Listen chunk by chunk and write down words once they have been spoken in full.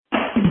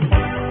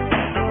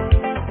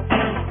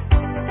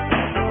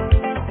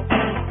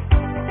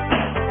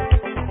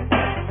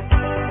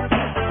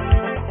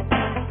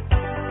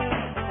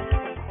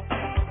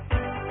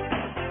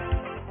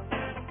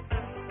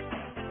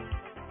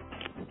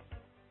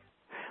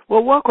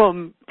Well,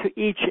 welcome to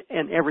each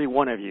and every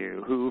one of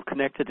you who've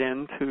connected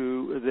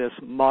into this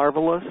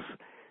marvelous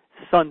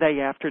Sunday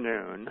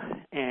afternoon.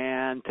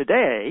 And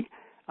today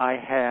I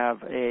have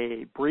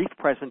a brief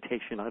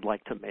presentation I'd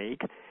like to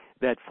make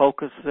that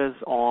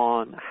focuses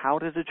on how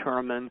to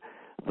determine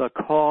the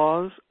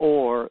cause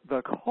or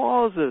the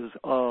causes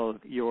of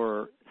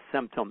your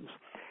symptoms.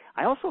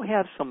 I also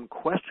have some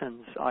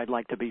questions I'd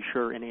like to be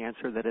sure and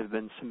answer that have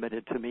been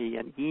submitted to me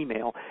in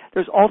email.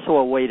 There's also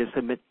a way to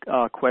submit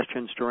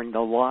questions during the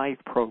live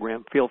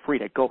program. Feel free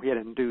to go ahead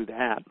and do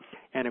that.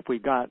 And if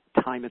we've got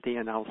time at the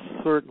end, I'll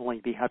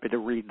certainly be happy to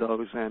read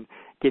those and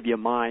give you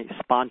my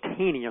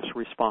spontaneous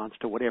response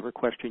to whatever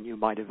question you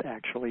might have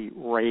actually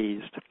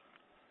raised.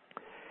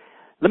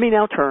 Let me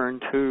now turn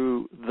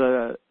to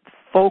the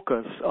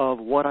focus of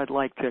what I'd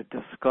like to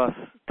discuss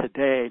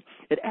today.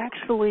 It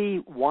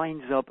actually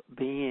winds up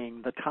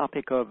being the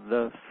topic of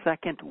the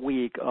second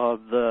week of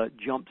the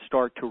Jump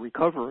Start to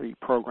Recovery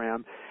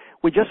program.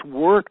 We just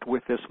worked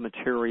with this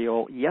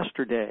material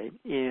yesterday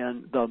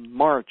in the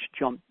March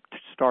Jump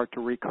Start to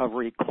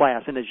Recovery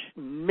class. And as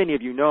many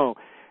of you know,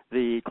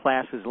 the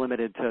class is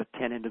limited to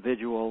 10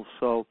 individuals,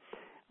 so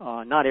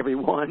not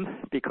everyone,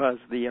 because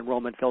the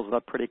enrollment fills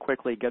up pretty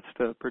quickly, gets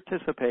to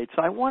participate.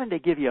 So I wanted to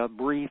give you a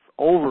brief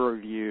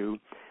overview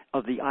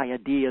of the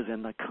ideas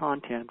and the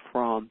content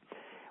from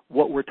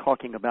what we're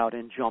talking about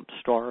in Jump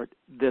Start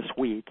this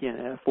week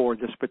for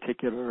this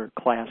particular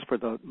class, for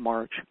the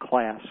March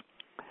class.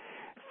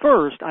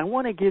 First, I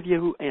want to give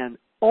you an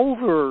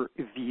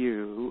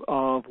overview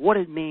of what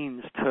it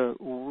means to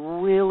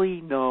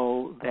really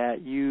know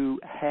that you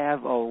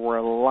have a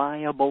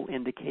reliable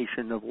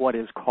indication of what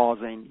is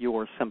causing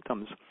your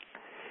symptoms.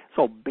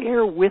 So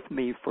bear with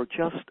me for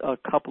just a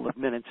couple of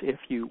minutes, if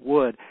you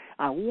would.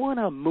 I want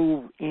to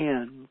move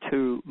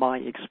into my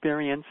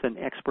experience and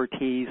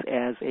expertise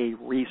as a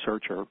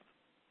researcher.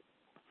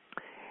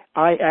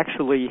 I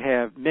actually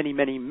have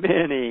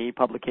many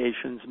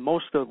publications,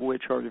 most of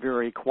which are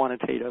very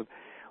quantitative.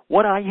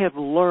 What I have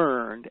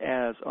learned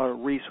as a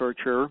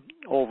researcher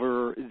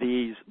over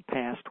these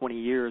past 20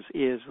 years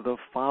is the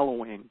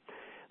following.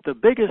 The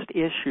biggest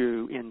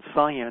issue in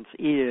science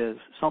is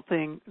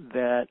something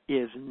that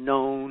is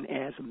known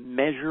as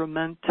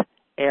measurement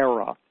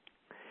error.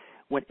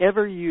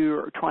 Whenever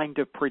you're trying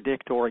to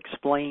predict or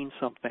explain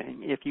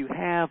something, if you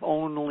have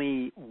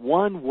only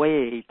one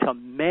way to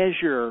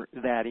measure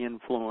that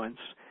influence,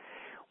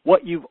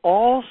 what you've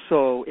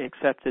also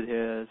accepted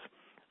is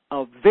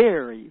a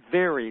very,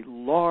 very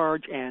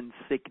large and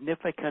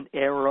significant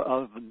error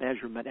of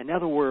measurement. In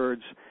other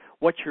words,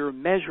 what you're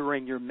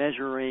measuring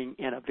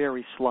in a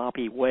very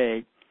sloppy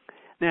way.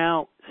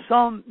 Now,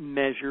 some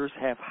measures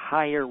have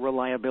higher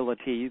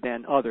reliability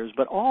than others,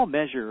 but all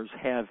measures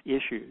have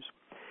issues.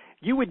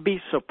 You would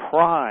be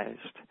surprised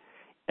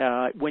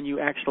when you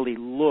actually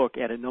look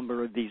at a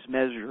number of these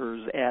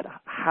measures at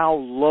how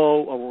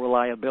low a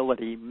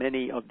reliability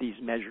many of these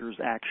measures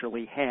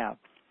actually have.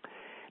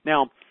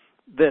 Now,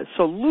 the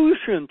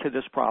solution to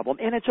this problem,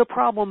 and it's a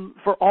problem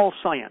for all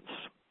science,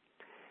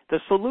 the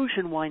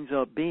solution winds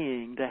up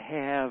being to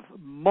have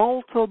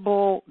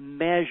multiple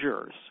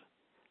measures,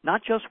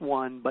 not just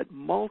one, but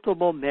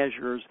multiple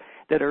measures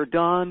that are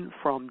done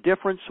from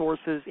different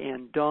sources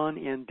and done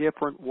in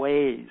different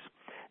ways.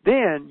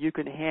 Then you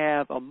can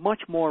have a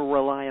much more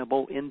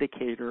reliable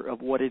indicator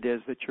of what it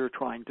is that you're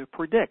trying to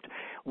predict.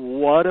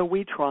 What are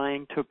we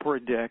trying to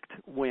predict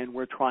when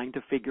we're trying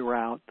to figure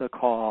out the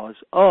cause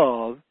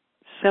of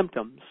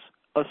symptoms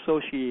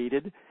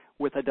associated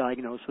with a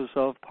diagnosis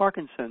of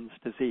Parkinson's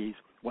disease?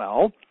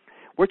 Well,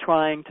 we're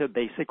trying to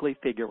basically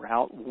figure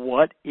out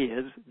what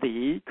is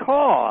the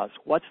cause.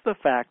 What's the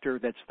factor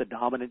that's the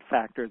dominant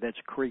factor that's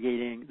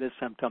creating the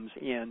symptoms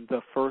in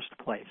the first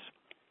place?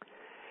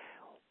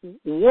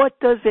 What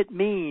does it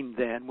mean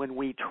then when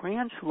we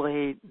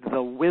translate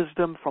the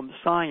wisdom from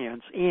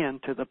science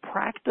into the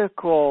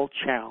practical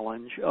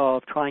challenge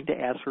of trying to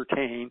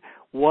ascertain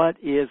what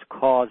is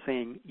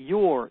causing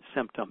your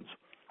symptoms?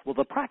 Well,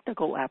 the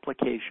practical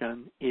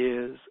application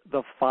is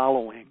the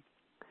following.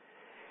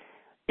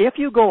 If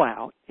you go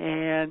out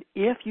and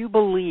if you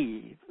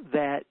believe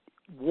that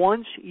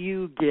once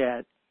you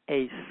get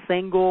a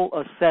single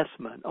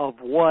assessment of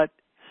what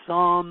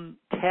some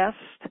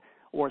test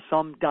or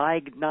some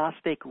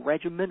diagnostic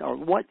regimen or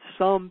what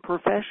some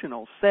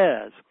professional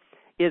says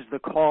is the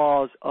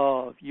cause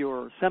of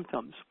your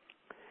symptoms,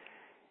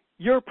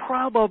 you're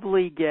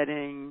probably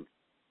getting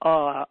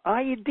an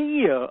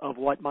idea of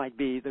what might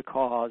be the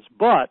cause,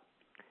 but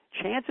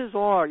chances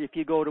are if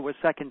you go to a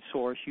second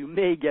source, you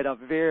may get a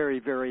very,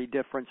 very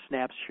different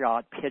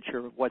snapshot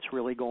picture of what's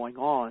really going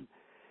on.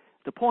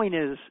 The point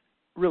is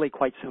really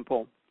quite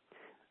simple.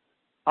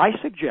 I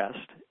suggest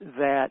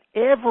that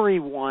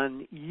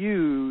everyone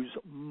use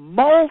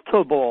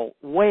multiple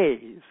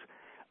ways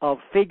of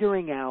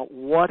figuring out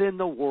what in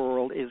the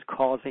world is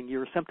causing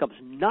your symptoms,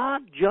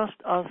 not just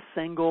a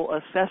single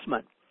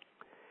assessment.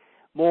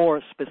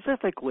 More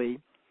specifically,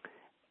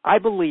 I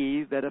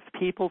believe that if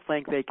people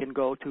think they can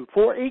go to,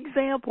 for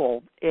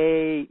example,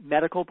 a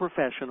medical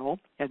professional,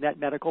 and that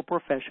medical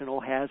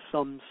professional has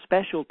some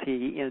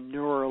specialty in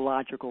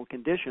neurological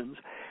conditions,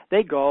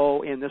 they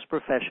go and this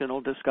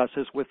professional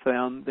discusses with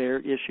them their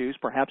issues.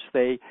 Perhaps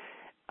they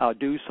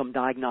do some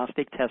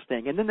diagnostic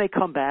testing, and then they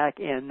come back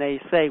and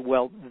they say,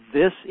 well,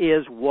 this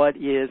is what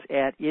is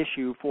at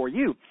issue for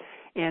you.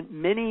 And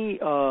many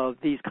of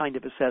these kind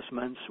of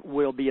assessments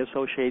will be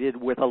associated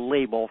with a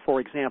label. For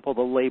example,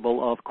 the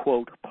label of,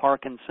 quote,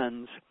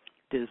 Parkinson's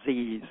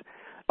disease.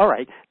 All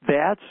right,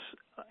 that's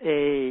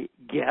a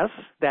guess,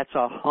 that's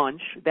a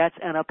hunch, that's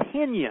an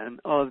opinion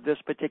of this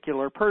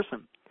particular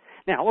person.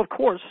 Now, of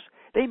course,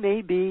 they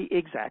may be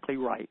exactly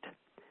right.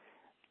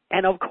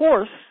 And of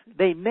course,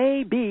 they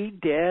may be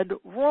dead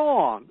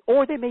wrong,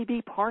 or they may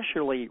be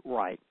partially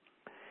right.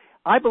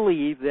 I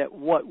believe that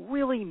what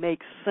really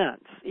makes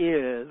sense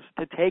is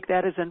to take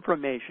that as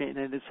information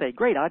and to say,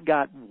 great, I've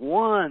got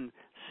one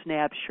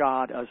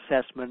snapshot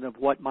assessment of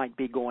what might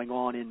be going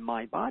on in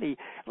my body.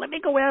 Let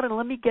me go out and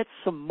let me get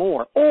some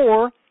more.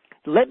 Or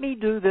let me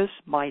do this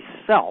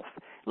myself.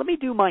 Let me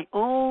do my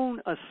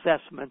own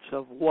assessments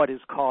of what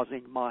is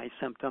causing my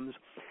symptoms,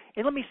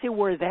 and let me see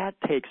where that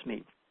takes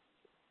me.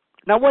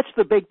 Now, what's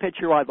the big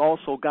picture I've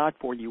also got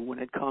for you when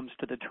it comes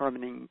to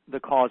determining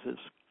the causes?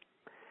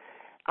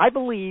 I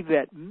believe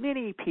that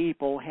many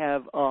people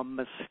have a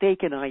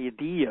mistaken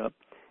idea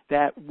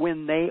that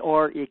when they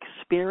are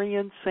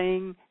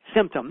experiencing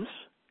symptoms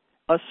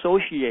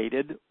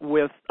associated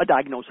with a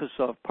diagnosis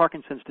of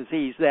Parkinson's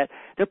disease, that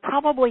there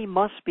probably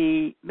must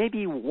be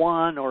maybe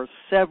one or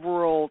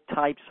several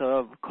types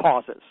of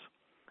causes.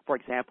 For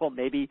example,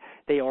 maybe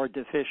they are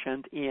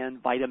deficient in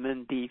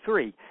vitamin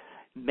D3.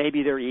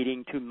 Maybe they're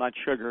eating too much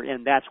sugar,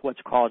 and that's what's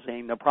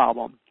causing the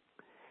problem.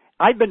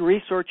 I've been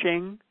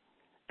researching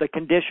the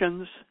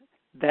conditions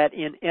that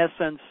in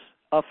essence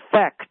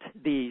affect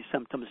these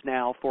symptoms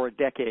now for a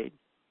decade.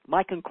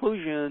 My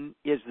conclusion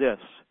is this.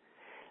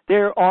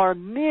 There are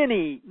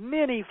many,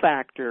 many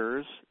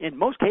factors, in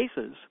most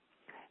cases,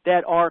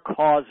 that are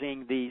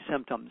causing these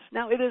symptoms.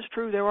 Now, it is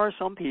true there are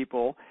some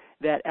people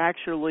that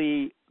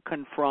actually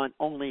confront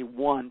only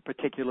one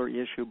particular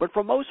issue, but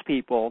for most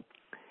people,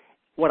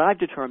 what I've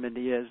determined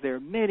is there are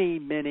many,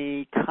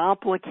 many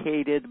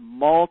complicated,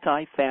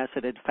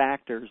 multifaceted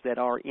factors that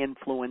are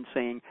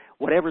influencing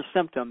whatever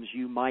symptoms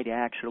you might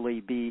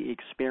actually be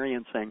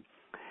experiencing.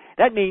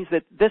 That means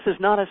that this is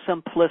not a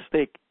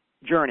simplistic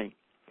journey.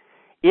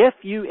 If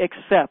you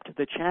accept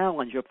the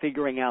challenge of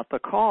figuring out the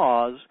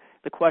cause,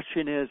 the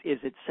question is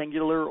it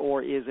singular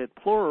or is it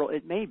plural?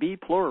 It may be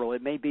plural.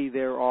 It may be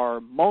there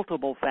are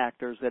multiple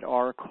factors that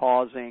are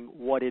causing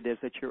what it is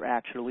that you're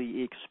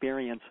actually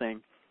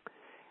experiencing.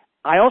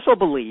 I also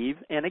believe,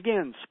 and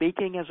again,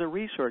 speaking as a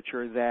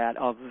researcher, that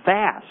a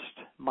vast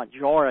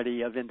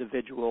majority of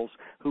individuals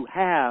who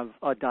have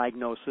a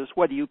diagnosis,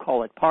 whether you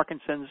call it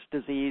Parkinson's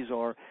disease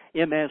or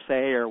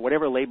MSA or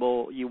whatever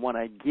label you want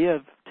to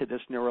give to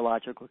this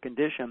neurological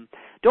condition,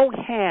 don't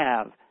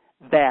have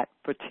that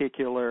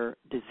particular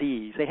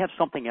disease. They have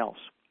something else.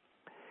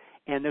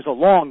 And there's a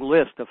long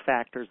list of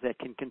factors that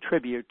can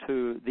contribute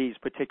to these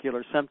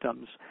particular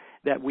symptoms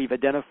that we've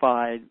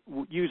identified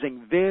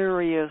using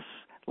various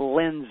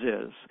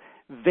lenses,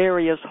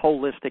 various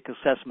holistic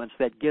assessments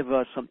that give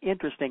us some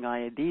interesting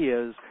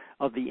ideas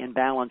of the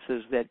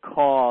imbalances that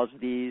cause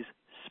these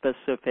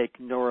specific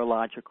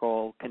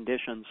neurological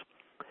conditions.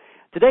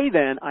 Today,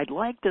 then, I'd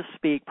like to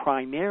speak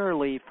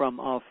primarily from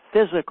a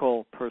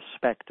physical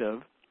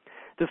perspective.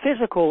 The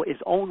physical is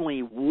only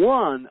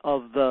one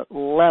of the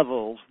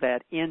levels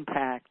that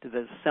impact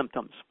the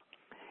symptoms.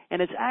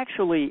 And it's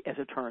actually, as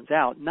it turns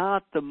out,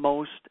 not the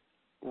most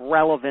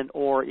relevant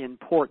or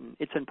important.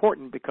 It's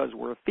important because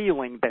we're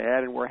feeling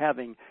bad and we're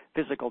having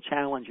physical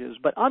challenges,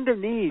 but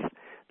underneath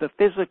the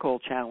physical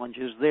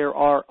challenges, there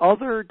are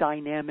other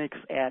dynamics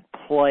at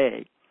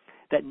play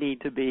that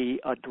need to be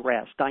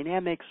addressed.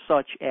 Dynamics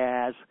such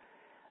as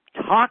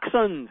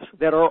toxins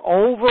that are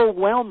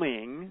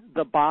overwhelming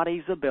the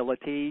body's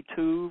ability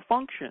to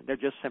function. They're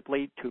just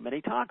simply too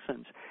many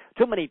toxins.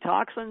 Too many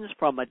toxins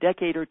from a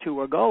decade or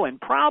two ago, and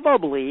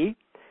probably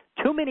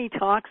too many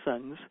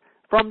toxins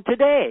from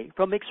today,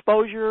 from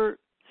exposure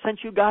since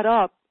you got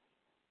up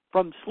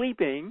from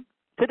sleeping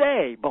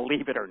today,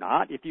 believe it or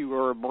not, if you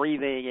were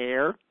breathing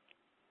air.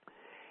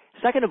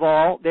 Second of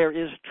all, there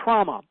is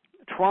trauma.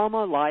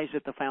 Trauma lies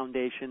at the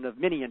foundation of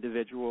many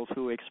individuals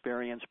who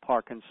experience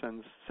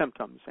Parkinson's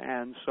symptoms.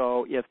 And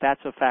so if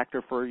that's a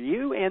factor for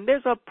you, and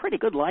there's a pretty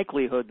good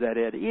likelihood that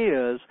it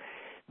is,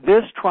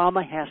 this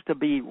trauma has to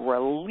be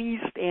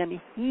released and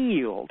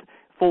healed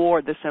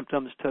for the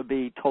symptoms to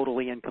be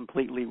totally and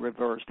completely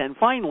reversed. And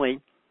finally,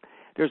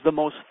 there's the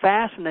most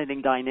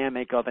fascinating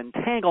dynamic of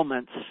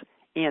entanglements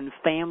in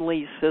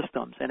family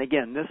systems. And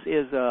again, this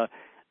is a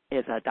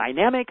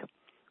dynamic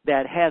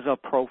that has a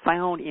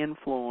profound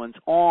influence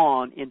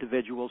on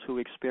individuals who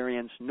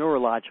experience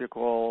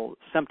neurological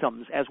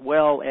symptoms as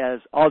well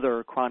as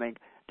other chronic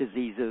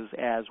diseases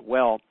as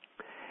well.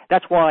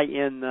 That's why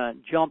in the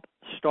JUMP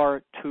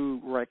Start to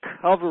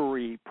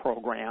Recovery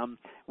program,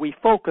 we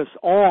focus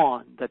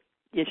on the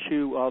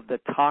issue of the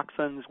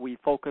toxins, we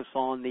focus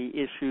on the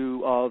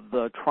issue of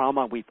the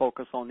trauma, we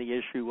focus on the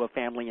issue of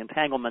family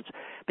entanglements,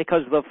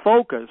 because the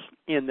focus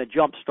in the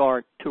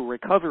Jumpstart to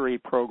Recovery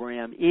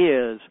program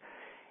is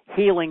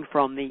healing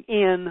from the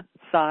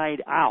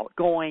inside out,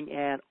 going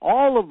at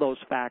all of those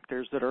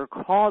factors that are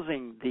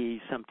causing these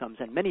symptoms,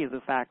 and many of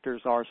the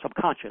factors are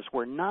subconscious.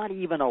 We're not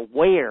even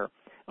aware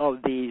of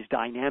these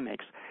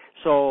dynamics.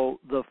 So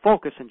the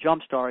focus in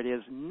Jumpstart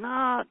is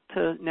not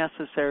to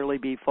necessarily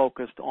be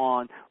focused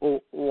on,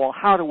 well,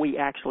 how do we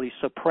actually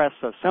suppress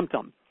a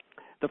symptom?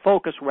 The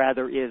focus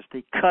rather is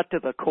to cut to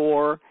the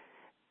core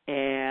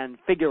and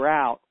figure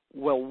out,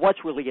 well, what's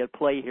really at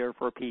play here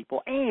for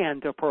people,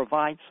 and to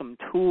provide some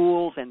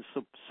tools and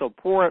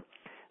support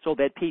so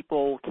that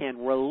people can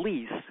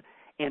release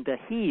and to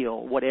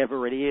heal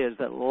whatever it is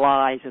that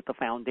lies at the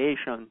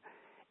foundation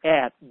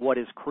at what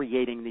is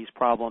creating these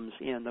problems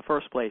in the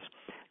first place.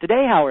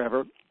 Today,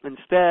 however,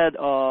 instead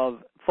of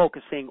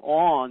focusing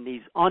on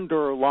these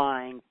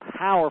underlying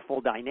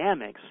powerful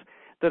dynamics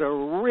that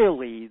are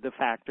really the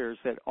factors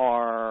that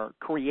are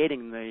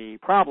creating the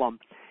problem,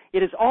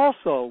 it is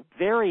also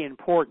very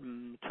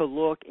important to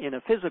look in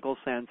a physical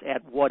sense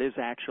at what is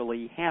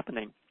actually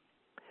happening.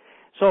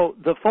 So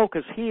the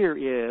focus here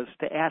is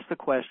to ask the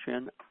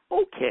question,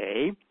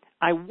 okay,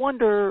 I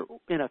wonder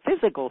in a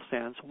physical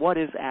sense what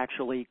is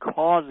actually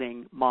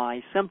causing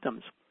my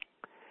symptoms.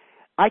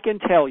 I can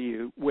tell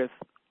you with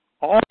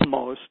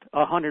almost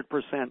 100%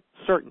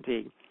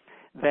 certainty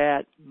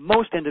that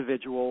most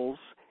individuals,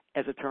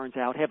 as it turns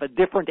out, have a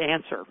different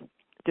answer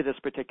to this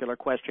particular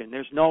question.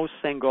 There's no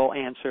single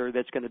answer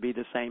that's going to be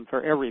the same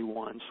for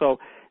everyone. So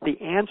the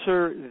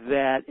answer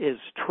that is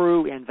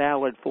true and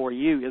valid for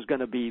you is going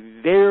to be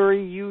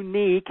very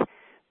unique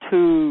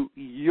to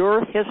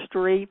your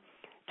history,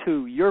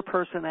 to your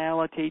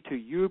personality, to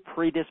your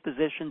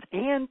predispositions,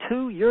 and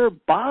to your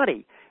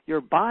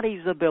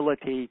body's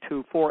ability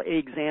to, for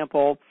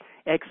example,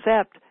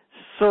 accept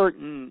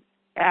certain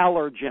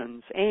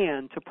allergens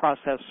and to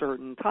process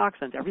certain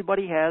toxins.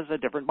 Everybody has a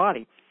different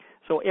body.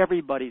 So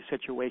everybody's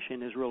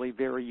situation is really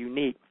very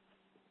unique.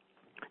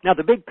 Now,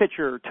 the big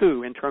picture,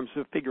 too, in terms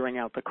of figuring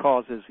out the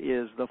causes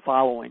is the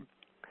following.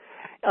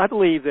 I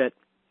believe that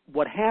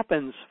what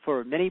happens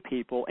for many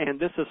people, and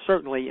this is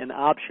certainly an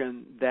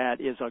option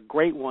that is a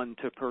great one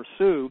to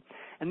pursue,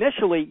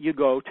 initially you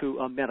go to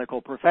a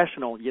medical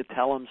professional. You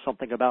tell them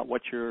something about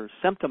what your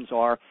symptoms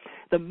are.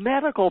 The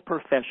medical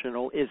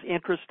professional is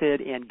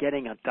interested in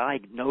getting a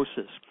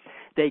diagnosis.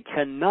 They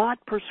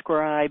cannot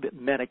prescribe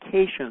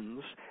medications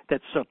that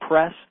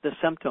suppress the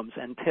symptoms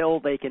until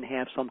they can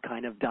have some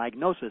kind of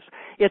diagnosis.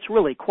 It's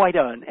really quite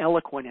an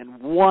eloquent and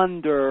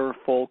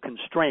wonderful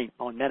constraint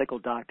on medical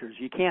doctors.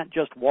 You can't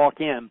just walk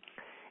in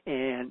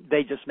and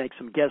they just make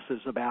some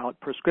guesses about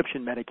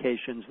prescription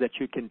medications that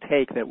you can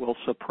take that will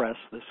suppress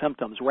the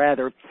symptoms.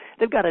 Rather,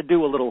 they've got to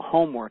do a little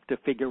homework to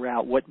figure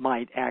out what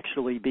might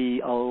actually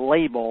be a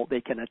label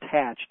they can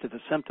attach to the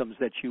symptoms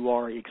that you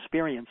are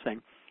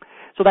experiencing.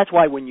 So that's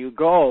why when you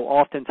go,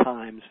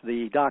 oftentimes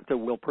the doctor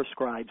will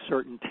prescribe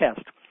certain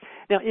tests.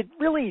 Now, it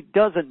really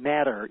doesn't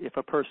matter if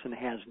a person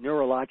has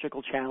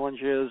neurological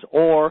challenges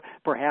or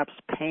perhaps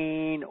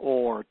pain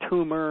or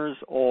tumors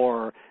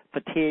or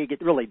fatigue.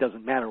 It really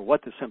doesn't matter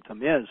what the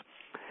symptom is.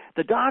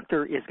 The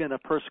doctor is going to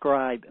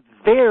prescribe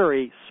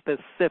very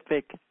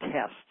specific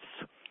tests.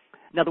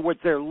 In other words,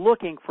 they're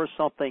looking for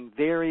something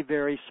very,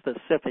 very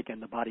specific in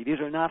the body.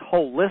 These are not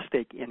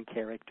holistic in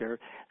character.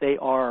 They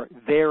are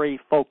very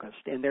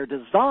focused, and they're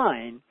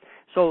designed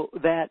so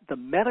that the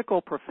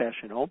medical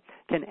professional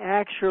can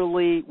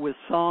actually, with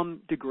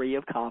some degree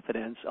of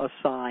confidence,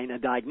 assign a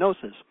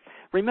diagnosis.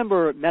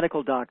 Remember,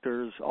 medical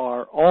doctors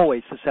are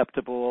always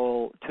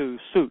susceptible to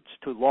suits,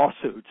 to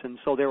lawsuits, and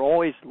so they're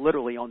always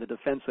literally on the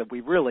defensive.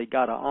 We've really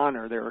got to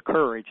honor their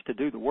courage to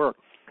do the work.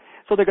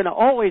 So they're going to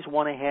always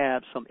want to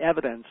have some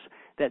evidence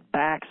that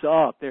backs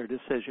up their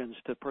decisions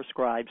to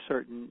prescribe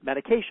certain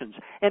medications.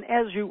 And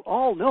as you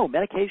all know,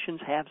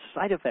 medications have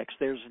side effects.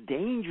 There's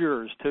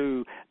dangers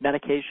to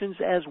medications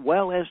as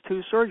well as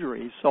to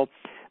surgeries. So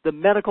the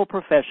medical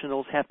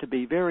professionals have to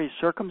be very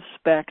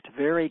circumspect,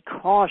 very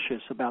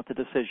cautious about the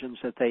decisions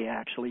that they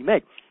actually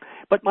make.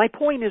 But my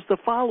point is the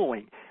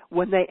following.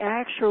 When they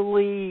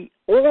actually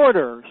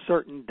order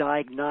certain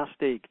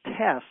diagnostic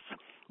tests,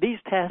 these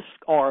tests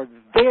are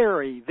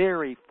very,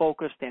 very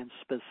focused and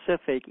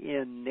specific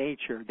in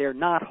nature. They're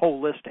not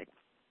holistic.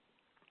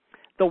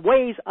 The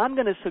ways I'm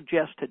going to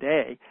suggest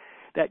today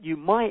that you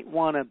might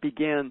want to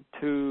begin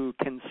to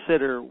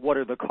consider what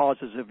are the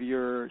causes of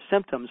your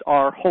symptoms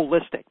are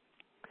holistic.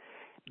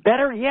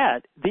 Better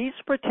yet, these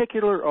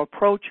particular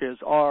approaches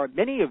are,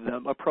 many of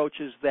them,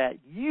 approaches that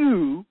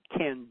you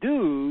can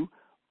do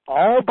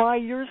all by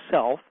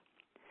yourself.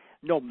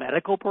 No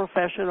medical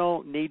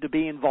professional need to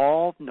be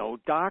involved. No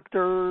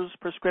doctor's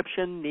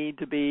prescription need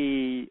to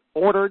be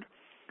ordered.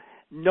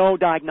 No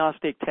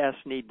diagnostic tests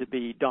need to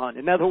be done.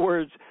 In other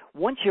words,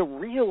 once you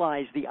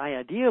realize the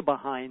idea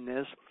behind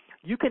this,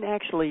 you can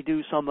actually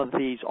do some of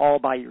these all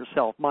by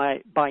yourself.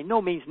 By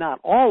no means not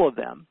all of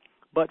them,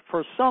 but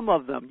for some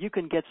of them, you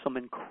can get some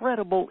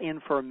incredible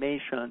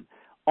information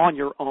on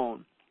your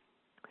own.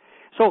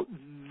 So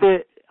the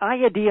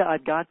idea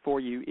I've got for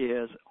you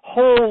is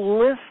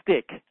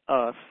holistic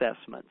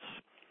assessments.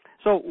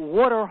 So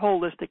what are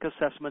holistic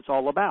assessments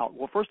all about?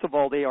 Well, first of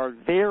all, they are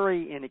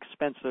very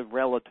inexpensive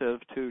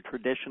relative to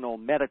traditional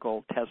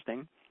medical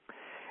testing.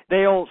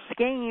 They'll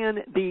scan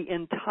the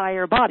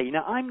entire body.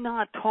 Now, I'm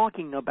not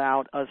talking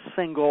about a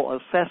single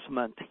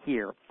assessment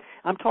here.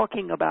 I'm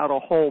talking about a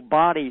whole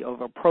body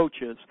of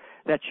approaches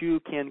that you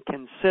can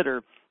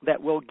consider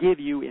that will give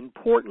you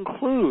important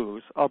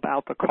clues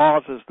about the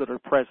causes that are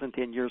present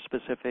in your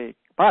specific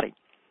body.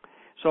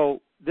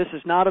 So this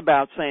is not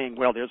about saying,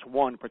 well, there's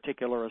one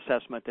particular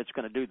assessment that's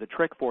going to do the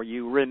trick for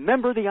you.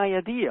 Remember the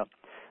idea.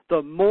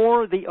 The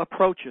more the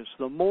approaches,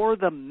 the more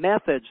the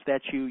methods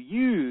that you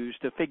use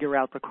to figure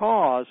out the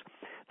cause,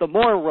 the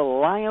more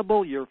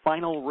reliable your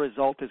final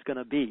result is going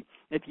to be.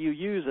 If you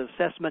use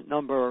assessment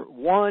number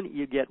 1,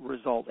 you get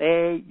result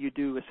A. You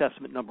do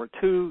assessment number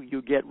 2,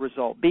 you get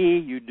result B.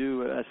 You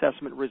do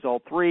assessment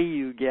result 3,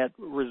 you get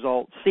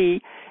result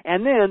C.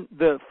 And then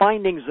the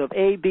findings of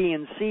A, B,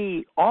 and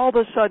C all of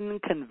a sudden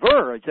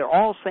converge. They're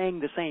all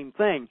saying the same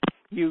thing.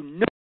 You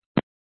know.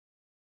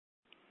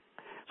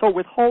 So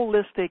with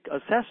holistic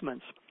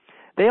assessments,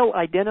 they'll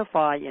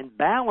identify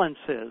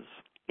imbalances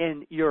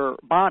in your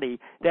body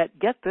that,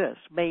 get this,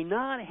 may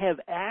not have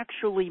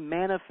actually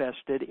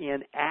manifested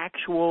in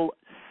actual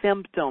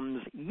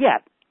symptoms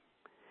yet.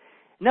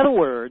 In other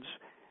words,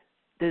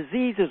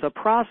 disease is a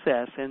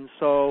process, and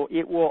so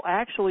it will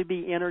actually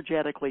be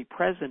energetically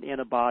present in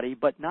a body,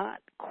 but not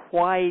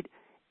quite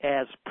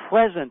as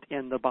present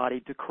in the body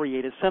to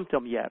create a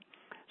symptom yet.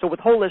 So with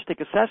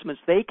holistic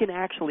assessments, they can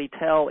actually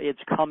tell it's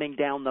coming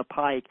down the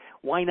pike.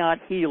 Why not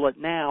heal it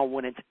now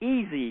when it's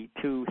easy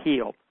to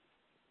heal?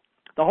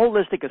 The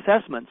holistic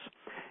assessments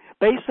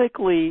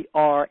basically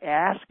are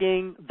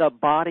asking the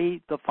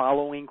body the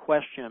following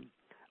question.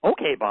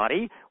 Okay,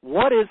 body,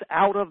 what is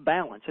out of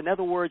balance? In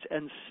other words,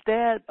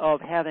 instead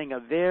of having a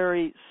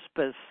very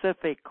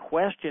specific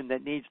question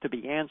that needs to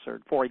be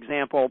answered, for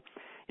example,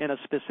 in a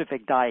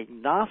specific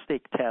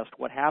diagnostic test,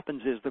 what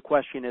happens is the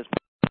question is,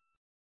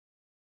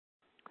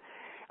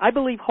 I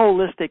believe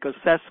holistic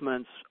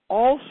assessments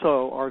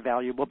also are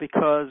valuable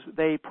because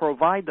they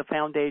provide the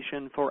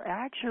foundation for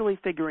actually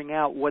figuring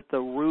out what the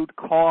root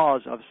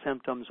cause of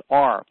symptoms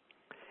are.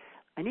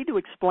 I need to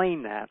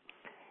explain that.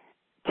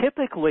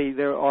 Typically,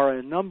 there are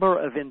a number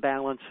of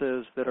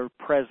imbalances that are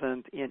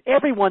present in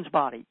everyone's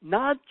body,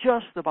 not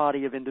just the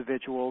body of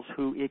individuals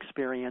who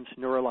experience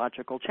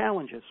neurological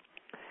challenges.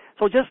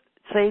 So just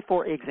say,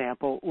 for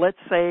example, let's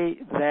say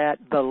that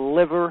the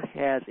liver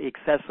has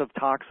excessive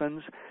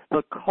toxins,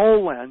 the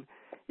colon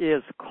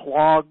is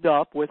clogged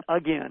up with,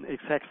 again,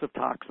 excessive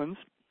toxins,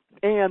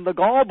 and the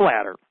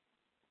gallbladder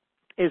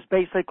is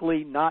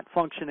basically not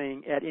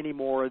functioning at any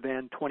more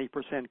than 20%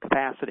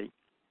 capacity.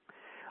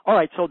 All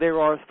right, so there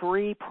are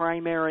 3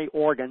 primary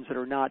organs that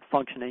are not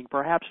functioning.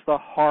 Perhaps the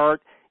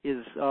heart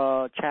is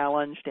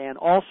challenged, and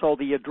also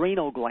the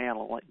adrenal glands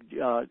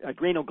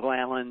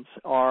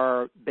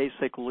are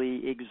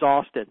basically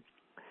exhausted.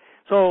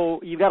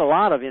 So you've got a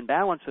lot of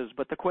imbalances,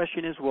 but the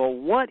question is, well,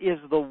 what is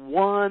the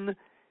one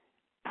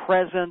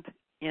present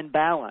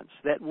imbalance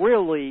that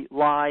really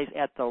lies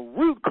at the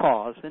root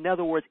cause? In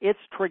other words, it's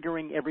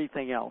triggering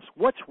everything else.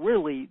 What's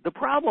really the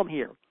problem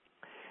here?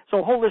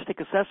 So holistic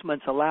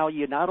assessments allow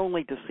you not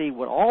only to see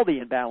what all the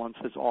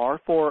imbalances are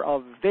for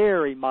a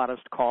very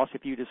modest cost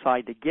if you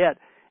decide to get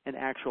an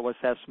actual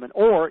assessment,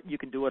 or you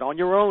can do it on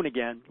your own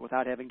again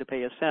without having to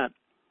pay a cent.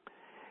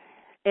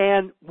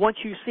 And once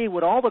you see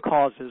what all the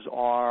causes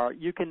are,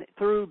 you can,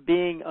 through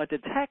being a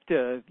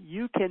detective,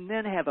 you can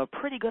then have a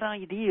pretty good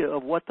idea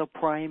of what the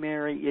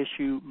primary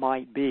issue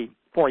might be.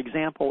 For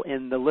example,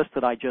 in the list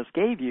that I just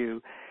gave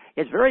you,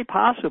 it's very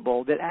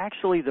possible that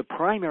actually the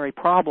primary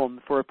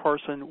problem for a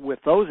person with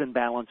those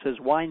imbalances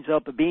winds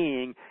up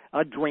being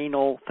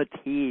adrenal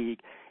fatigue,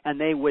 and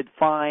they would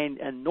find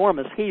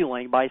enormous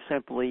healing by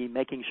simply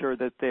making sure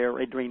that their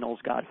adrenals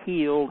got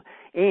healed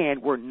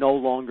and were no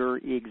longer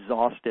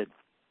exhausted.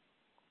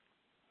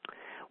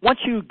 Once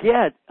you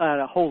get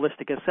a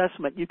holistic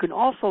assessment, you can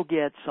also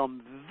get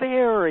some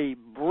very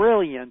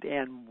brilliant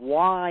and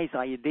wise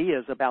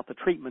ideas about the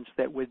treatments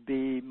that would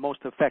be most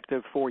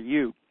effective for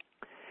you.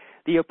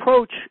 The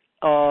approach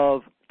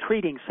of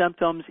treating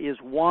symptoms is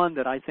one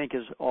that I think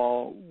is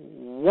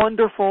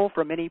wonderful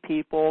for many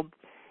people.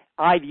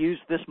 I've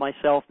used this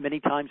myself many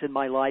times in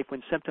my life.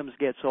 When symptoms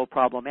get so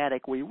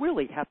problematic, we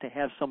really have to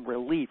have some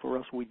relief or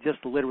else we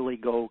just literally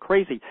go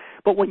crazy.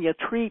 But when you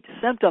treat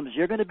symptoms,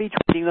 you're going to be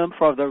treating them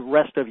for the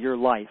rest of your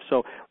life.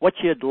 So what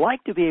you'd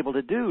like to be able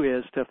to do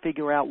is to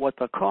figure out what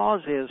the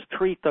cause is,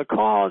 treat the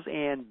cause,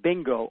 and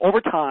bingo.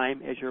 Over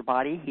time, as your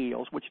body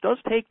heals, which does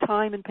take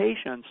time and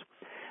patience,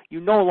 you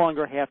no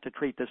longer have to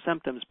treat the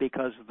symptoms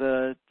because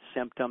the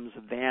symptoms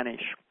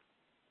vanish.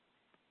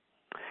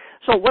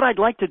 So what I'd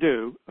like to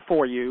do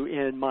for you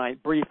in my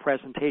brief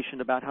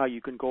presentation about how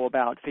you can go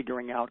about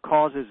figuring out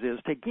causes is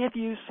to give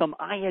you some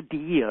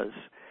ideas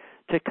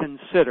to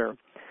consider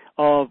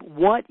of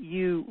what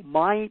you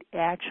might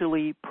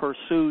actually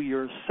pursue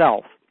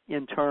yourself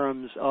in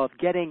terms of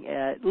getting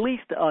at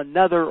least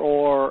another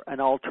or an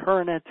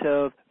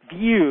alternative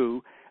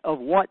view of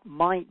what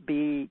might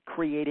be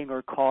creating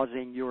or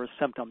causing your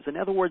symptoms. In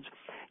other words,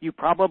 you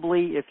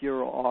probably, if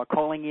you're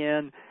calling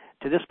in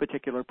to this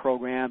particular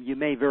program, you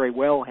may very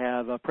well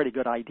have a pretty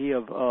good idea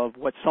of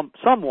what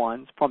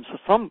someone from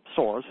some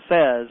source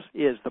says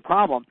is the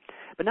problem.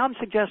 But now I'm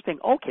suggesting,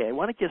 okay,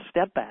 why don't you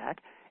step back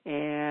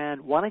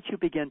and why don't you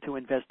begin to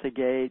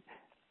investigate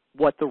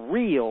what the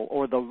real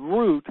or the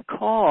root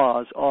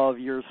cause of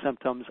your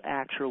symptoms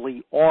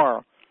actually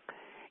are.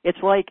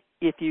 It's like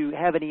if you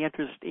have any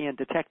interest in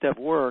detective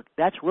work,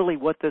 that's really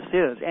what this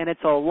is. And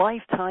it's a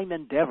lifetime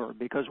endeavor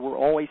because we're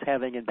always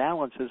having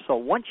imbalances. So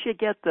once you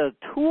get the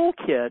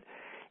toolkit,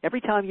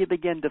 every time you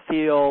begin to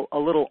feel a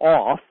little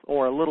off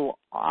or a little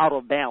out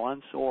of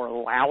balance or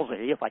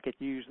lousy, if I could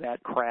use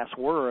that crass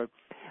word,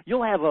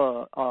 you'll have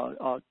a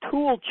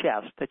tool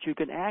chest that you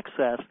can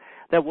access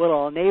that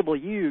will enable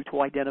you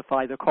to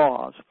identify the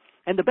cause.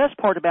 And the best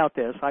part about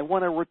this, I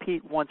want to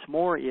repeat once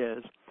more,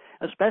 is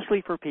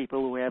especially for people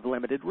who have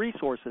limited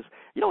resources,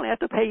 you don't have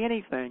to pay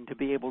anything to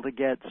be able to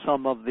get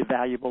some of the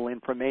valuable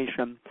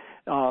information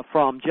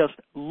from just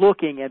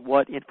looking at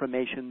what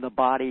information the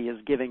body is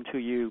giving to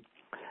you.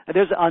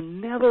 There's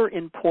another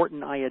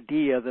important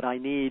idea that I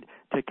need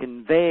to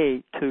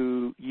convey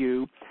to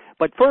you.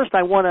 But first,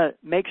 I want to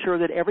make sure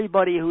that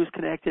everybody who's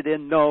connected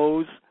in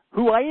knows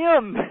who I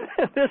am.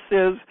 This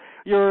is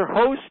your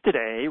host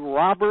today,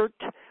 Robert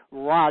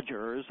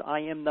Rogers. I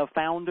am the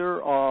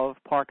founder of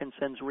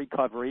Parkinson's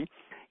Recovery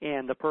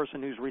and the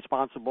person who's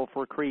responsible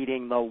for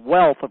creating the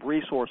wealth of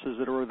resources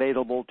that are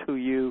available to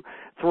you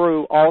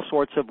through all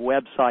sorts of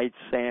websites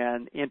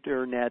and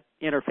internet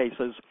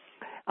interfaces.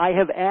 I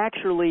have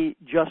actually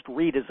just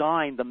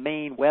redesigned the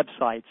main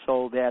website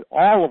so that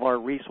all of our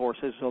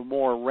resources are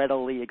more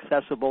readily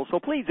accessible. So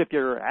please, if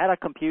you're at a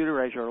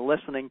computer as you're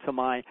listening to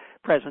my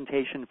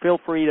presentation, feel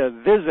free to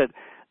visit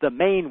the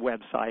main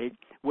website,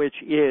 which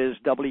is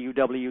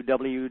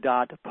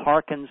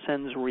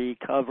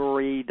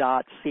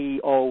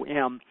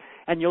www.parkinsonsrecovery.com.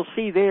 And you'll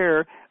see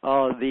there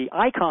the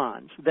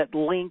icons that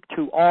link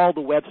to all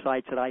the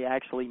websites that I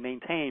actually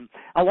maintain.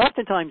 I'll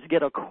oftentimes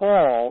get a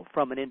call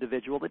from an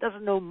individual that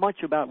doesn't know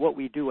much about what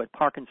we do at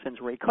Parkinson's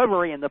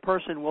Recovery, and the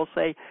person will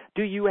say,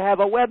 do you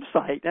have a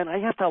website? And I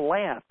have to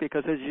laugh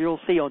because, as you'll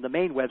see on the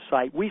main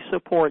website, we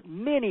support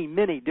many,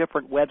 many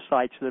different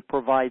websites that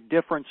provide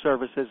different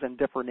services and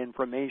different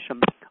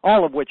information,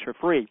 all of which are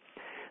free.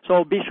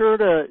 So be sure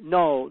to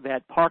know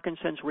that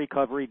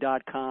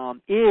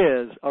ParkinsonsRecovery.com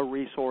is a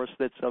resource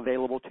that's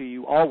available to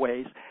you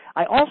always.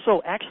 I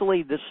also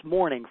actually this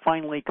morning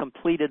finally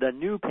completed a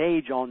new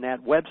page on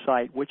that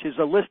website, which is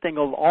a listing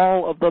of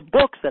all of the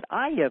books that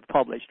I have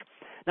published.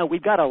 Now,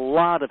 we've got a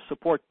lot of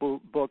support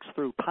books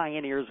through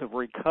Pioneers of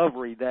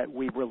Recovery that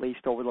we've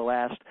released over the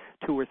last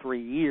 2 or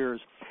 3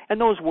 years, and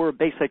those were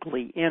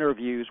basically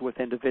interviews with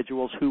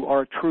individuals who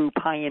are true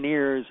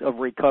pioneers of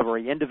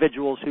recovery,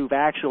 individuals who've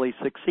actually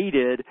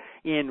succeeded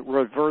in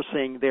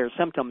reversing their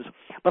symptoms.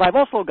 But I've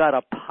also got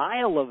a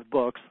pile of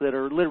books that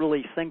are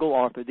literally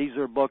single-authored. These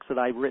are books that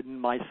I've written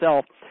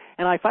myself,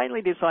 and I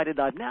finally decided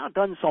I've now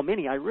done so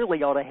many, I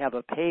really ought to have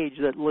a page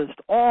that lists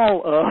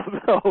all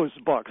of those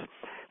books.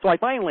 So I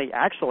finally,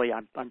 actually,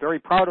 I'm very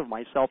proud of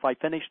myself. I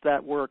finished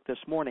that work this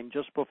morning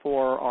just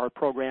before our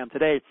program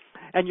today.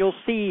 And you'll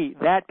see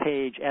that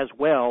page as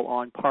well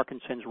on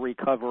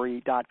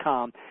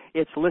ParkinsonsRecovery.com.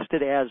 It's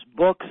listed as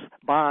Books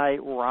by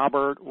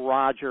Robert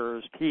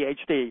Rogers,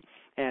 Ph.D.,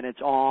 and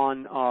it's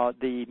on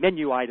the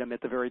menu item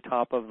at the very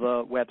top of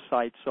the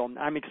website. So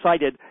I'm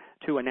excited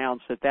to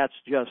announce that that's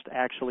just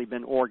actually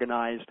been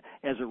organized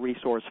as a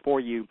resource for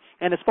you.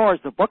 And as far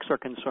as the books are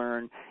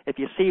concerned, if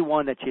you see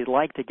one that you'd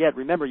like to get,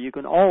 remember you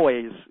can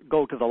always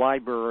go to the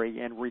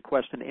library and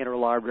request an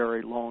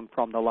interlibrary loan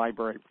from the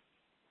library.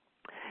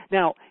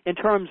 Now, in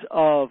terms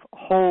of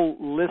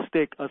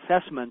holistic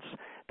assessments,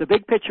 the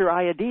big picture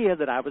idea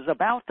that I was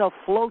about to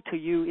float to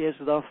you is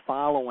the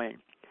following.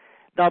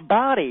 The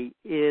body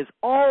is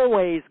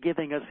always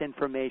giving us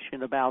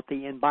information about the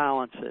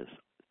imbalances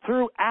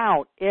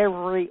throughout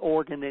every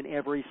organ and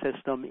every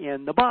system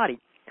in the body.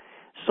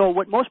 So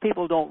what most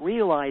people don't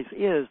realize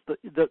is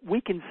that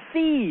we can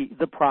see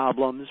the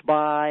problems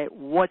by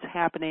what's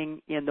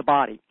happening in the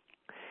body.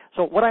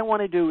 So what I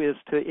want to do is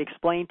to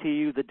explain to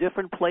you the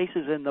different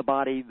places in the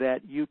body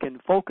that you can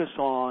focus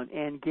on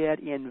and get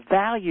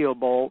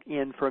invaluable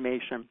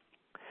information.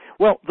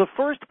 Well, the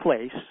first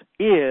place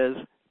is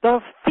the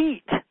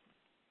feet.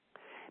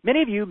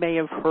 Many of you may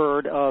have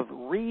heard of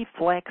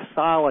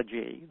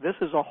reflexology. This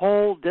is a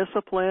whole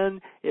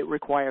discipline. It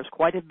requires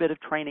quite a bit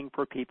of training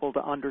for people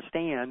to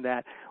understand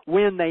that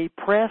when they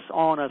press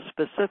on a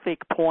specific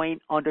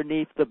point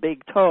underneath the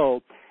big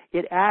toe,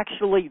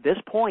 this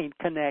point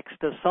connects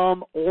to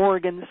some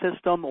organ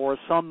system or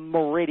some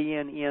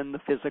meridian in the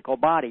physical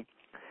body.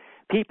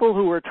 People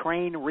who are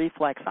trained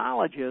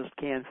reflexologists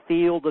can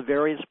feel the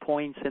various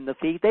points in the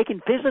feet. They can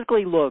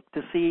physically look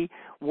to see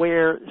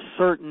where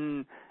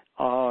certain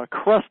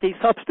crusty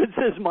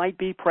substances might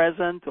be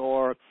present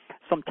or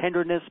some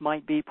tenderness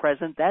might be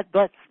present.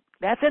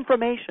 That's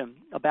information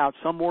about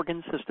some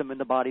organ system in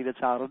the body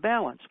that's out of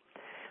balance.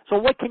 So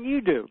what can you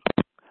do?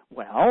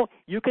 Well,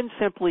 you can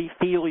simply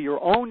feel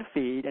your own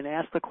feet and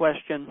ask the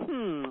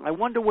question, I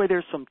wonder where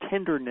there's some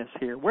tenderness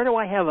here. Where do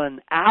I have an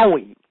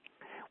owie?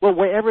 Well,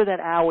 wherever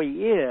that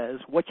owie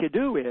is, what you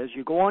do is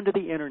you go onto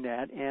the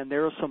Internet, and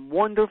there are some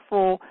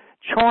wonderful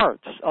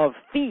charts of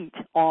feet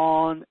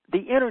on the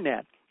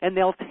Internet, and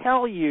they'll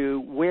tell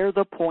you where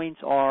the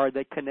points are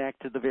that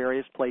connect to the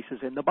various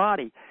places in the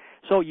body.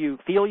 So you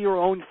feel your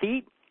own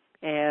feet,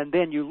 and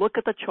then you look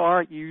at the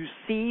chart, you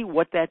see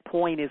what that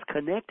point is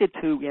connected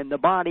to in the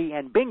body,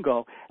 and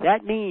bingo,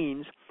 that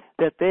means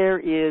that there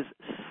is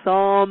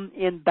some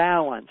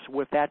imbalance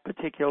with that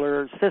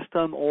particular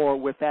system or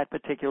with that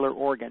particular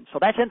organ. So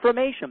that's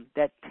information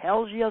that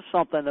tells you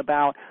something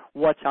about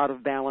what's out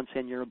of balance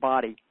in your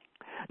body.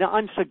 Now,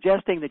 I'm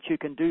suggesting that you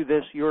can do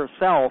this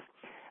yourself.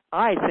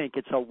 I think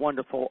it's a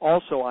wonderful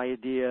also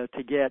idea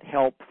to get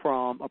help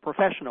from a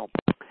professional.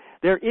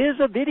 There is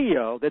a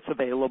video that's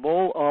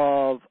available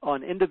of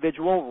an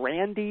individual,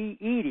 Randy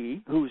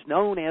Eady, who's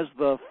known as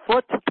the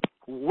foot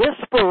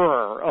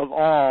whisperer of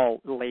all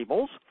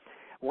labels.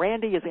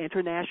 Randy is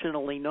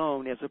internationally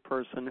known as a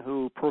person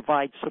who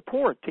provides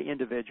support to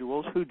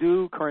individuals who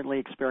do currently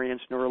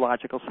experience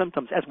neurological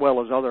symptoms as well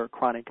as other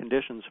chronic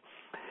conditions.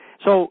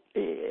 So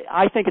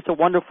I think it's a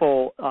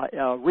wonderful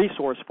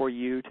resource for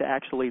you to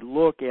actually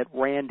look at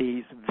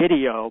Randy's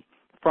video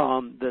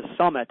from the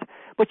summit.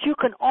 But you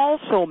can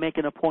also make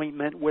an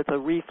appointment with a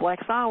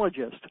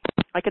reflexologist.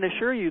 I can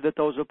assure you that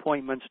those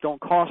appointments don't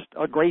cost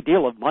a great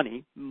deal of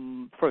money.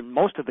 For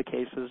most of the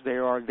cases, they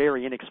are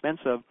very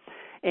inexpensive.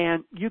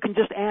 And you can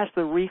just ask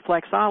the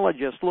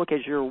reflexologist, look, as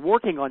you're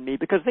working on me,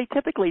 because they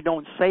typically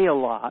don't say a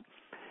lot,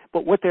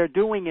 but what they're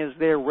doing is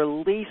they're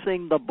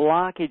releasing the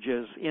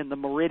blockages in the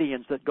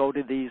meridians that go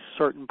to these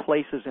certain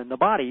places in the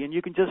body. And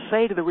you can just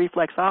say to the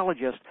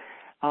reflexologist,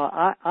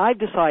 I've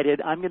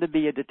decided I'm going to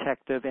be a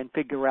detective and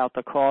figure out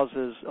the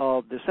causes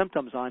of the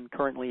symptoms I'm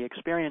currently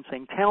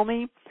experiencing. Tell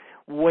me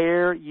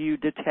where you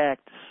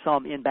detect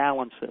some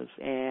imbalances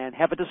and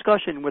have a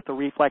discussion with the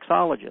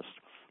reflexologist.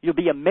 You'll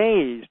be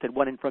amazed at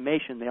what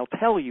information they'll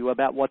tell you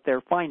about what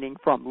they're finding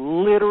from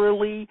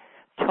literally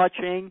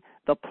touching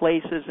the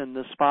places and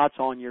the spots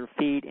on your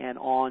feet and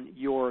on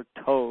your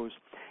toes.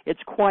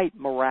 It's quite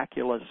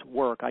miraculous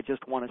work, I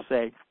just want to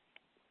say.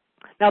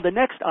 Now, the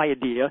next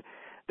idea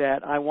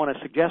that I want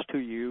to suggest to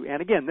you,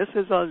 and again, this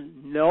is a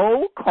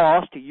no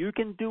cost, you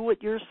can do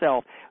it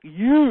yourself.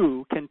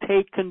 You can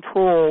take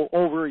control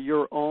over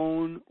your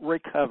own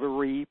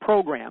recovery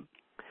program.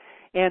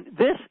 And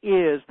this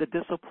is the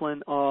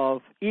discipline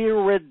of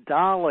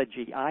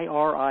iridology,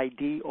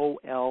 I-R-I-D-O-L-O-G-Y.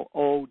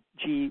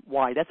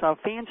 That's a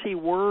fancy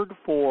word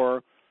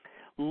for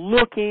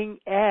looking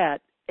at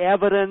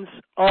evidence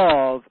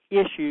of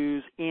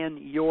issues in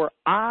your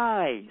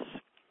eyes.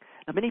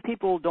 Now, many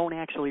people don't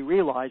actually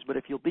realize, but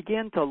if you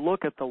begin to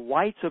look at the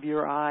whites of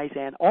your eyes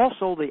and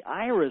also the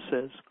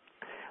irises,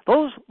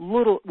 those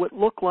what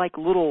look like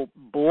little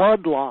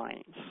blood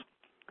lines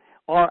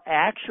are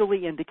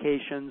actually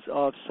indications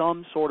of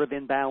some sort of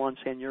imbalance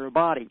in your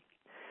body.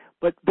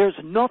 But there's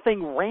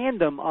nothing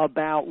random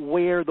about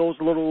where those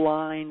little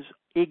lines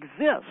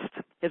exist.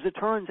 As it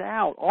turns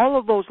out, all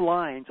of those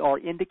lines are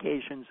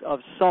indications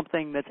of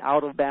something that's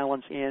out of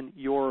balance in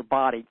your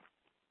body.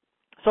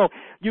 So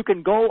you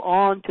can go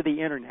on to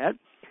the Internet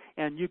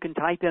and you can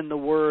type in the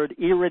word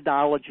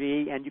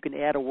iridology and you can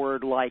add a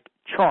word like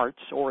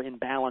charts or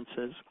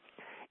imbalances.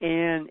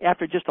 And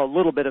after just a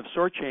little bit of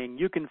searching,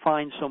 you can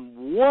find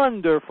some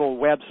wonderful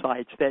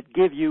websites that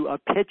give you a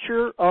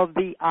picture of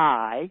the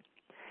eye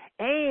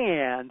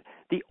and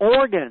the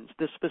organs,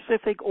 the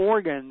specific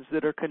organs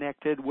that are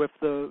connected with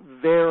the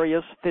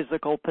various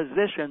physical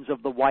positions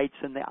of the whites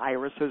and the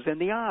irises in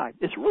the eye.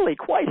 It's really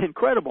quite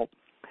incredible.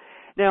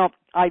 Now,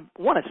 I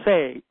want to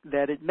say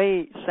that it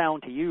may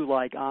sound to you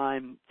like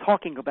I'm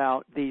talking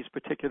about these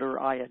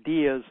particular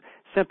ideas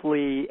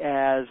simply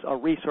as a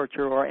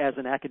researcher or as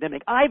an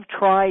academic. I've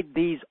tried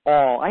these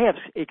all. I have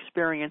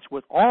experience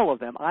with all of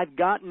them. I've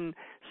gotten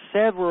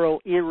several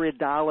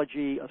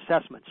iridology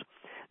assessments.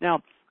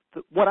 Now,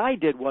 what I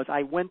did was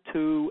I went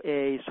to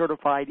a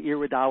certified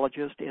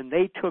iridologist, and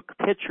they took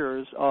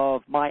pictures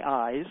of my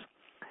eyes,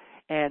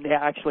 and they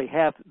actually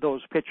have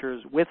those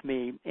pictures with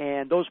me,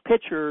 and those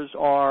pictures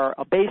are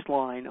a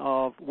baseline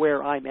of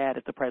where I'm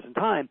at the present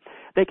time.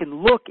 They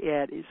can look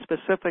at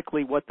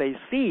specifically what they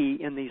see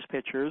in these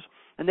pictures,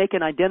 and they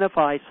can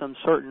identify some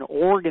certain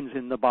organs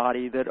in the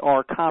body that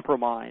are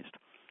compromised.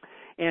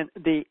 And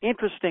the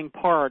interesting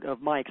part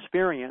of my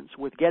experience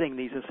with getting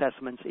these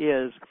assessments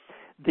is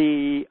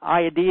the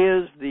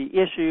ideas, the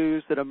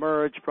issues that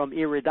emerge from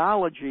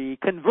iridology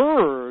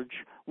converge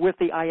with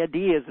the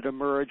ideas that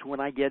emerge when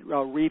I get a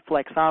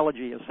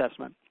reflexology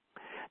assessment.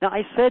 Now,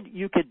 I said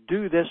you could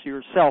do this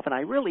yourself, and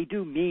I really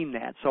do mean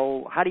that.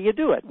 So how do you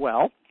do it?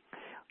 Well,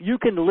 you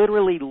can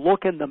literally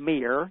look in the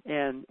mirror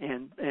and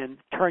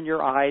turn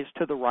your eyes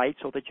to the right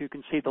so that you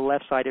can see the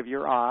left side of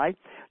your eye.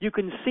 You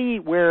can see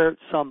where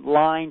some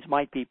lines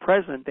might be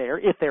present there,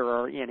 if there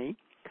are any.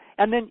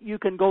 And then you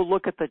can go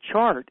look at the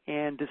chart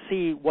and to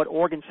see what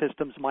organ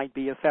systems might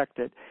be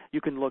affected.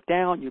 You can look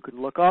down, you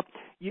can look up.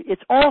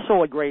 It's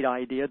also a great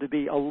idea to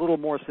be a little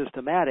more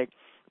systematic,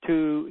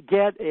 to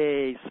get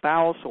a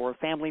spouse or a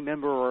family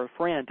member or a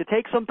friend to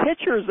take some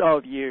pictures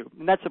of you.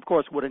 And that's, of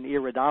course, what an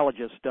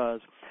iridologist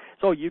does.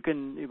 So you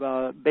can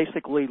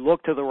basically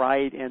look to the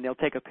right, and they'll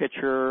take a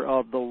picture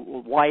of the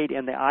white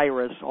and the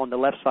iris on the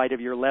left side of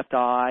your left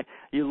eye.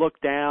 You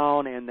look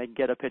down, and they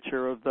get a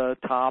picture of the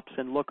tops,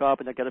 and look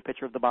up, and they get a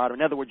picture of the bottom.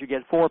 In other words, you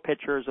get 4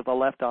 pictures of the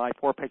left eye,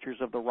 4 pictures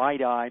of the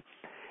right eye.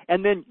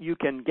 And then you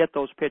can get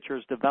those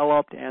pictures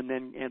developed and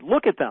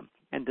look at them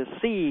and to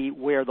see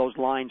where those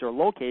lines are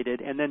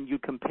located. And then you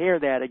compare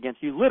that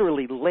against, you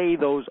literally lay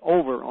those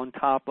over on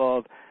top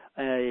of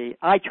an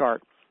eye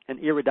chart, an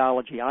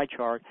iridology eye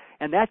chart,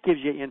 and that gives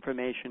you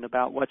information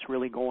about what's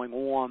really going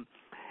on.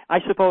 I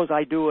suppose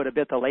I do it a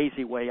bit the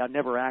lazy way. I've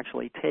never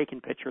actually taken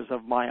pictures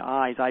of my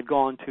eyes. I've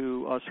gone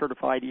to a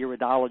certified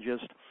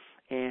iridologist,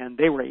 and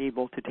they were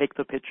able to take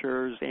the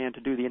pictures and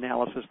to do the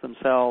analysis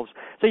themselves.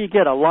 So you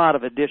get a lot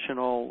of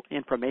additional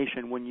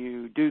information when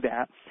you do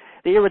that.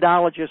 The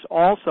iridologist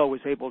also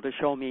was able to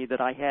show me that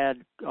I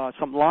had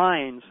some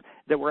lines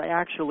that were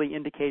actually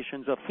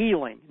indications of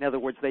healing. In other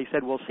words, they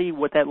said, well, see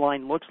what that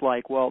line looks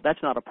like. Well,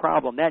 that's not a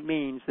problem. That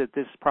means that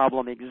this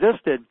problem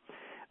existed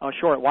a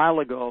short while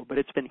ago, but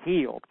it's been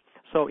healed.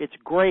 So it's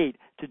great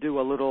to do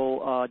a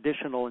little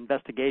additional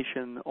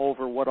investigation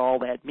over what all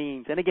that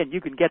means. And again, you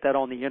can get that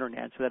on the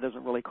internet, so that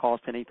doesn't really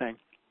cost anything.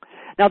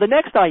 Now, the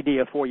next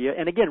idea for you,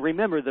 and again,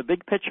 remember, the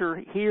big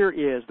picture here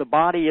is the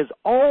body is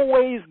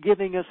always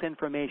giving us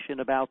information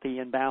about the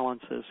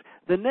imbalances.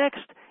 The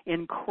next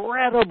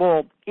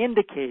incredible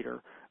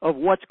indicator of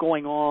what's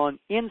going on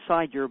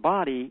inside your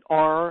body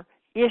are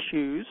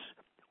issues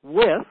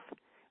with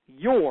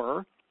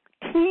your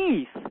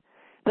teeth.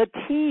 The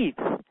teeth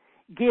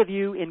give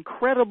you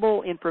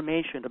incredible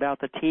information about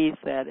the teeth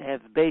that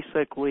have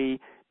basically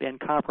been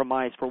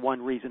compromised for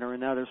one reason or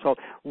another. So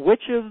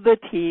which of the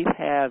teeth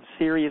have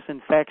serious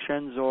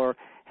infections, or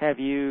have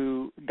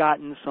you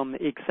gotten some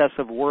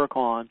excessive work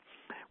on?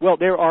 Well,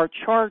 there are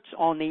charts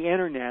on the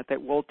internet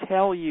that will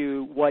tell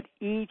you what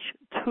each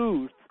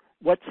tooth,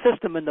 what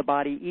system in the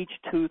body each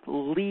tooth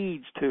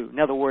leads to. In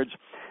other words,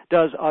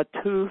 does a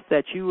tooth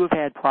that you have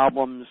had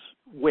problems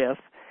with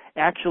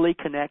actually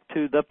connect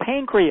to the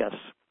pancreas?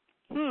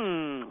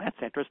 That's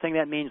interesting.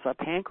 That means the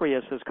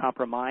pancreas is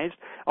compromised.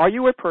 Are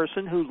you a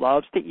person who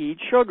loves to eat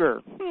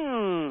sugar?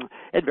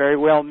 It very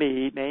well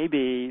may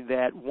be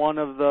that one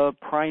of the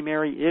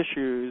primary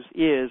issues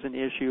is an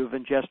issue of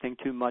ingesting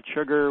too much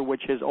sugar,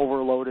 which has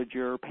overloaded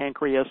your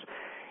pancreas.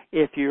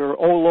 If you're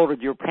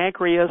overloaded your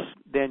pancreas,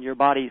 then your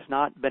body's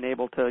not been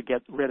able to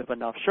get rid of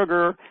enough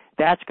sugar.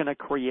 That's going to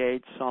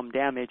create some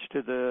damage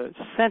to the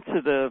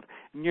sensitive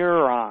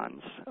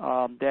neurons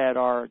that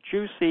are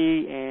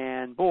juicy,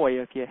 and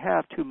boy, if you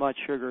have too much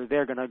sugar,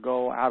 they're going to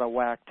go out of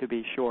whack, to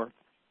be sure.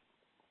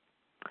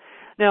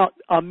 Now,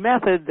 a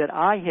method that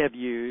I have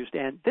used,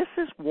 and this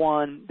is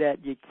one that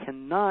you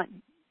cannot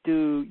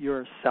do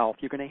yourself.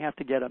 You're going to have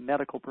to get a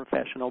medical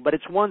professional, but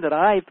it's one that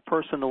I've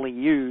personally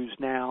used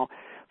now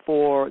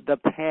for the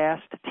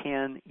past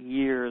 10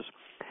 years.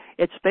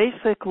 It's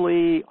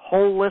basically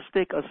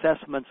holistic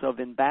assessments of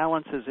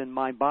imbalances in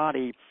my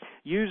body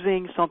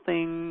using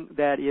something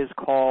that is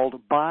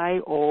called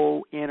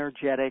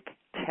bioenergetic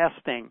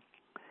testing.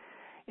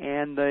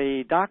 And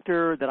the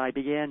doctor that I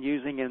began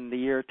using in the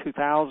year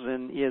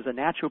 2000 is a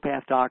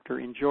naturopath doctor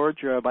in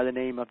Georgia by the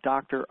name of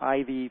Dr.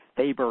 Ivy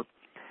Faber.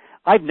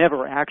 I've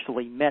never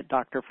actually met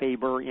Dr.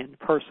 Faber in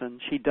person.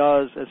 She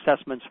does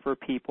assessments for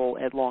people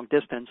at long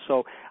distance.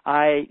 So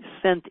I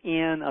sent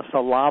in a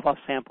saliva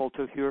sample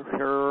to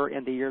her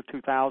in the year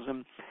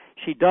 2000.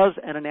 She does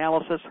an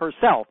analysis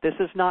herself. This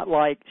is not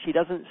like she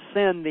doesn't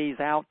send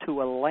these out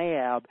to a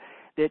lab.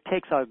 It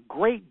takes a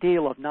great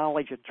deal of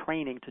knowledge and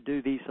training to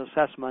do these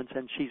assessments,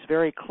 and she's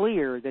very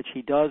clear that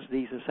she does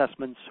these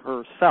assessments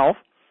herself.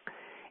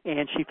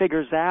 And she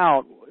figures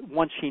out,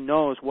 once she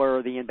knows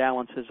where the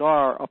imbalances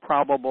are, a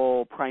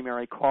probable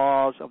primary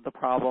cause of the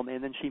problem,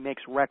 and then she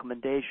makes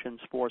recommendations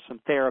for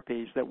some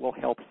therapies that will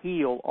help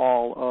heal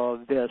all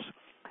of this.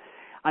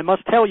 I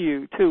must tell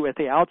you, too, at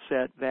the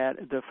outset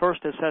that the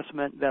first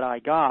assessment that I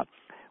got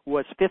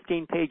was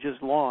 15 pages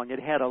long.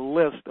 It had a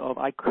list of,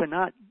 I could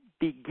not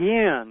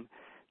begin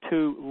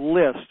to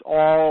list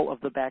all of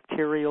the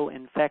bacterial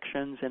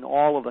infections and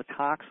all of the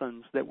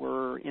toxins that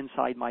were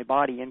inside my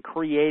body and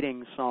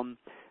creating some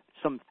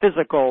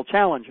physical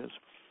challenges.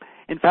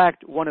 In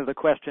fact, one of the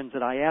questions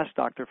that I asked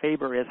Dr.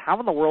 Faber is, how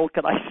in the world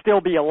could I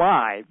still be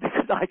alive?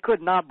 Because I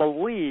could not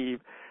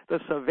believe the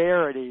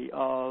severity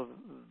of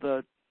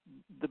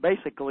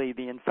basically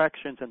the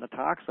infections and the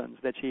toxins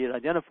that she had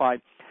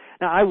identified.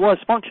 Now, I was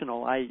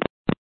functional.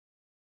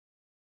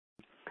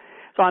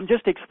 So I'm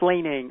just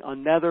explaining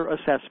another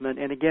assessment,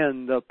 and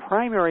again, the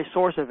primary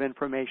source of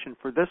information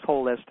for this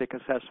holistic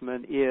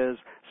assessment is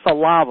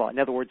saliva, in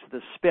other words,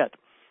 the spit.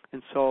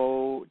 And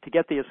so to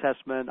get the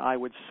assessment, I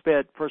would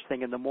spit first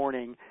thing in the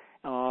morning,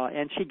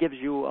 and she gives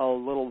you a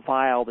little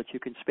vial that you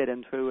can spit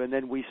into, and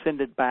then we send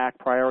it back,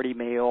 priority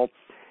mail.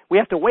 We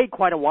have to wait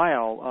quite a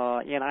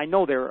while, and I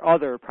know there are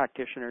other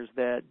practitioners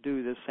that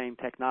do this same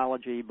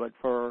technology, but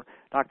for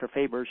Dr.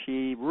 Faber,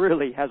 she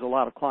really has a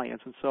lot of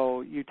clients, and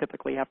so you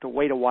typically have to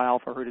wait a while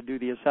for her to do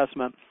the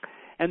assessment.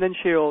 And then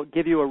she'll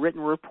give you a written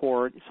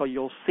report, so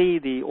you'll see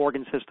the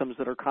organ systems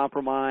that are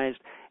compromised,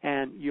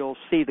 and you'll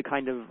see the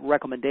kind of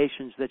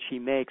recommendations that she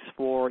makes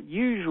for,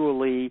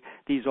 usually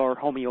these are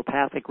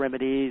homeopathic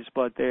remedies,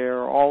 but there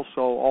are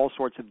also all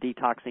sorts of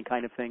detoxing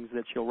kind of things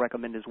that she'll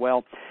recommend as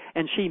well.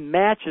 And she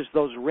matches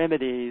those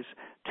remedies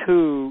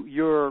to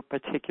your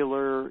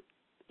particular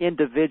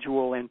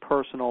individual and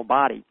personal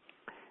body.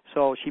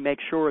 So she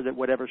makes sure that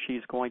whatever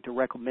she's going to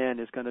recommend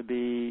is going to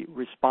be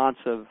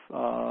responsive.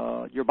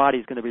 Your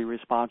body's going to be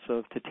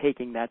responsive to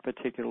taking that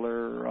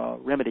particular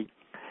remedy.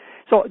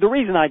 So the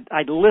reason I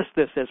list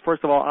this is,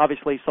 first of all,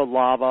 obviously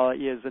saliva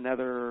is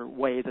another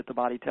way that the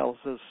body tells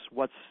us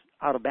what's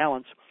out of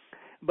balance.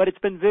 But it's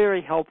been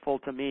very helpful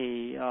to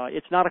me.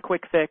 It's not a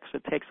quick fix.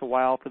 It takes a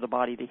while for the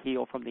body to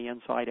heal from the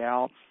inside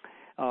out.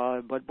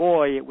 But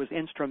boy, it was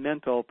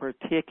instrumental,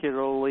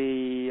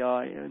 particularly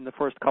in the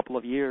first couple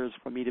of years,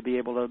 for me to be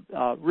able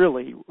to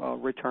really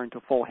return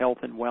to full health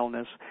and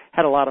wellness.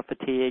 Had a lot of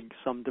fatigue,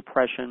 some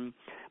depression.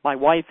 My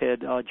wife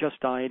had just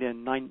died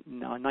in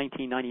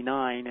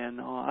 1999, and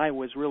I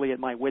was really at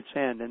my wit's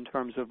end in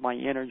terms of my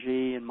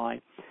energy and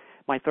my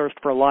thirst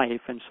for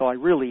life, and so I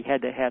really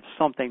had to have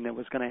something that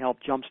was going to help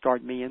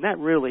jumpstart me, and that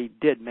really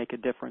did make a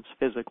difference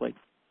physically.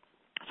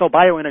 So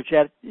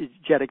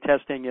bioenergetic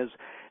testing is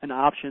an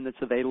option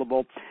that's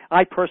available.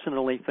 I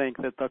personally think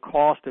that the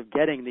cost of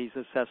getting these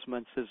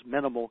assessments is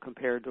minimal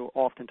compared to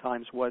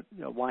oftentimes what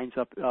winds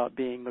up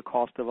being the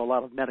cost of a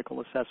lot of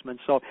medical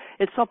assessments. So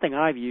it's something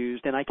I've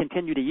used and I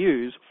continue to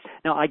use.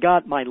 Now, I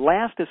got my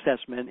last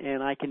assessment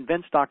and I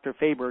convinced Dr.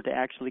 Faber to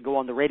actually go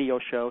on the radio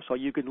show, so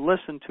you can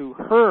listen to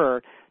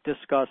her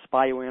discuss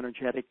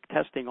bioenergetic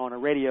testing on a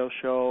radio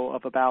show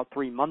of about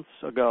 3 months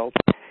ago.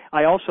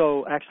 I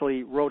also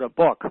actually wrote a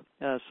book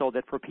so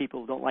that for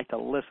people who don't like to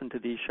listen to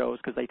these shows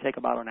because they take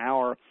about an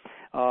hour,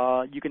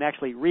 you can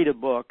actually read a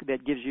book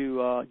that gives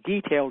you a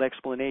detailed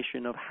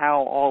explanation of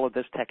how all of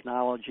this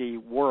technology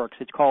works.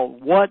 It's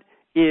called What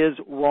is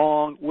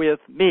Wrong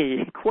with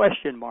Me? ? So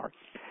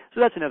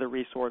that's another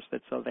resource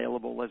that's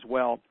available as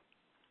well.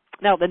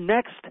 Now, the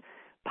next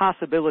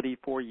possibility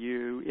for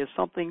you is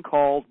something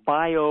called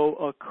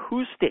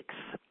bioacoustics.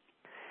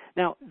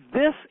 Now,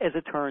 this, as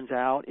it turns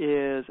out,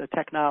 is a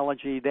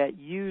technology that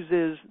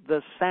uses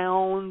the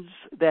sounds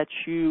that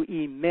you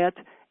emit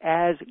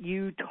as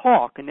you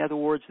talk. In other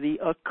words, the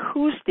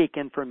acoustic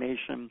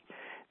information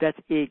that's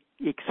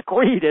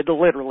excreted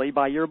literally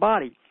by your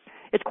body.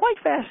 It's quite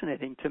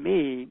fascinating to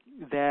me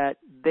that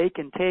they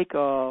can take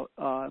a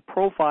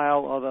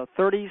profile of a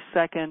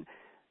 30-second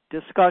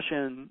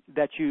discussion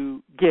that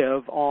you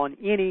give on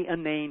any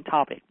inane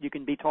topic. You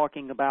can be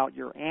talking about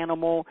your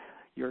animal,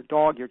 your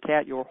dog, your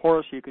cat, your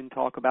horse. You can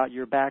talk about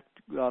your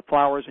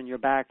flowers in your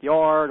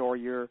backyard or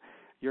your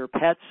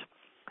pets,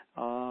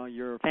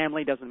 your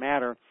family, doesn't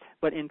matter.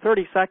 But in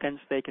 30 seconds,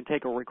 they can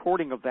take a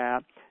recording of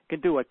that,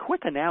 can do a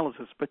quick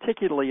analysis,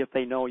 particularly if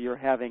they know you're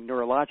having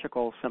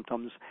neurological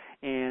symptoms.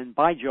 And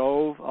by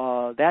Jove,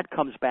 that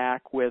comes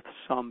back with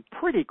some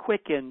pretty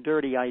quick and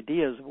dirty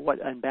ideas of what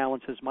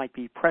imbalances might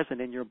be present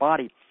in your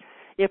body.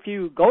 If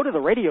you go to the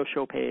radio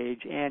show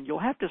page, and you'll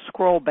have to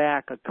scroll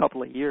back a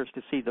couple of years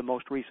to see the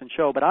most recent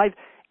show, but I've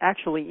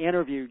actually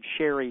interviewed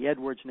Sherry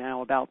Edwards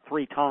now about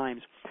 3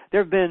 times.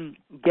 There have been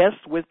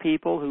guests with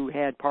people who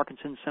had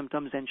Parkinson's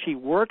symptoms, and she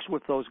works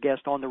with those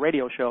guests on the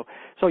radio show,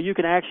 so you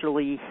can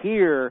actually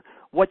hear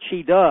what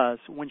she does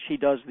when she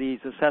does these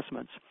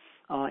assessments.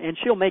 And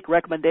she'll make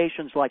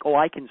recommendations like,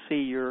 I can see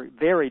you're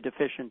very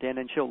deficient in,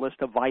 and she'll list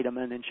a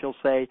vitamin, and she'll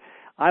say,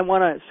 I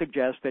want to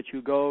suggest that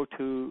you go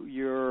to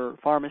your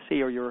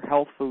pharmacy or your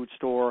health food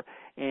store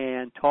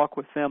and talk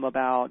with them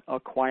about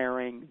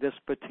acquiring this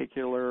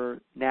particular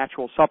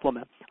natural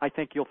supplement. I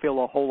think you'll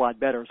feel a whole lot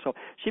better. So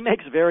she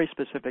makes very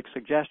specific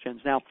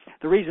suggestions. Now,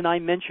 the reason I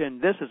mention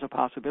this as a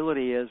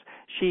possibility is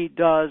she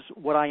does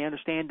what I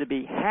understand to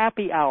be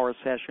happy hour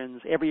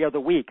sessions every other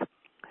week.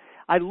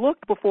 I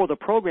looked before the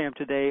program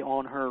today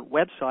on her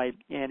website,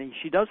 and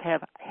she does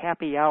have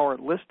happy hour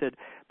listed,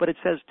 but it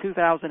says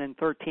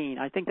 2013.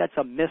 I think that's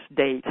a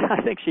misdate.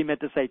 I think she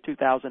meant to say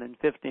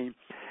 2015.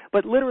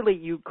 But literally,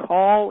 you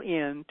call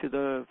in to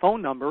the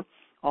phone number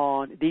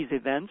on these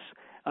events,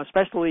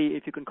 especially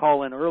if you can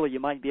call in early.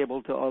 You might be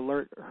able to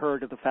alert her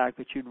to the fact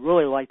that you'd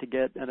really like to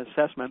get an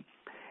assessment.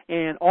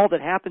 And all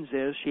that happens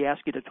is she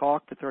asks you to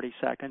talk for 30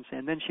 seconds,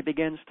 and then she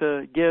begins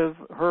to give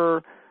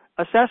her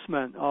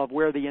assessment of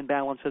where the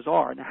imbalances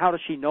are. And how does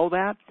she know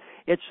that?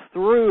 It's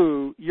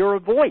through your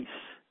voice.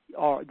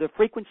 The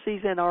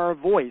frequencies in our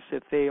voice,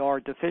 if they are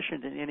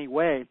deficient in any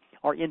way,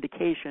 are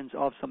indications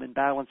of some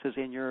imbalances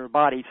in your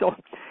body. So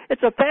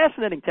it's a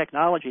fascinating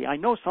technology. I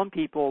know some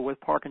people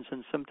with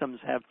Parkinson's symptoms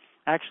have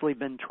actually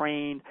been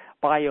trained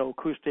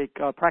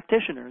bioacoustic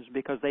practitioners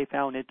because they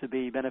found it to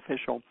be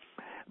beneficial.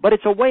 But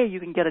it's a way you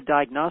can get a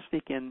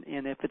diagnostic, and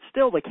if it's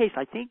still the case,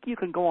 I think you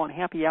can go on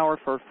Happy Hour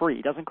for free.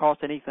 It doesn't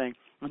cost anything,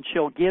 and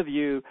she'll give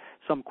you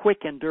some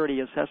quick and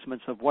dirty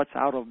assessments of what's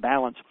out of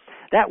balance.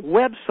 That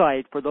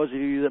website, for those of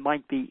you that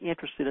might be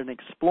interested in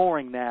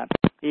exploring that,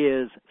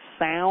 is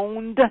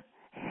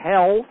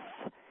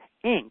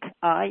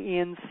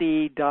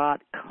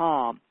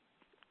soundhealth.com.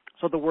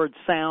 So the word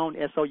sound,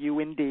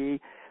 S-O-U-N-D,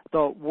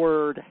 the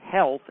word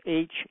health,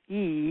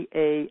 H-E-A-L-T-H,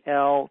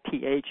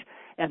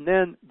 and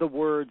then the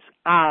words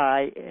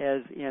I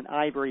as in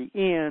ivory,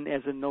 N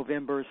as in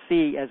November,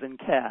 C as in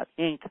cat,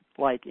 Inc.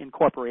 like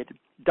incorporated,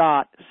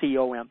 .com.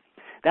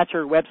 That's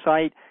her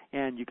website,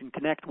 and you can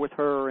connect with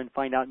her and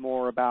find out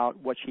more about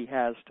what she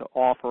has to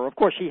offer. Of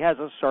course, she has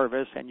a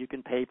service, and you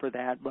can pay for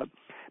that, but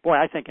boy,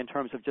 I think in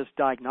terms of just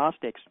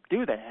diagnostics,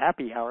 do the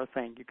Happy Hour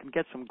thing. You can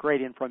get some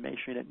great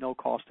information at no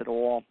cost at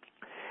all.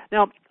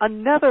 Now,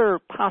 another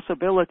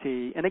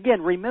possibility, and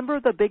again, remember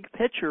the big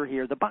picture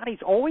here. The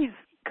body's always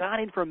got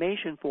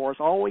information for us.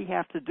 All we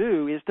have to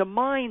do is to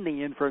mine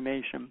the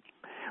information.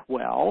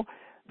 Well,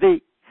 the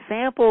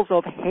samples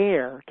of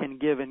hair can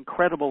give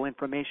incredible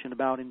information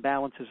about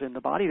imbalances in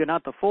the body. They're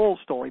not the full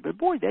story, but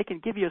boy, they can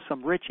give you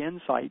some rich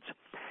insights.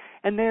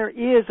 And there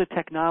is a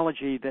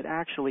technology that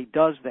actually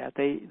does that.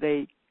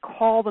 They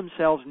call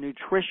themselves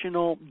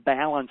nutritional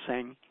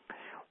balancing.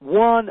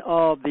 One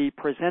of the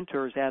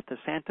presenters at the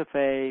Santa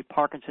Fe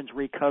Parkinson's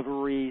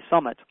Recovery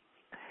Summit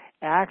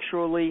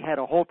actually had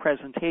a whole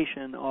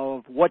presentation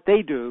of what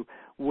they do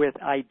with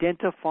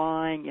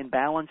identifying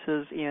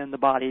imbalances in the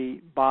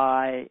body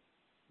by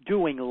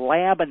doing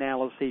lab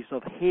analyses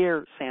of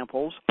hair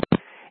samples,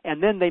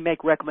 and then they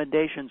make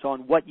recommendations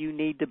on what you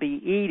need to be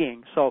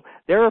eating. So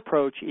their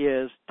approach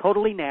is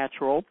totally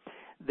natural.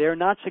 They're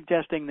not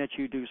suggesting that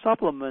you do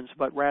supplements,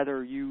 but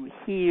rather you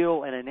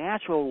heal in a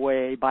natural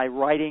way by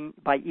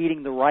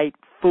eating the right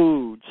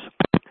foods.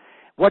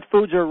 What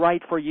foods are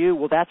right for you?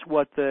 Well, that's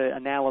what the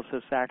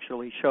analysis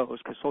actually shows,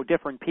 because so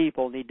different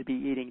people need to be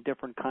eating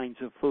different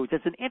kinds of foods.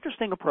 It's an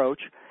interesting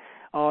approach.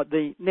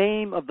 The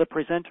name of the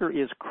presenter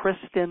is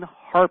Kristen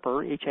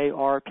Harper,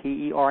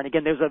 H-A-R-P-E-R. And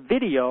again, there's a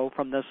video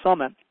from the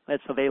summit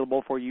that's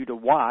available for you to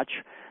watch,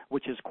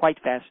 which is quite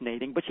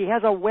fascinating. But she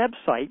has a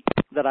website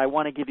that I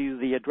want to give you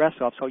the address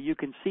of, so you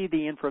can see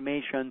the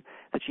information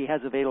that she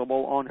has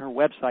available on her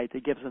website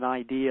that gives an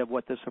idea of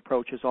what this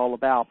approach is all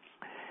about.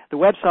 The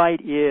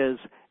website is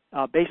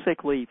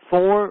basically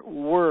 4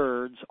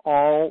 words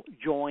all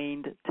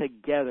joined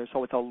together.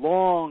 So it's a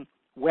long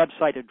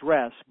website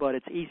address, but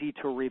it's easy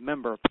to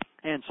remember.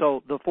 And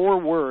so the 4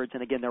 words,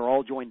 and again, they're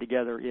all joined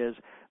together, is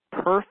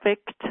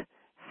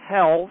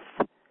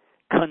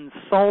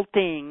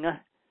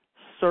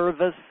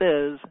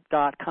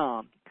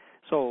perfecthealthconsultingservices.com.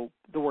 So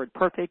the word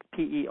perfect,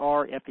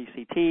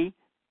 P-E-R-F-E-C-T,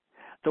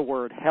 the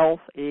word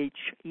health,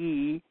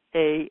 H-E-A-L-T-H,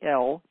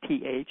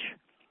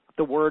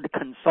 the word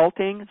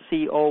consulting,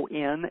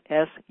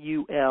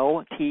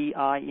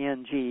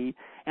 C-O-N-S-U-L-T-I-N-G,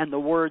 and the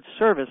word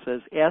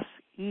services,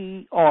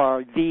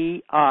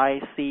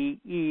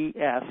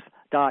 S-E-R-V-I-C-E-S.com.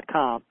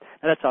 Now,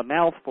 that's a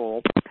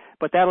mouthful,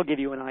 but that'll give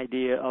you an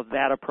idea of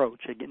that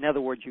approach. In other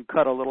words, you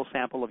cut a little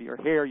sample of your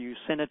hair, you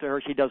send it to her.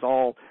 She does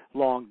all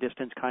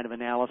long-distance kind of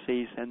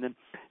analyses, and then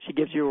she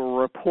gives you a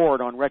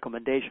report on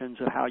recommendations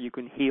of how you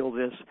can heal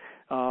this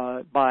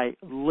by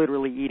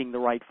literally eating the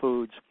right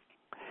foods.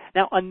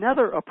 Now,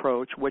 another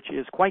approach, which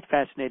is quite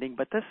fascinating,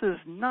 but this is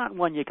not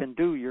one you can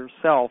do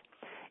yourself,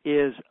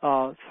 is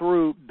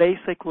through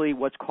basically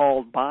what's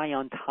called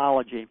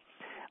biontology.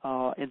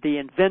 And the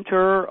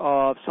inventor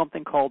of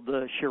something called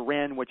the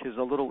Shirin, which is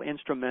a little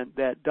instrument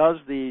that does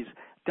these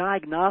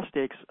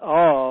diagnostics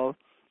of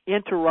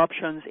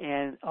interruptions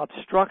and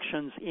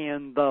obstructions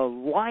in the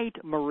light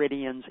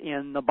meridians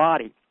in the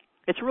body.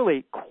 It's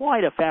really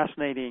quite a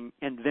fascinating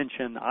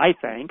invention, I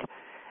think.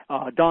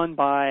 Done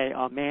by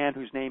a man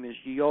whose name is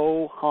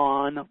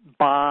Johan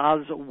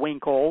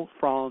Boswinkel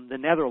from the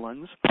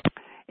Netherlands.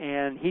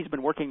 And he's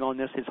been working on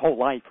this his whole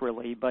life,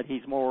 really, but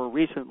he's more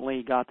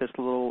recently got this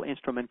little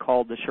instrument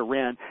called the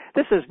Shirin.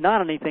 This is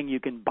not anything you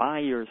can buy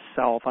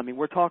yourself. I mean,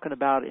 we're talking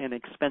about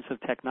inexpensive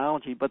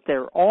technology, but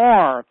there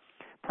are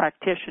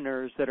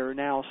practitioners that are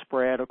now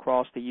spread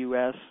across the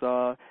U.S.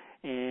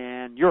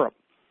 And Europe.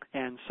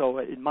 And so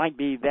it might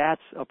be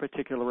that's a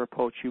particular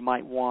approach you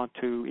might want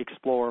to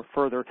explore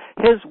further.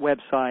 His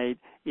website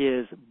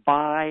is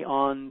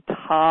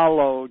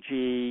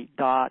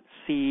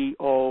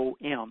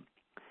biontology.com.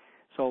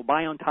 So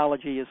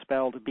biontology is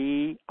spelled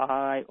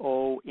B-I-O-N-T-O-L-O-G-Y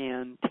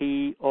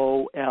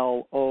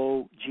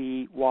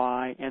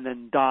and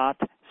then .com.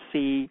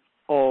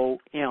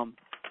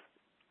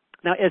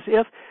 Now, as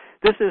if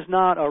this is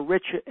not a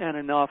rich and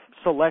enough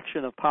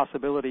selection of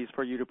possibilities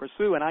for you to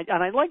pursue, and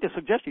I'd like to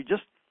suggest you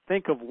just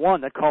think of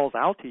one that calls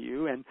out to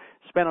you and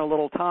spend a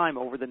little time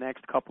over the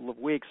next couple of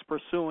weeks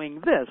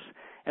pursuing this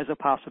as a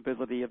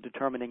possibility of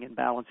determining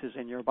imbalances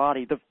in your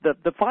body.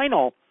 The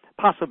final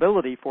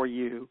possibility for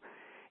you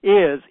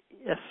is,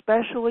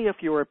 especially if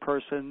you're a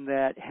person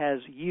that has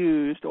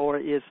used or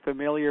is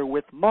familiar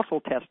with muscle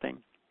testing,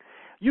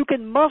 you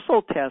can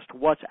muscle test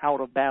what's out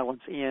of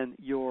balance in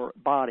your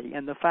body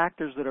and the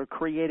factors that are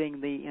creating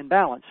the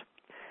imbalance.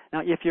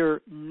 Now, if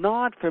you're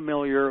not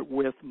familiar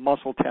with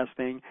muscle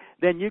testing,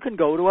 then you can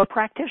go to a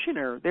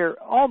practitioner.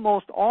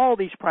 Almost all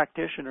these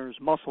practitioners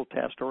muscle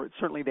test, or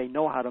certainly they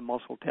know how to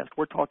muscle test.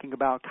 We're talking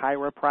about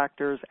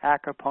chiropractors,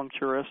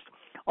 acupuncturists,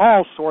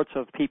 all sorts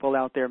of people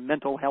out there,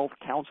 mental health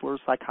counselors,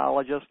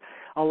 psychologists.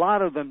 A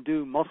lot of them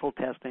do muscle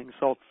testing.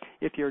 So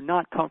if you're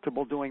not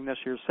comfortable doing this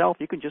yourself,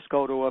 you can just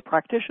go to a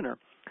practitioner.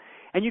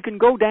 And you can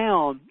go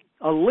down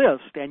a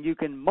list and you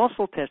can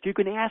muscle test. You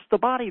can ask the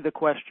body the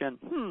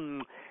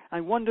question,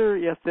 I wonder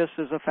if this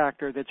is a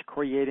factor that's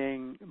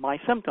creating my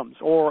symptoms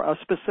or a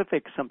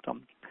specific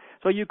symptom.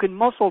 So you can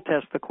muscle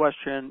test the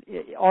question,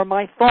 are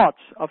my thoughts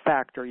a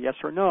factor, yes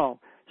or no?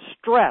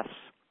 Stress.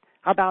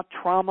 How about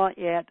trauma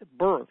at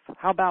birth?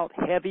 How about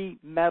heavy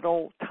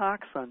metal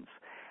toxins?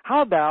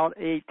 How about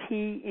a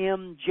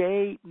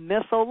TMJ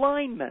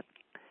misalignment?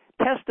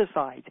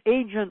 Pesticides,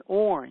 Agent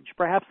Orange,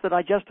 perhaps the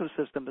digestive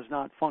system is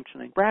not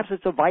functioning. Perhaps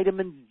it's a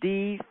vitamin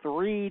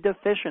D3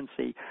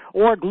 deficiency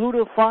or a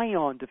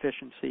glutathione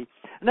deficiency.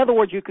 In other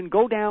words, you can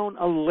go down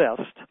a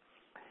list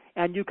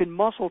and you can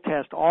muscle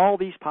test all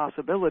these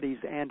possibilities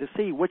and to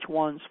see which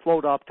ones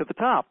float up to the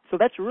top. So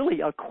that's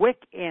really a quick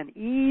and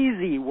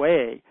easy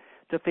way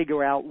to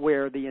figure out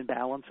where the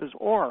imbalances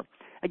are.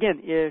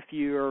 Again, if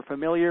you're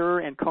familiar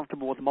and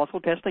comfortable with muscle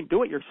testing,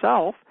 do it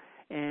yourself.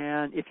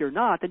 And if you're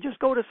not, then just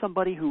go to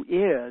somebody who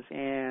is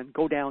and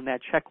go down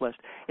that checklist.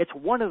 It's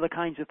one of the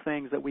kinds of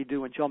things that we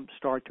do in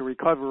Jumpstart to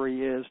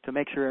Recovery is to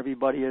make sure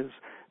everybody is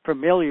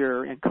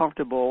familiar and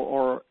comfortable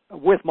or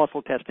with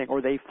muscle testing,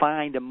 or they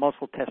find a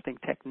muscle testing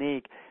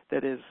technique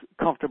that is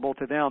comfortable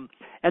to them.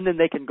 And then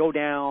they can go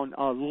down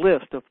a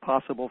list of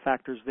possible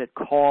factors that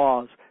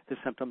cause the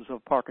symptoms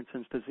of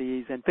Parkinson's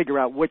disease and figure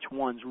out which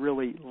ones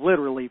really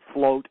literally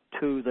float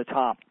to the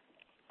top.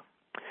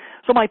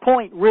 So my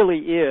point really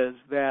is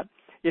that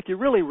if you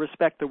really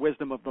respect the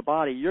wisdom of the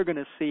body, you're going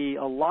to see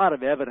a lot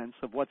of evidence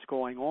of what's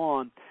going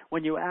on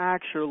when you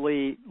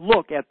actually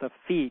look at the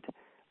feet,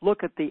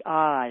 look at the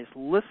eyes,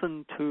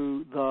 listen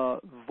to the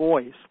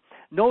voice.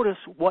 Notice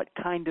what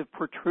kind of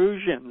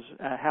protrusions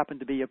happen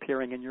to be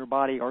appearing in your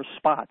body or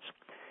spots.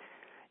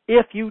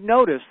 If you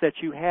notice that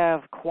you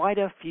have quite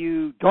a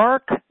few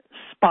dark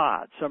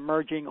spots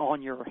emerging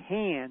on your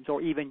hands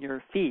or even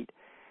your feet,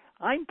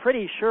 I'm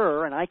pretty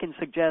sure, and I can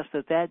suggest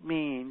that that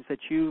means that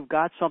you've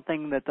got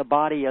something that the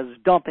body is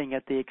dumping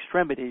at the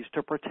extremities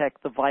to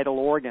protect the vital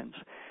organs.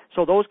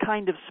 So those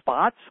kind of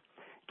spots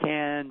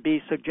can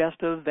be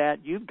suggestive that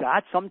you've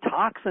got some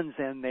toxins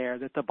in there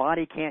that the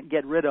body can't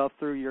get rid of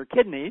through your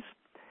kidneys.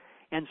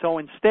 And so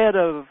instead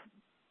of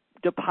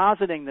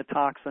depositing the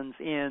toxins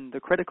in the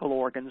critical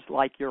organs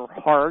like your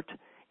heart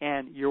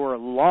and your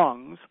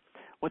lungs,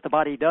 what the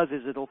body does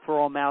is it'll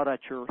throw them out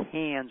at your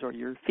hands or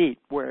your feet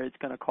where it's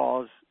going to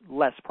cause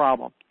less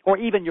problem. Or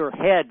even your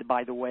head,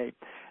 by the way.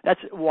 That's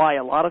why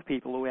a lot of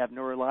people who have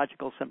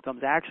neurological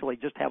symptoms actually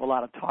just have a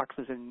lot of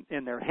toxins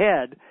in their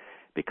head,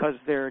 because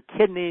their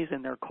kidneys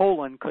and their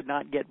colon could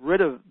not get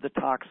rid of the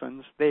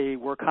toxins. They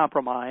were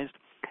compromised.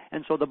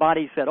 And so the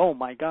body said, oh,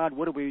 my God,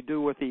 what do we do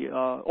with the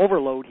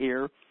overload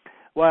here?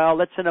 Well,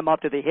 let's send them up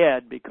to the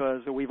head,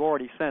 because we've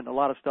already sent a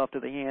lot of stuff to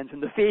the hands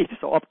and the feet,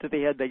 so up to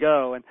the head they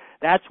go. And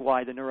that's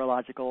why the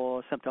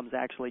neurological symptoms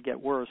actually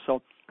get worse.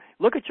 So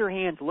look at your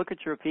hands, look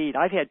at your feet.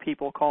 I've had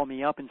people call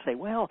me up and say,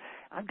 well,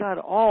 I've got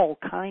all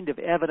kind of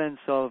evidence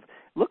of,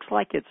 looks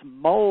like it's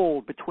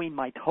mold between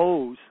my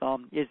toes.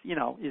 Is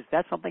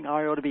that something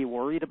I ought to be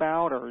worried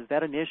about, or is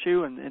that an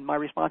issue? And my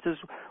response is,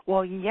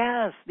 well,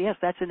 yes,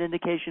 that's an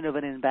indication of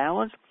an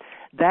imbalance.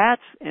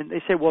 And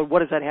they say, well, what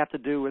does that have to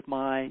do with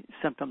my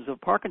symptoms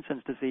of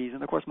Parkinson's disease?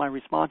 And of course, my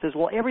response is,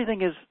 well,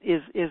 everything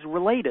is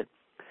related.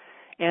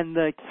 And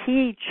the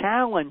key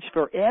challenge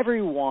for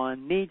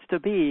everyone needs to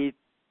be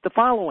the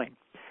following.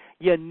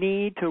 You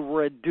need to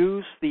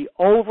reduce the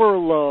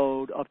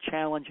overload of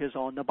challenges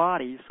on the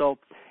body. So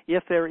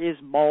if there is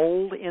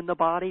mold in the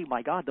body,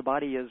 my God, the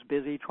body is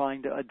busy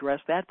trying to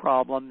address that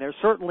problem. They're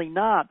certainly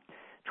not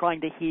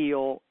trying to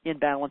heal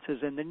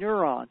imbalances in the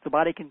neurons. The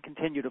body can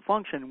continue to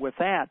function with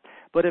that.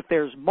 But if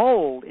there's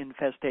mold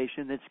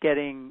infestation that's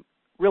getting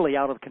really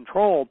out of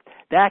control,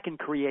 that can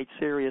create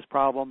serious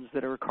problems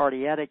that are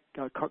cardiac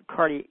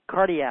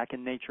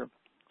in nature.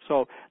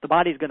 So the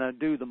body's going to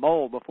do the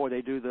mold before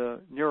they do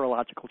the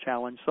neurological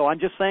challenge. So I'm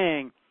just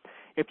saying,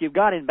 if you've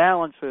got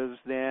imbalances,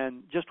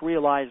 then just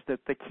realize that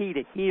the key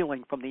to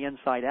healing from the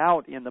inside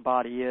out in the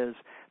body is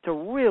to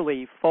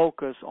really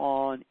focus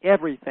on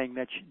everything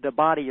that the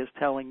body is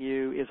telling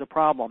you is a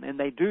problem. And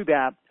they do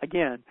that,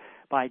 again,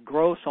 by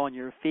growths on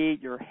your feet,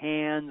 your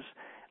hands.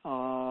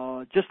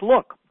 Just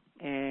look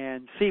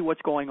and see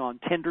what's going on.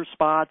 Tender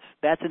spots,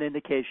 that's an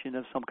indication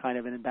of some kind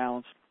of an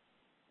imbalance.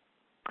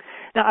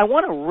 Now, I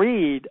want to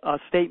read a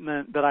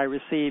statement that I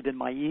received in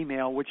my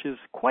email, which is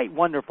quite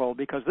wonderful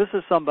because this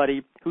is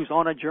somebody who's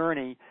on a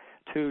journey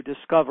to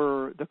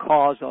discover the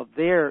cause of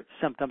their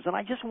symptoms. And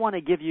I just want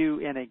to give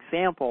you an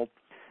example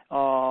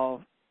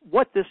of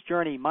what this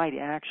journey might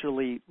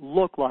actually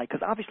look like,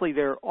 because obviously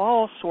there are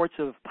all sorts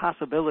of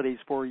possibilities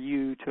for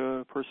you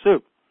to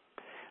pursue.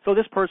 So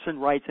this person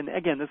writes, and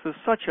again, this is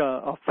such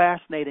a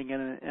fascinating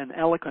and an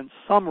eloquent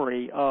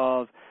summary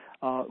of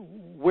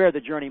where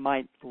the journey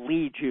might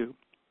lead you.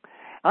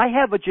 I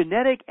have a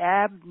genetic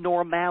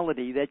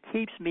abnormality that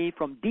keeps me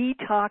from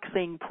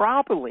detoxing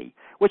properly,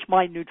 which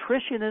my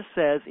nutritionist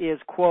says is,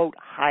 quote,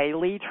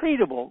 highly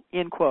treatable,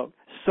 end quote.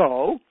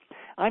 So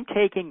I'm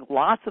taking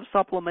lots of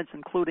supplements,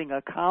 including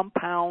a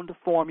compound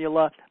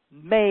formula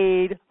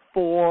made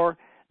for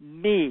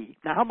me.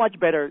 Now, how much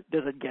better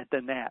does it get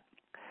than that?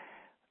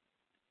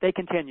 They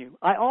continue.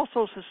 I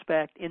also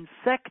suspect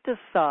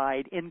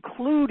insecticide,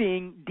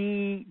 including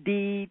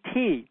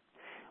DDT.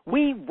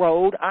 We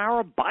rode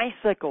our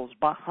bicycles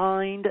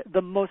behind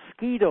the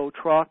mosquito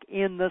truck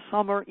in the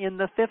summer in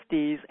the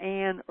 50s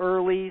and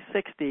early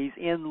 60s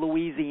in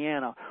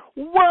Louisiana.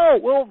 Whoa,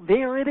 well,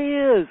 there it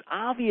is.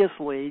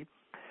 Obviously,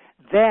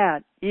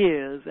 that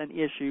is an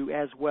issue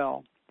as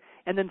well.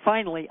 And then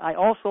finally, I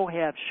also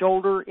have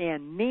shoulder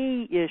and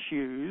knee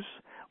issues,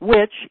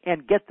 which,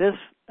 and get this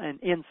an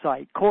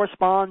insight,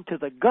 correspond to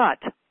the gut,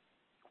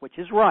 which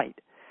is right.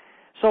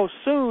 So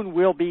soon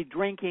we'll be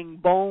drinking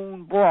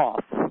bone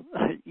broth.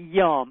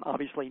 Yum.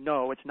 Obviously,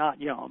 no, it's not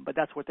yum, but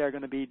that's what they're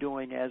going to be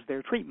doing as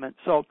their treatment.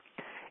 So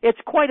it's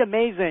quite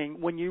amazing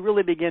when you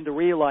really begin to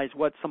realize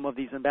what some of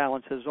these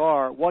imbalances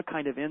are, what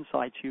kind of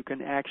insights you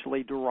can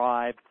actually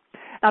derive.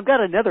 I've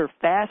got another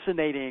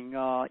fascinating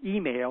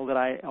email that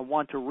I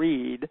want to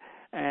read,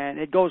 and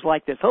it goes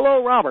like this.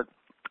 Hello, Robert.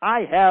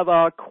 I have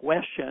a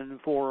question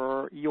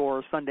for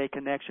your Sunday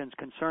Connections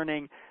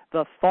concerning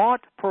the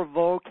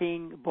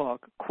thought-provoking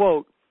book,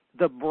 quote,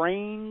 The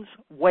Brain's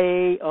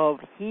Way of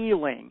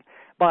Healing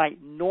by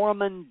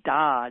Norman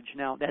Dodge.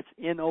 Now, that's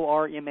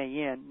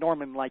Norman,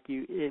 Norman like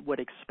you would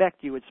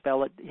expect you would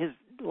spell it. His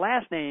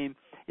last name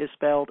is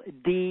spelled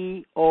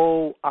Doidge.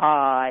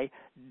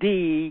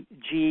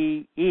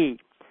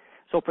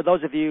 So for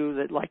those of you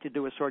that like to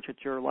do a search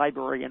at your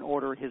library and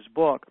order his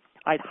book,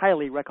 I'd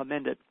highly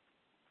recommend it.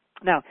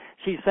 Now,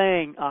 she's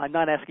saying, I'm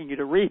not asking you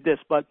to read this,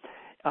 but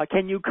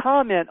can you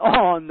comment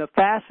on the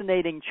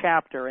fascinating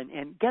chapter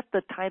and get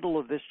the title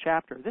of this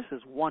chapter? This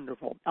is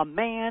wonderful. A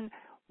man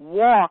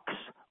walks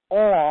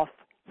off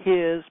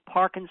his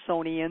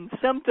Parkinsonian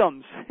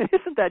symptoms.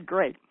 Isn't that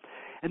great?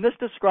 And this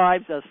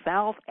describes a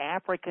South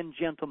African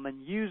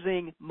gentleman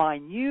using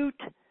minute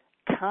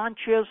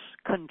conscious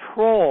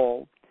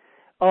control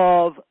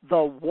of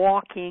the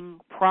walking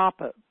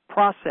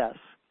process,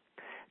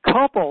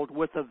 coupled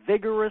with a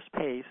vigorous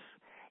pace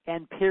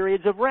and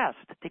periods of rest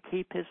to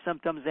keep his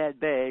symptoms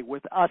at bay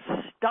with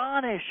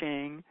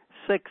astonishing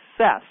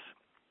success.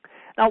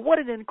 Now, what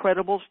an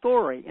incredible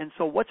story. And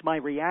so what's my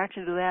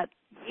reaction to that?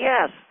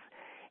 Yes.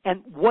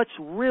 And what's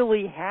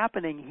really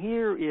happening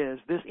here is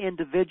this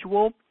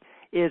individual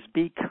is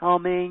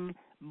becoming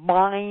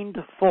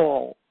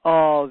mindful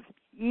of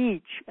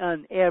each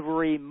and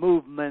every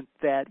movement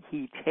that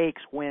he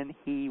takes when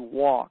he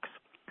walks.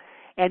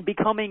 And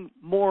becoming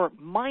more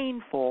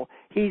mindful,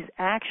 he's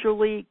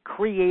actually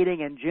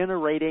creating and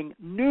generating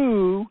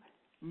new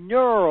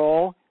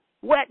neural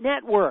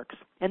networks.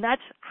 And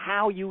that's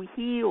how you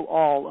heal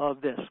all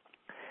of this.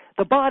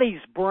 The body's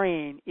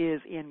brain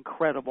is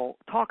incredible.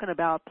 Talking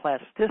about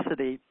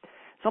plasticity,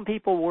 some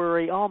people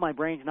worry, oh, my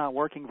brain's not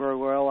working very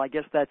well, I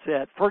guess that's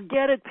it.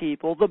 Forget it,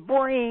 people. The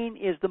brain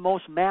is the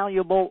most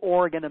malleable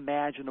organ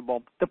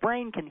imaginable. The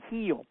brain can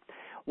heal.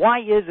 Why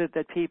is it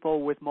that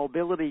people with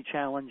mobility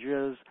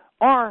challenges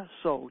are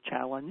so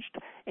challenged?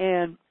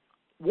 And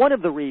one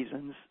of the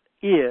reasons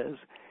is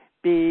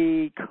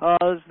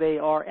because they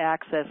are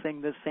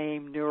accessing the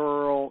same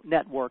neural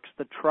networks,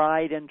 the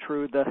tried and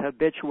true, the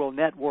habitual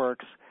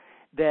networks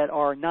that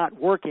are not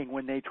working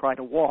when they try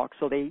to walk.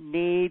 So they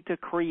need to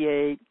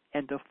create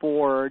and to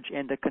forge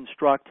and to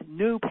construct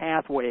new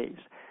pathways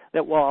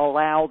that will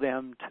allow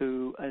them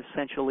to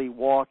essentially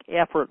walk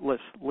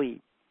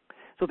effortlessly.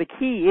 So the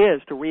key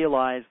is to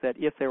realize that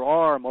if there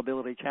are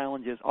mobility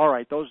challenges, all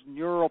right, those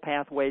neural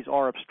pathways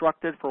are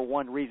obstructed for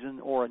one reason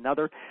or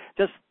another.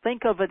 Just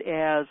think of it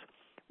as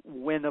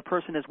when a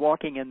person is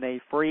walking and they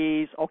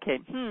freeze, okay,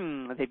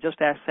 they've just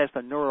accessed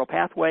a neural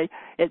pathway.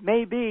 It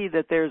may be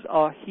that there's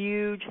a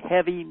huge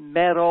heavy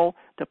metal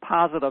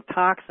deposit of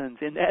toxins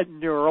in that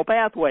neural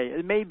pathway.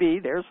 It may be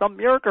there's some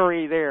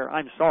mercury there.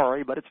 I'm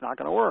sorry, but it's not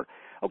going to work.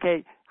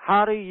 Okay,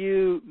 How do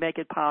you make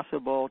it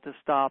possible to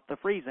stop the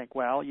freezing?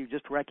 Well, you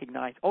just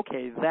recognize,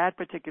 okay, that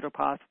particular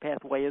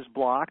pathway is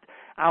blocked.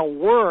 I'll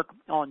work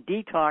on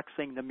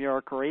detoxing the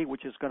mercury,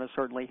 which is going to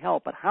certainly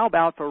help. But how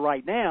about for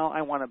right now,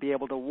 I want to be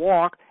able to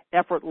walk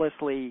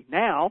effortlessly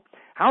now.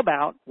 How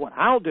about what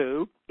I'll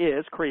do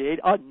is create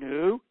a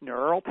new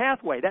neural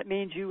pathway. That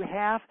means you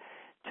have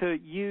to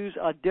use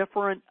a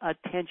different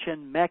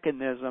attention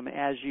mechanism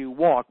as you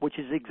walk, which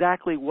is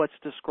exactly what's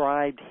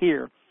described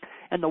here.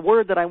 And the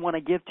word that I want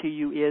to give to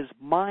you is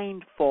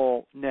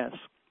mindfulness.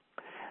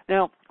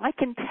 Now, I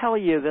can tell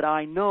you that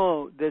I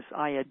know this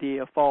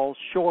idea falls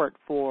short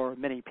for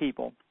many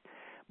people,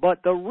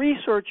 but the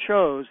research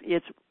shows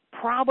it's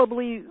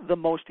probably the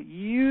most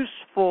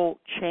useful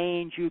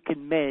change you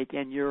can make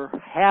in your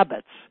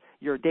habits,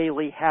 your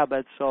daily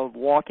habits of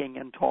walking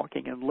and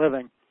talking and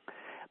living.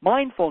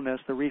 Mindfulness,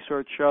 the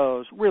research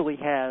shows, really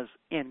has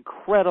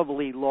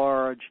incredibly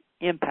large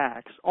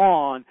impacts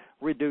on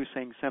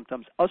reducing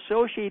symptoms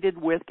associated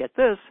with, get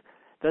this,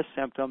 the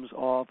symptoms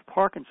of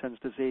Parkinson's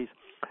disease.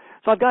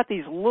 So I've got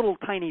these little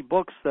tiny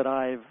books that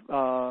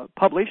I've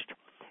published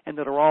and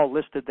that are all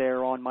listed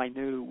there on my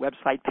new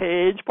website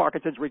page,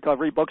 Parkinson's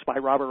Recovery Books by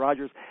Robert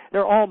Rogers.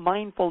 They're all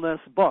mindfulness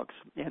books,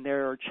 and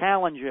they're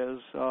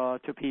challenges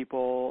to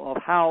people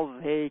of how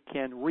they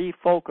can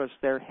refocus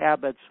their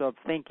habits of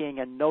thinking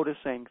and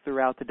noticing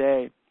throughout the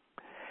day.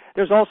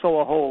 There's also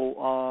a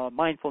whole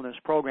mindfulness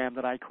program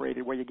that I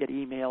created where you get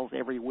emails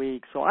every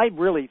week. So I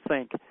really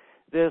think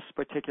this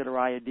particular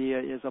idea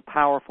is a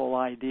powerful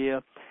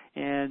idea,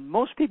 and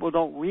most people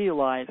don't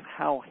realize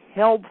how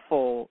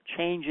helpful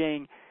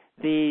changing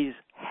these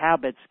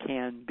habits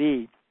can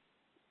be.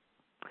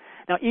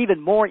 Now,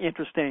 even more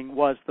interesting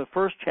was the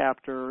first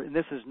chapter, and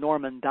this is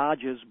Norman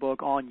Dodge's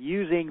book, on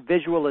using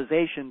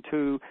visualization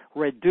to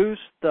reduce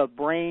the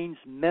brain's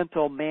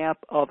mental map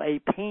of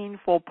a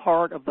painful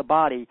part of the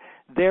body,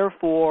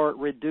 therefore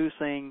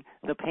reducing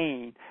the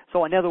pain.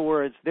 So in other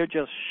words, they're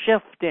just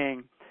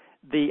shifting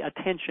the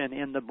attention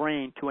in the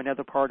brain to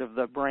another part of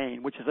the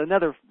brain, which is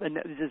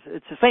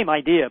it's the same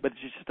idea, but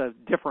it's just a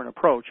different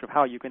approach of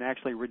how you can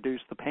actually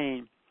reduce the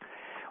pain.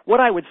 What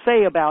I would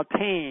say about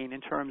pain in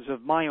terms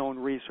of my own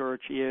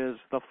research is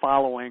the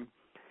following.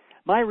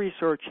 My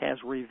research has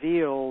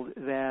revealed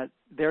that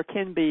there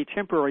can be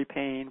temporary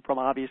pain from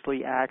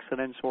obviously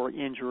accidents or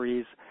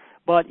injuries,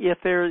 but if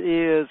there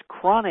is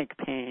chronic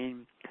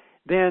pain,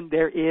 then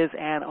there is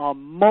an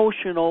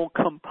emotional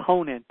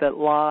component that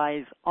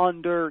lies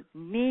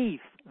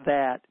underneath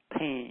that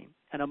pain,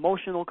 an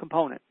emotional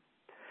component.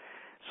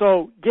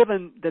 So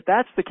given that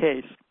that's the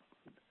case,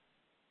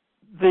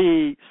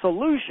 the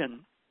solution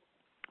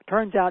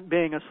turns out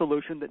being a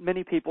solution that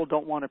many people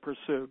don't want to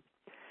pursue.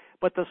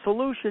 But the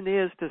solution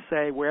is to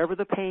say, wherever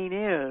the pain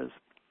is,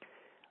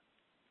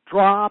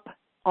 drop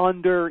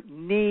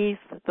underneath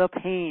the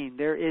pain.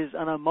 There is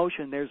an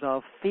emotion, there's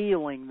a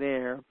feeling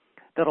there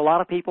that a lot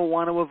of people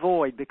want to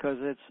avoid because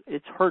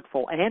it's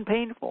hurtful and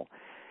painful.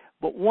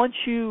 But once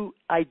you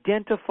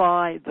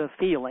identify the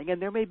feeling,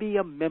 and there may be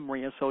a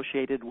memory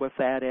associated with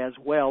that as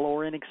well,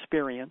 or an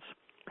experience,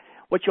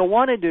 what you'll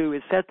want to do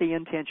is set the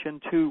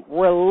intention to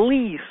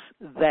release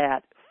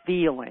that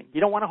feeling. You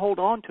don't want to hold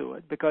on to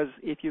it, because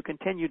if you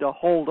continue to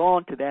hold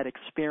on to that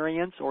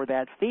experience or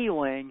that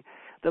feeling,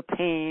 the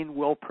pain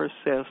will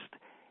persist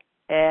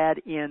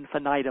ad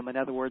infinitum, in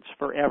other words,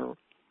 forever.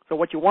 So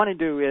what you want to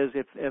do is,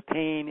 if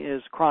pain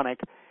is chronic,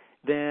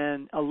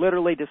 then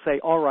literally to say,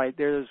 all right,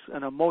 there's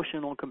an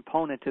emotional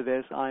component to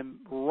this. I'm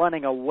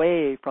running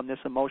away from this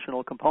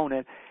emotional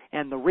component,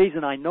 and the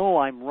reason I know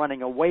I'm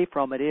running away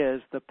from it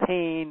is the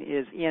pain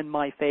is in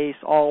my face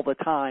all the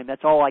time.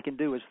 That's all I can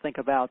do is think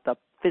about the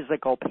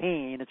physical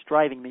pain. It's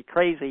driving me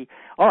crazy.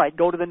 All right,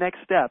 go to the next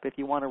step. If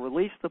you want to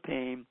release the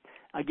pain,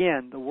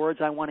 again, the words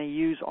I want to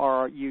use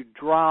are you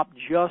drop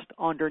just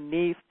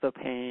underneath the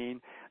pain,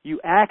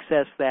 you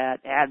access that,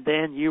 and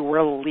then you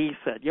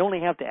release it. You only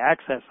have to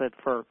access it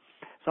for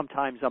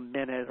sometimes a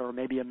minute or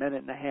maybe a minute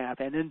and a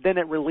half, and then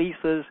it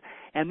releases,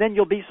 and then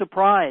you'll be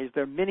surprised.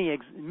 There are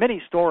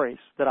many stories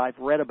that I've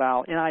read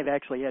about, and I've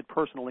actually had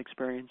personal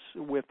experience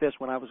with this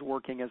when I was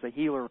working as a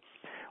healer,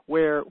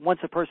 where once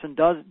a person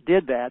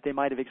did that, they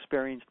might have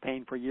experienced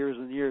pain for years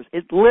and years.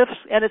 It lifts,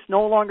 and it's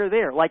no longer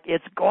there. Like,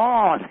 it's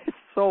gone. It's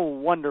so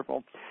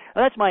wonderful.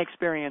 Now, that's my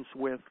experience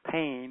with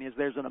pain, is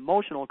there's an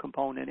emotional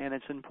component, and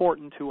it's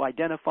important to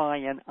identify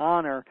and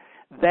honor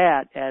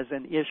that as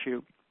an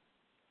issue.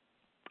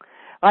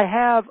 I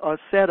have a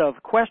set of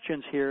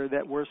questions here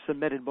that were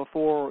submitted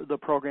before the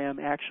program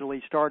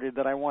actually started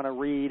that I want to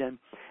read and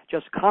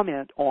just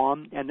comment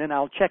on, and then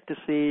I'll check to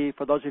see,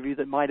 for those of you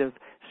that might have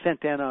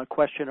sent in a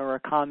question or a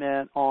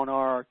comment on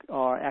our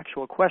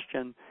actual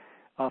question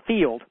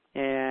field,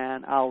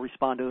 and I'll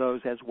respond to those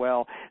as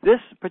well.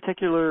 This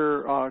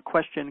particular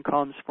question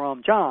comes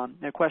from John.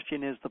 The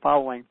question is the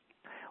following.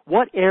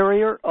 What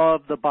area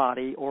of the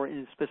body, or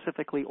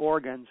specifically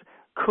organs,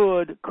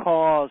 could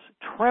cause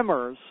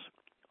tremors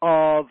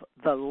of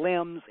the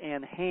limbs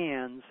and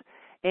hands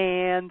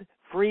and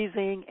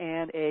freezing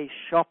and a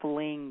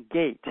shuffling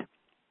gait?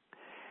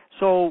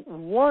 So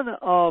one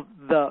of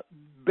the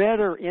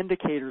better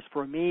indicators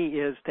for me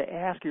is to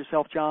ask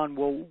yourself, John,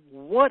 well,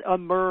 what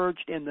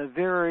emerged in the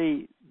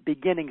very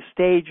beginning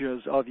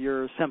stages of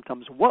your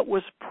symptoms? What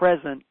was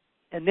present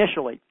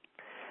initially?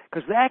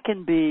 Because that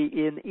can be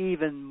an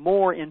even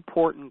more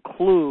important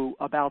clue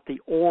about the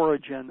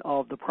origin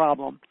of the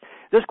problem.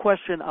 This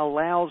question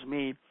allows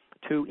me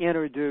to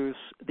introduce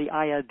the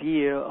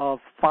idea of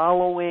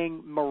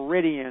following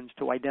meridians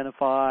to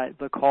identify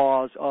the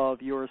cause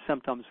of your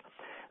symptoms.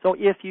 So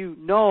if you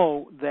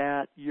know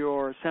that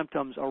your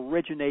symptoms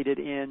originated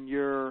in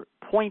your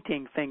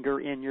pointing finger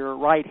in your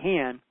right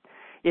hand,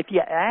 if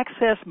you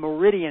access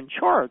meridian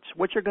charts,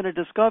 what you're going to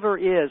discover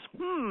is,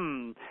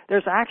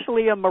 there's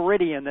actually a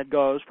meridian that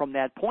goes from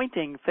that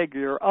pointing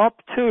figure up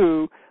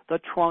to the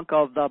trunk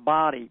of the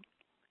body.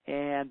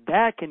 And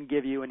that can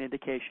give you an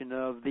indication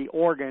of the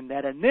organ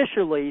that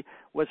initially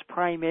was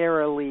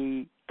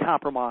primarily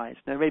compromised.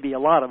 There may be a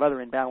lot of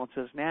other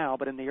imbalances now,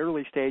 but in the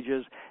early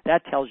stages,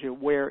 that tells you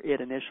where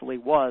it initially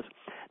was.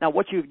 Now,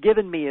 what you've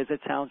given me is, it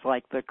sounds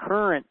like, the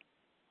current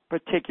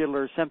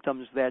particular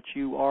symptoms that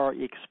you are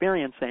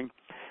experiencing.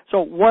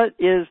 So what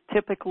is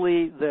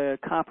typically the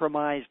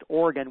compromised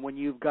organ when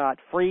you've got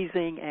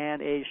freezing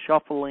and a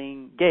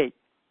shuffling gait?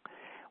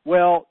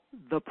 Well,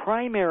 the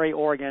primary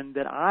organ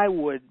that I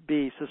would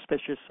be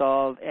suspicious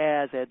of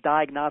as a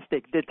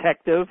diagnostic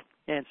detective,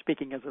 and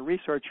speaking as a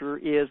researcher,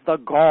 is the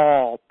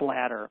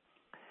gallbladder.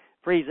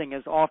 Freezing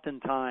is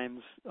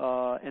oftentimes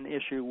an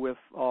issue with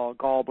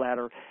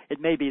gallbladder. It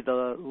may be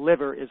the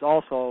liver is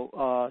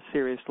also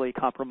seriously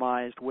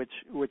compromised,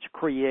 which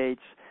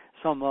creates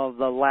some of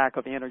the lack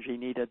of energy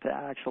needed to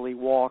actually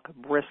walk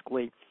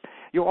briskly.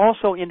 You're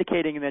also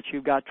indicating that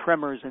you've got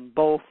tremors in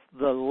both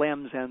the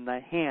limbs and the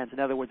hands. In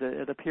other words,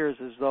 it appears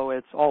as though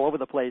it's all over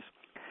the place.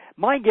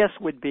 My guess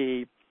would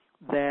be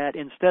that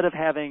instead of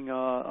having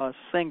a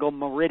single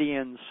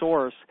meridian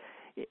source,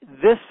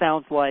 this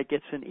sounds like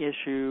it's an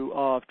issue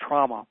of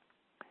trauma.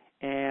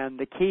 And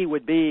the key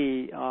would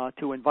be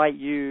to invite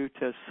you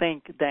to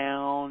sink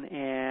down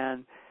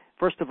and,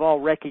 first of all,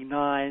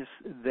 recognize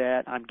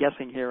that, I'm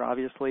guessing here,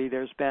 obviously,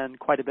 there's been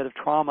quite a bit of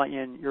trauma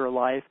in your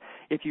life.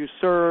 If you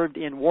served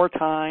in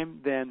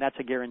wartime, then that's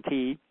a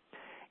guarantee.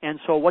 And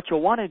so what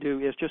you'll want to do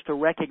is just to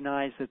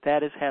recognize that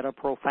that has had a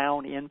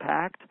profound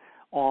impact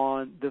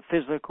on the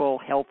physical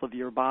health of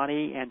your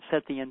body and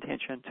set the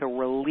intention to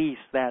release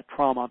that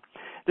trauma.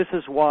 This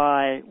is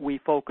why we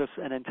focus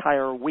an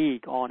entire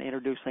week on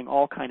introducing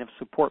all kind of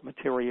support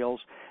materials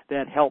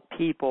that help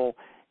people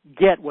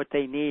get what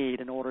they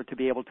need in order to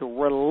be able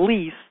to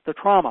release the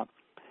trauma.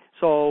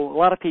 So a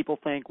lot of people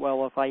think,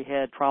 well, if I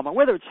had trauma,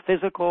 whether it's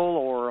physical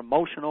or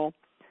emotional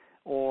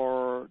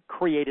or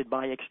created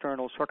by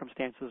external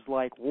circumstances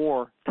like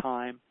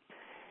wartime,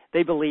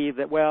 they believe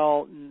that,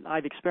 well,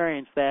 I've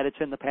experienced that, it's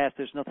in the past,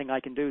 there's nothing I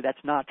can do. That's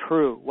not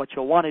true. What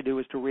you'll want to do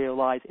is to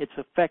realize it's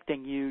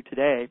affecting you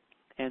today.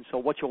 And so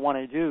what you'll want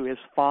to do is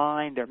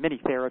there are many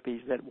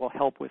therapies that will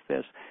help with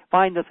this.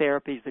 Find the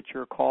therapies that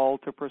you're called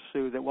to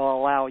pursue that will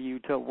allow you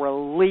to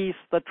release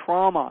the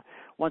trauma.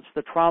 Once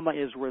the trauma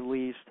is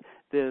released,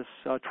 this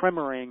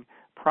tremoring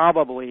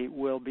probably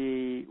will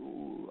be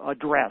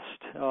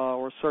addressed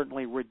or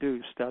certainly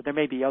reduced. There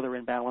may be other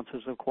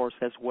imbalances, of course,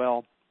 as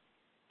well.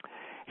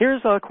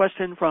 Here's a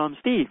question from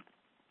Steve.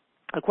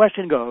 The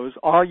question goes,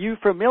 are you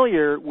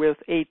familiar with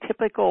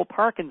atypical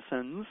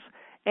Parkinson's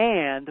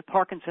and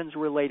Parkinson's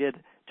related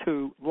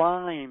to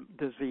Lyme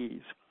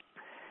disease?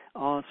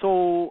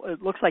 So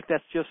it looks like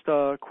that's just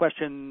a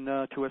question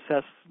to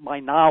assess my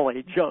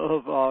knowledge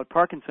of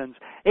Parkinson's.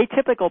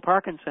 Atypical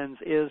Parkinson's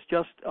is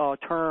just a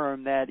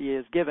term that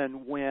is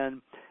given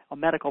when a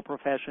medical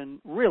profession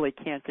really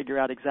can't figure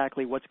out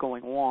exactly what's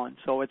going on.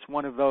 So it's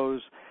one of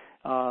those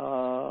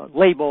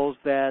labels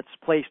that's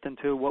placed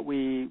into what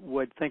we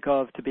would think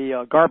of to be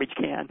a garbage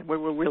can. We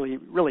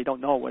really don't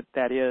know what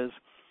that is.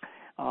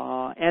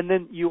 And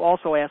then you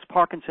also ask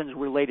Parkinson's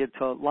related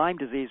to Lyme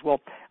disease. Well,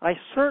 I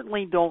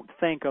certainly don't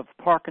think of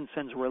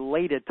Parkinson's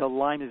related to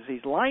Lyme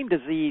disease. Lyme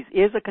disease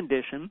is a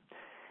condition.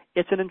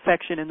 It's an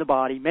infection in the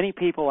body. Many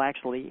people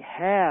actually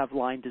have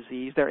Lyme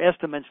disease. There are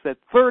estimates that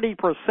 30%,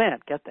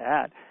 get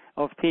that,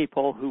 of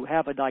people who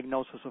have a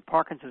diagnosis of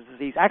Parkinson's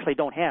disease actually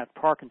don't have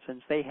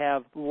Parkinson's. They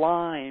have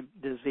Lyme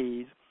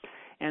disease.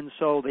 And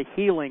so the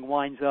healing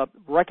winds up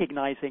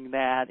recognizing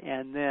that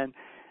and then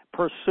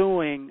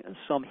pursuing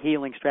some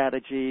healing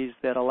strategies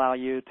that allow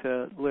you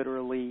to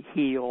literally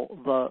heal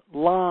the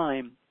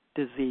Lyme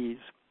disease.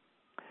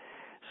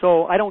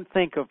 So I don't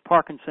think of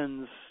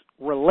Parkinson's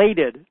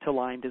related to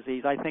Lyme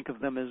disease. I think of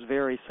them as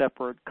very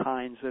separate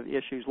kinds of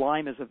issues.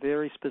 Lyme is a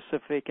very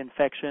specific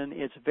infection.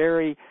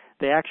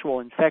 The actual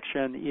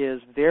infection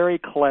is very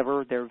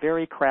clever. They're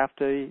very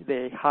crafty.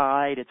 They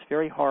hide. It's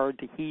very hard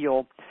to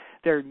heal.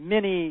 There are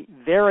many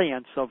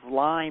variants of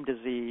Lyme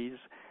disease.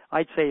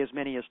 I'd say as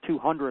many as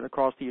 200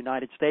 across the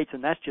United States,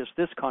 and that's just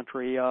this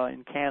country.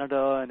 In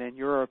Canada and in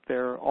Europe,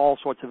 there are all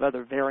sorts of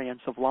other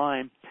variants of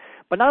Lyme.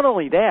 But not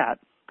only that,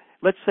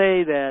 let's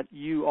say that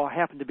you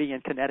happen to be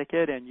in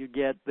Connecticut and you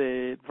get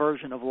the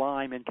version of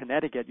Lyme in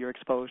Connecticut, you're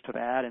exposed to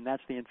that, and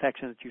that's the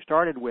infection that you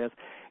started with.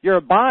 Your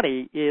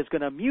body is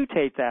going to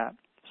mutate that.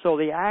 So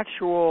the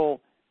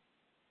actual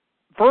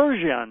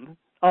version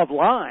of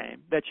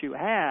Lyme that you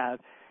have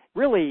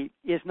really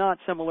is not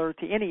similar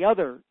to any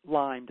other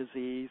Lyme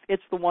disease.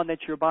 It's the one that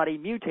your body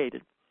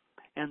mutated.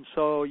 And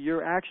so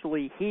you're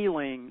actually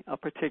healing a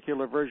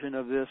particular version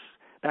of this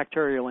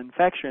bacterial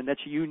infection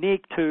that's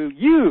unique to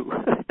you,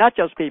 not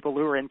just people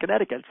who are in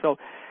Connecticut. So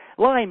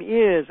Lyme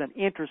is an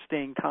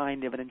interesting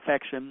kind of an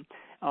infection.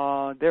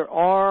 There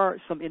are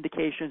some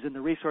indications in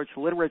the research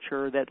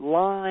literature that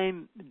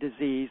Lyme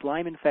disease,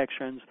 Lyme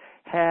infections,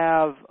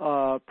 have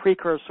a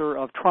precursor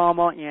of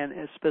trauma,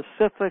 and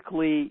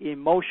specifically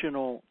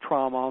emotional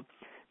trauma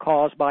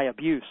caused by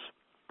abuse.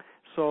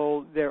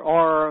 So there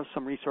are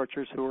some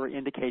researchers who are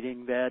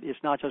indicating that it's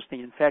not just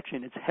the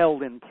infection, it's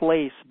held in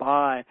place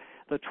by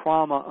the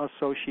trauma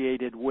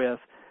associated with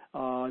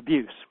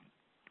abuse.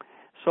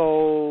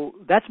 So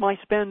that's my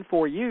spin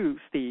for you,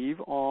 Steve,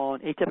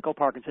 on atypical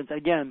Parkinson's.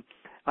 Again,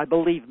 I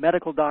believe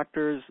medical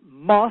doctors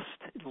must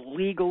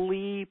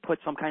legally put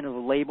some kind of a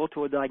label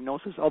to a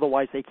diagnosis,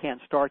 otherwise they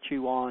can't start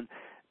you on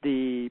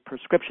the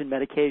prescription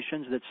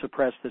medications that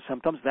suppress the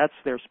symptoms. That's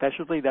their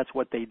specialty. That's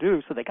what they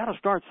do. So they got to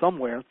start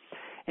somewhere,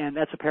 and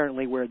that's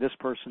apparently where this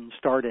person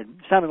started.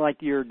 Sounding like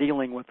you're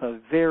dealing with a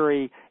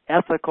very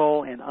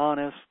ethical and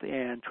honest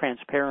and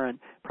transparent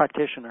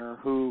practitioner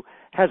who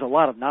has a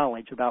lot of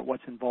knowledge about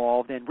what's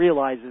involved and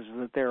realizes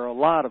that there are a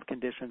lot of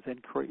conditions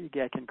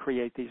that can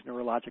create these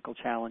neurological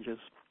challenges.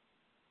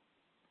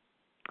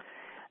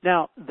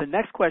 Now, the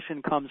next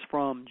question comes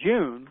from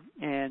June,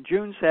 and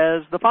June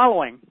says the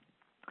following.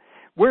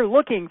 We're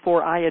looking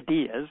for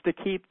ideas to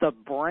keep the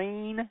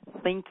brain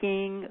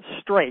thinking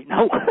straight.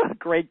 Now, what a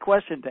great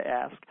question to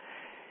ask.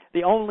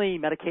 The only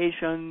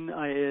medication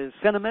is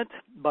Cinnamate,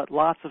 but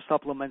lots of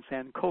supplements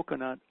and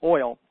coconut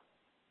oil.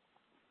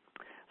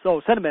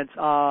 So Cinnamote's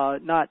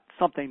not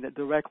something that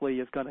directly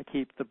is going to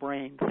keep the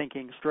brain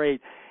thinking straight.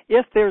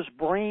 If there's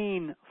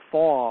brain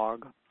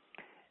fog,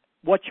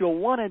 what you'll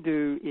want to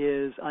do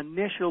is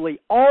initially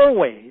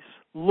always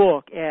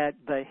look at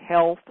the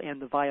health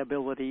and the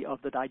viability of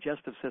the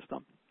digestive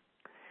system.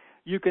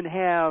 You can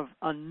have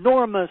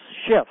enormous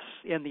shifts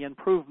in the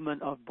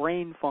improvement of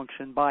brain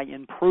function by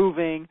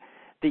improving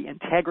the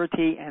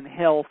integrity and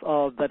health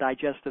of the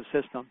digestive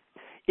system.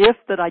 If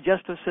the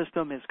digestive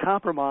system is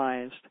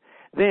compromised,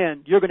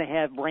 then you're going to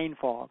have brain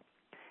fog.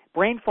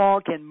 Brain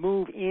fog can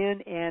move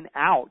in and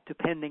out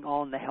depending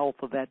on the health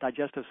of that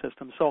digestive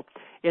system. So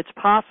it's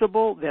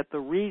possible that the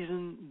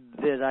reason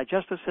the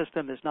digestive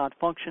system is not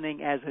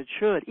functioning as it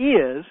should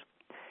is,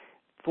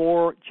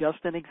 for just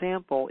an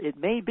example, it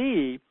may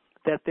be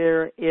that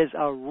there is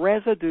a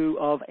residue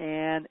of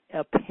an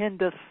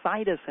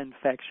appendicitis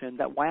infection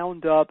that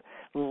wound up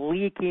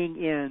leaking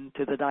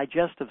into the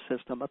digestive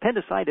system.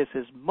 Appendicitis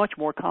is much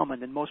more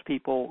common than most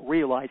people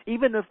realize,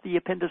 even if the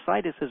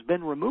appendicitis has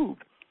been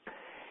removed.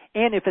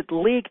 And if it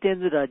leaked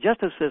into the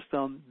digestive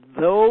system,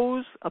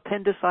 those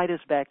appendicitis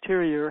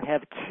bacteria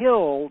have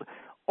killed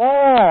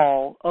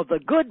all of the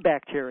good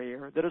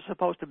bacteria that are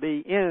supposed to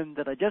be in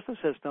the digestive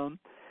system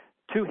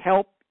to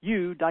help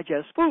you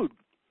digest food.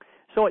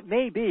 So it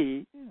may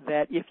be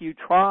that if you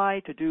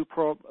try to do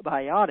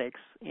probiotics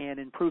and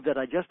improve the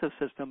digestive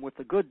system with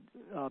the good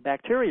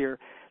bacteria,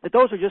 that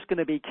those are just going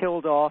to be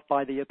killed off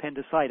by the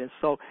appendicitis.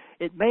 So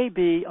it may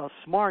be a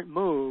smart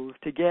move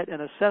to get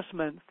an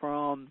assessment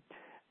from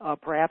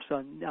perhaps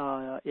a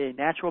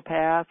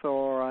naturopath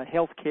or a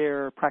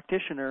healthcare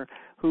practitioner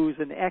who's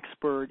an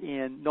expert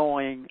in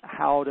knowing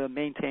how to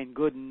maintain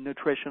good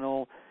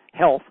nutritional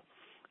health.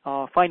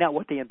 Find out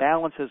what the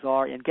imbalances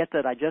are and get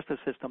the digestive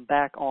system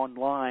back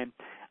online.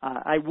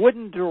 I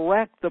wouldn't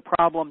direct the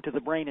problem to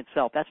the brain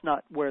itself. That's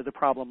not where the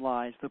problem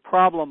lies. The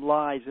problem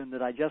lies in the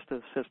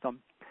digestive system.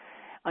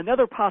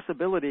 Another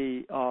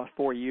possibility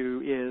for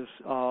you is,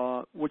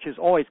 which is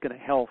always going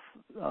to help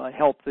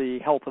the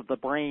health of the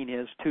brain,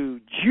 is to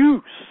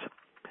juice.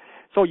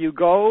 So you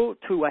go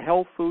to a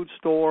health food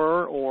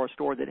store or a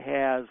store that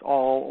has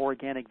all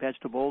organic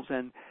vegetables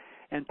and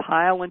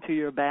pile into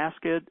your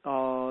basket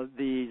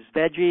these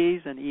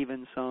veggies and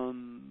even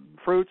some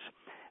fruits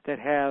that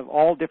have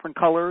all different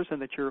colors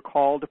and that you're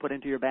called to put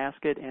into your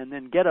basket, and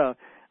then get an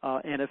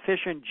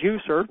efficient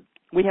juicer.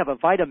 We have a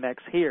Vitamix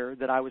here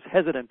that I was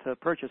hesitant to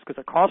purchase because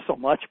it costs so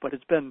much, but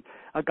it's been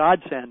a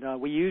godsend.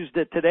 We used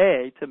it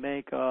today to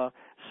make a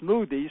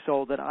smoothie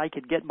so that I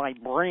could get my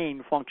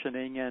brain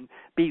functioning and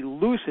be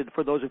lucid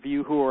for those of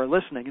you who are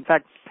listening. In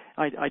fact,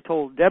 I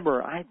told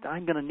Deborah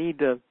I'm going to need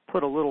to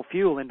put a little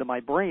fuel into my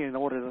brain in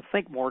order to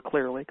think more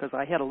clearly because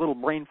I had a little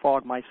brain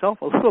fog myself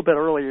a little bit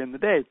earlier in the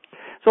day.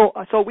 So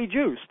we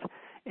juiced,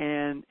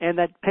 and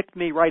that picked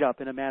me right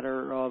up in a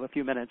matter of a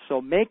few minutes. So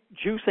make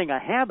juicing a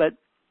habit.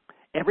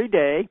 Every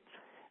day,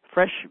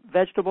 fresh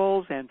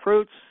vegetables and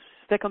fruits,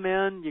 stick them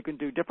in. You can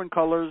do different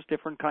colors,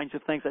 different kinds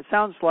of things. It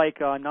sounds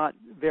like I'm not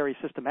very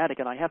systematic,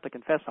 and I have to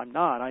confess I'm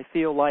not. I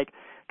feel like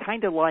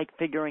kind of like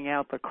figuring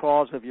out the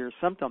cause of your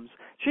symptoms.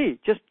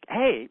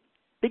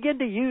 Begin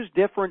to use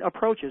different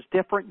approaches,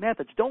 different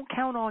methods. Don't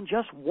count on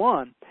just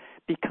one.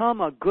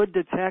 Become a good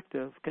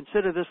detective.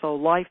 Consider this a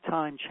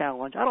lifetime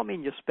challenge. I don't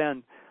mean you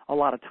spend a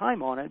lot of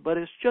time on it, but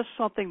it's just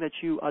something that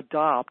you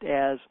adopt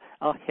as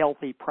a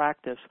healthy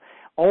practice.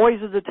 Always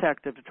a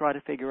detective to try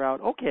to figure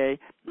out, okay,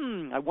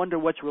 I wonder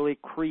what's really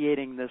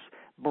creating this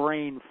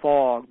brain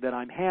fog that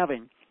I'm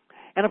having.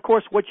 And, of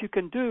course, what you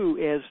can do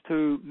is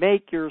to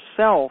make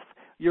yourself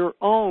your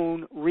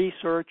own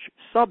research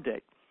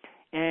subject.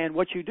 And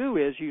what you do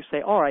is you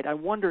say, all right, I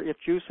wonder if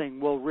juicing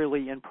will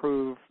really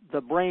improve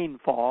the brain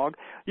fog.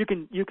 You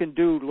can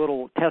do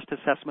little test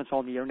assessments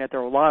on the internet. There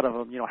are a lot of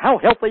them. How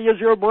healthy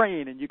is your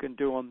brain? And you can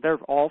do them. They're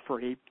all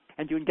free.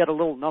 And you can get a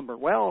little number.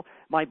 Well,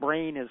 my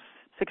brain is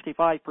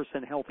 65%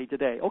 healthy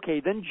today. Okay,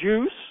 then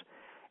juice.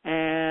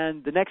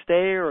 And the next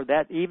day or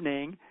that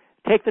evening,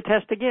 take the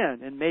test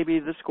again, and maybe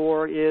the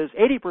score is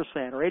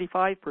 80% or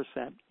 85%,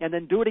 and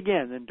then do it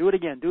again, and do it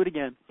again,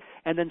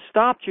 and then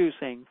stop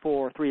juicing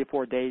for 3 or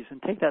 4 days and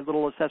take that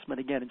little assessment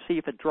again and see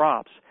if it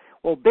drops.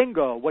 Well,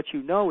 bingo, what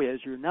you know is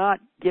you're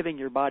not giving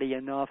your body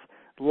enough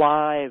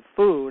live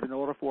food in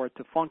order for it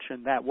to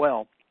function that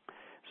well.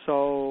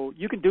 So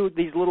you can do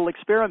these little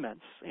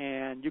experiments,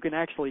 and you can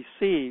actually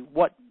see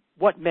what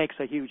makes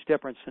a huge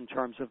difference in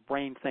terms of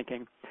brain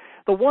thinking.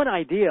 The one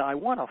idea I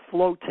want to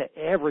float to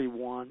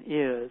everyone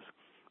is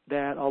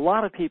that a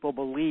lot of people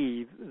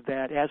believe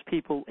that as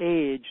people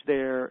age,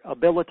 their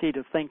ability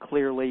to think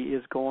clearly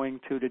is going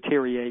to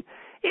deteriorate.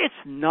 It's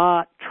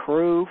not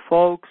true,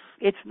 folks.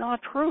 It's not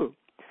true.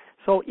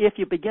 So if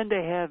you begin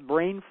to have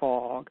brain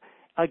fog,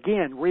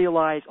 again,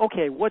 realize,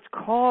 okay, what's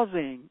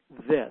causing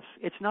this?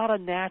 It's not a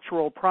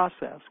natural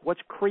process.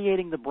 What's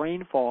creating the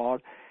brain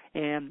fog?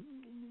 And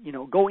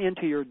go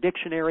into your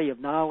dictionary of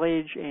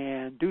knowledge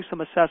and do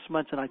some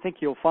assessments, and I think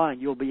you'll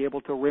find you'll be able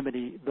to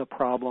remedy the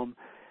problem.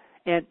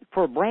 And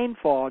for brain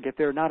fog, if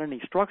there are not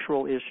any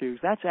structural issues,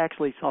 that's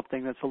actually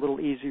something that's a little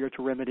easier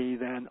to remedy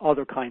than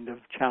other kind of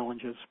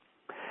challenges.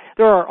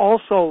 There are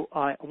also,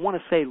 I want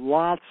to say,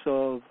 lots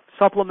of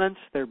supplements.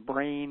 They're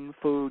brain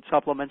food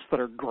supplements that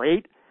are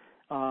great,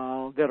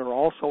 that are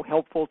also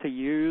helpful to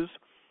use.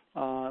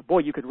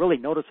 You could really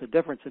notice a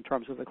difference in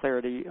terms of the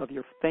clarity of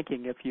your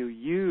thinking if you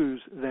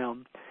use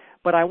them.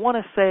 But I want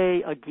to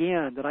say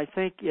again that I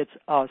think it's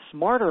a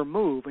smarter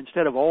move,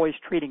 instead of always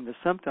treating the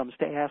symptoms,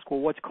 to ask, well,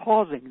 what's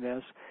causing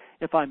this?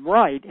 If I'm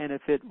right, and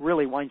if it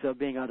really winds up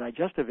being a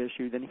digestive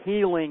issue, then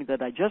healing the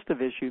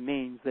digestive issue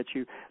means that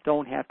you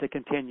don't have to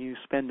continue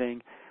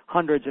spending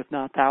hundreds, if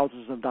not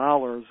thousands of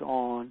dollars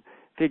on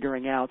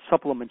figuring out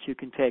supplements you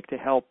can take to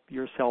help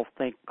yourself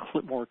think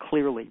more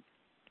clearly.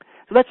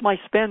 So that's my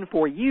spin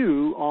for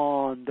you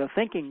on the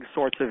thinking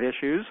sorts of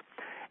issues.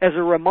 As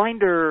a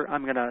reminder,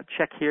 I'm going to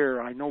check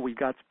here. I know we've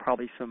got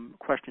probably some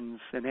questions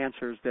and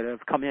answers that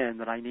have come in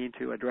that I need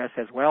to address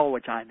as well,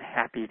 which I'm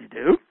happy to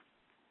do.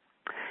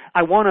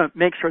 I want to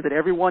make sure that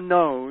everyone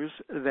knows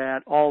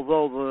that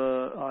although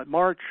the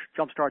March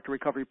Jumpstart to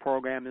Recovery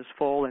program is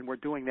full, and we're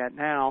doing that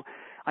now,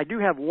 I do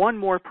have one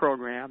more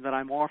program that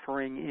I'm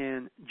offering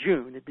in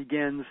June. It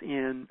begins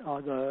in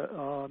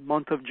the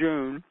month of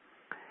June,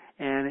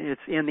 and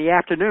it's in the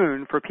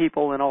afternoon for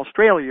people in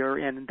Australia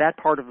and that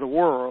part of the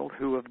world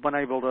who have been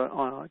able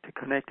to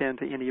connect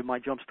into any of my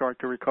Jumpstart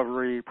to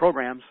Recovery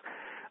programs.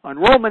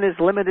 Enrollment is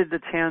limited to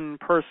 10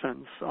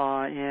 persons,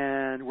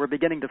 and we're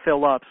beginning to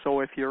fill up. So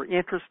if you're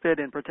interested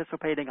in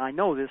participating, I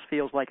know this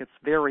feels like it's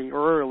very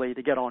early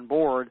to get on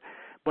board,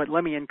 but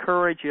let me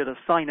encourage you to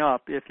sign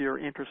up if you're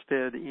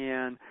interested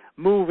in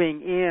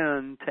moving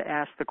in to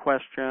ask the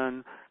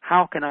question,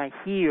 how can I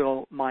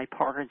heal my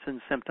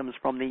Parkinson's symptoms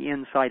from the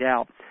inside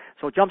out?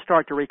 So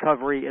Jumpstart to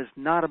Recovery is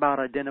not about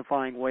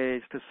identifying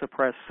ways to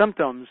suppress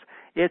symptoms.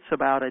 It's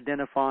about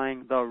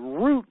identifying the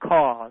root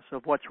cause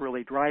of what's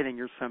really driving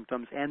your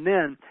symptoms and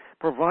then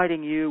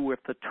providing you with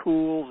the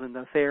tools and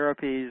the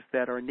therapies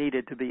that are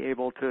needed to be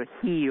able to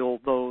heal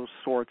those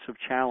sorts of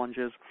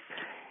challenges.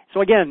 So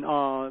again,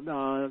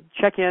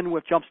 check in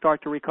with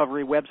Jumpstart to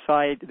Recovery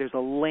website. There's a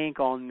link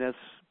on this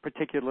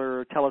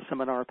particular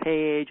teleseminar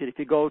page, and if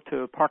you go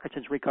to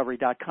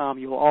parkinsonsrecovery.com,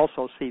 you will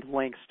also see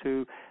links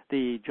to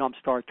the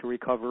Jumpstart to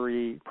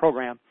Recovery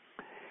program.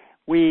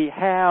 We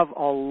have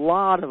a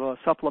lot of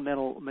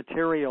supplemental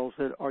materials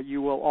that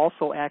you will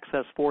also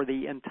access for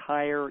the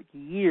entire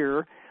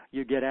year.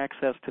 You get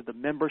access to the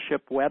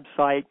membership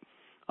website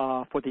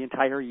for the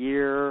entire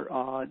year.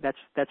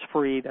 That's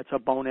free. That's a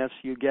bonus.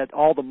 You get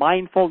all the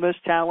mindfulness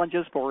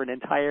challenges for an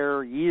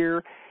entire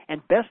year.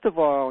 And best of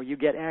all, you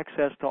get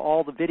access to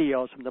all the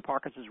videos from the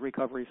Parkinson's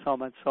Recovery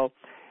Summit. So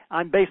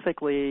I'm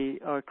basically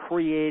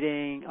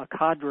creating a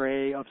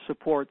cadre of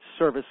support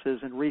services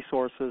and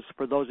resources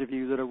for those of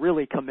you that are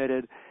really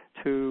committed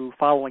to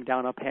following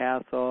down a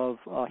path of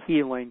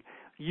healing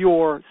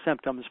your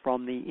symptoms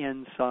from the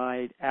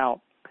inside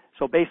out.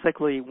 So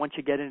basically, once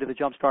you get into the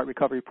Jumpstart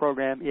Recovery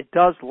Program, it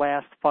does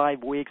last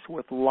 5 weeks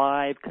with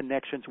live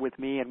connections with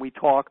me, and we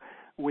talk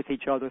with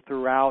each other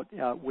throughout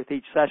with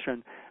each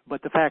session.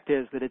 But the fact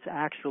is that it's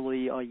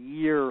actually a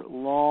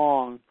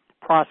year-long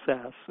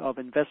process of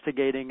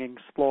investigating,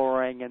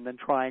 exploring, and then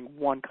trying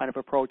one kind of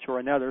approach or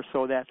another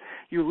so that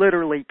you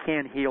literally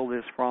can heal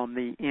this from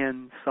the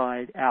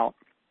inside out.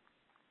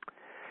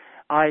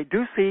 I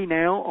do see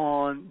now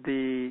on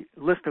the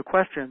list of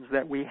questions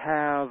that we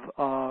have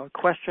a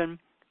question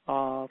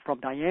from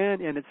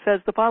Diane, and it says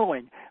the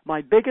following: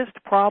 my biggest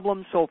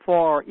problem so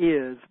far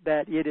is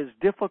that it is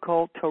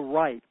difficult to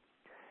write.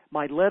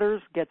 My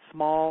letters get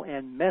small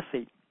and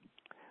messy.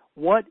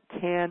 What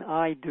can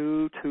I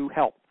do to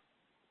help?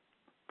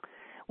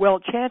 Well,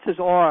 chances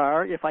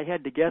are, if I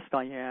had to guess,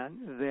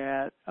 Diane,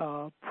 that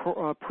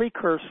a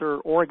precursor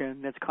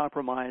organ that's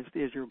compromised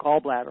is your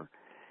gallbladder.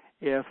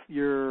 If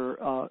you're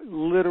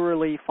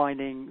literally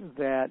finding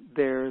that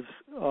there's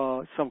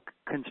some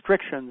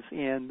constrictions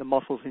in the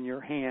muscles in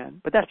your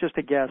hand, but that's just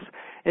a guess.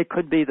 It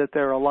could be that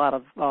there are a lot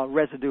of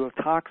residue of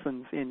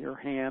toxins in your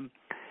hand.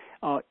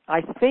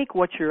 I think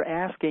what you're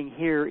asking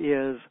here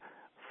is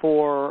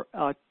for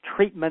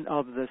treatment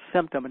of the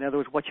symptom. In other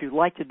words, what you'd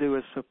like to do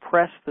is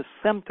suppress the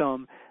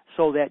symptom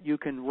so that you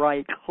can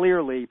write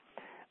clearly.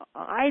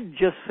 I'd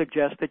just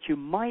suggest that you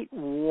might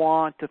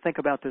want to think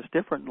about this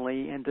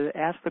differently and to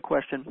ask the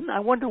question, I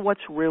wonder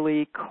what's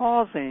really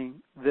causing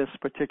this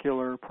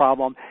particular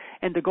problem,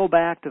 and to go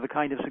back to the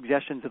kind of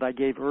suggestions that I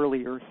gave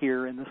earlier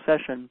here in the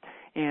session,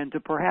 and to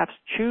perhaps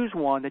choose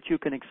one that you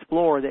can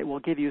explore that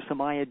will give you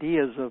some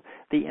ideas of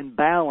the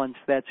imbalance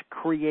that's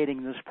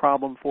creating this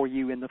problem for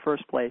you in the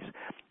first place.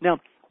 Now,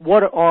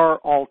 what are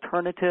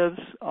alternatives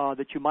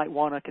that you might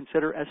want to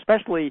consider,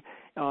 especially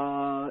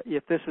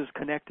if this is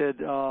connected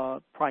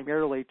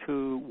primarily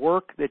to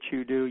work that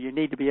you do? You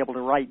need to be able to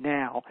write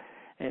now.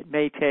 It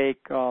may take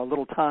a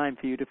little time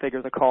for you to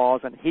figure the cause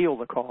and heal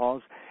the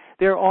cause.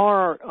 There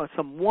are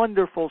some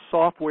wonderful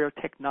software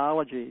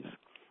technologies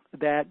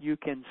that you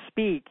can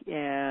speak,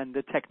 and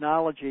the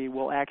technology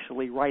will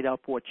actually write up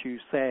what you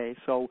say.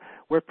 So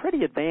we're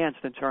pretty advanced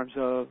in terms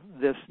of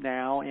this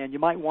now, and you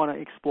might want to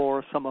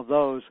explore some of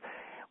those.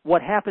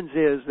 What happens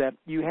is that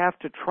you have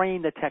to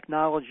train the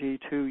technology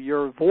to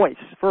your voice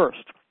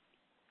first.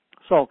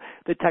 So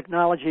the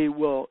technology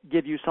will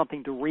give you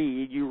something to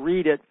read. You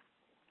read it,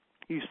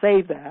 you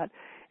save that,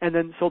 and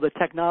then so the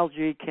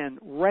technology can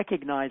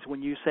recognize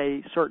when you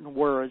say certain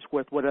words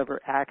with whatever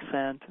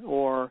accent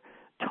or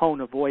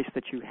tone of voice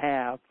that you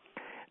have.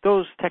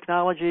 Those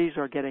technologies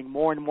are getting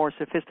more and more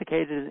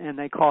sophisticated, and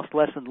they cost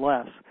less and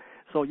less.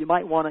 So you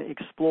might want to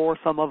explore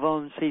some of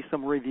them, see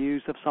some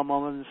reviews of some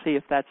of them, and see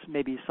if that's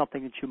maybe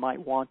something that you might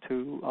want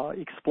to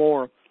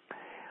explore.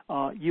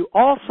 You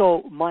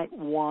also might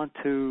want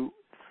to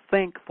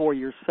think for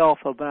yourself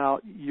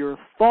about your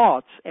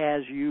thoughts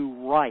as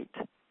you write.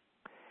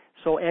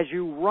 So as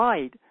you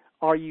write,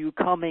 are you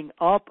coming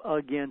up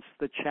against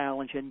the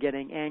challenge and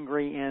getting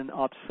angry and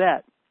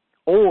upset?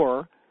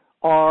 Or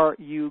are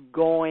you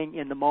going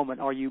in the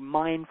moment? Are you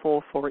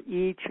mindful for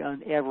each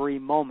and every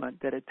moment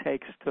that it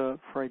takes to,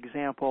 for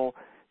example,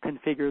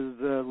 configure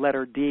the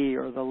letter D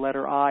or the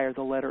letter I or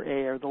the letter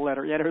A or the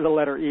letter N or the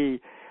letter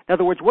E? In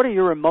other words, what are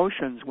your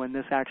emotions when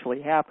this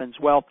actually happens?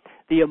 Well,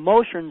 the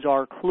emotions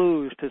are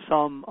clues to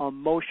some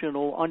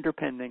emotional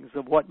underpinnings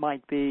of what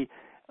might be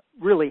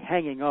really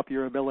hanging up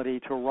your ability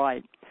to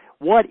write.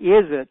 What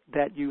is it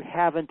that you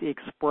haven't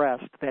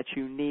expressed that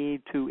you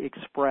need to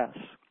express?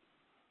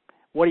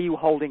 What are you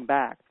holding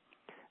back?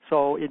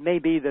 So it may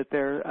be that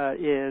there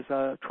is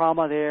a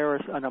trauma there, or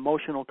an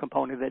emotional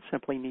component that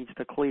simply needs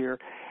to clear.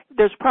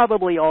 There's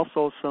probably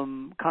also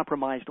some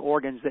compromised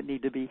organs that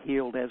need to be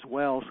healed as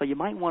well. So you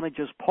might want to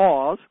just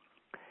pause,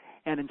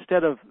 and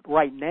instead of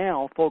right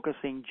now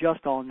focusing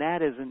just on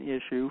that as an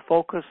issue,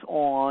 focus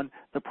on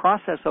the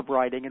process of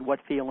writing and what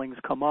feelings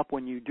come up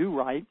when you do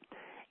write.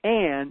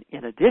 And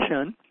in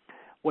addition,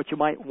 what you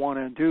might want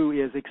to do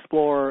is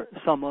explore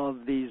some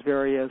of these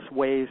various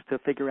ways to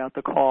figure out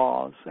the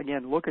cause.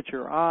 Again, look at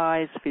your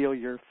eyes, feel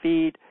your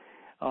feet,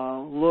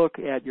 look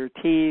at your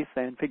teeth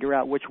and figure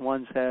out which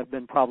ones have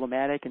been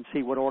problematic and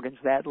see what organs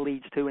that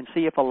leads to, and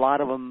see if a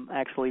lot of them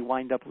actually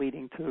wind up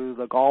leading to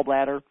the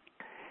gallbladder.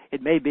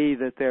 It may be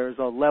that there's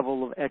a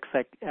level of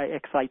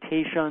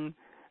excitation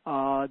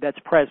that's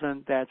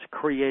present that's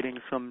creating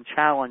some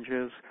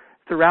challenges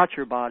throughout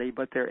your body,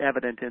 but they're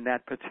evident in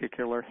that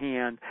particular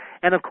hand.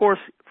 And of course,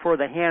 for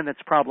the hand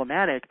that's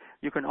problematic,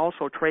 you can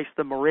also trace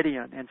the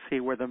meridian and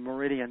see where the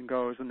meridian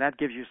goes, and that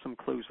gives you some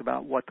clues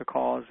about what the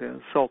cause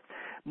is. So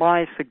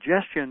my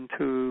suggestion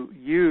to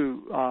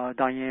you,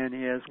 Diane,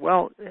 is,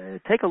 well,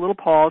 take a little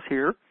pause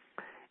here,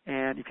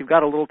 and if you've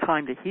got a little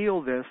time to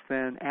heal this,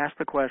 then ask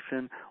the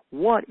question,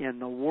 what in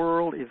the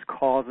world is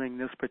causing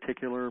this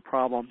particular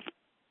problem?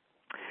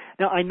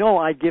 Now, I know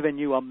I've given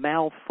you a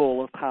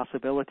mouthful of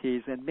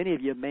possibilities, and many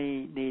of you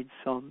may need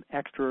some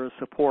extra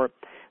support.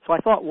 So I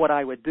thought what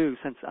I would do,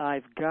 since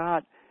I've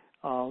got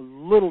a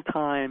little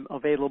time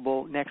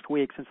available next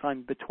week, since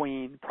I'm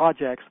between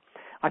projects,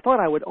 I thought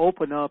I would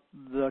open up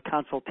the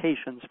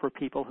consultations for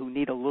people who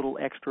need a little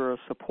extra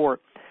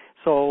support.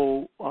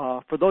 So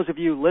for those of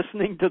you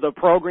listening to the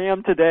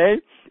program today,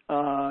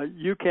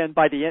 you can,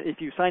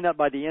 if you sign up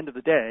by the end of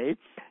the day,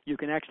 you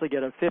can actually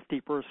get a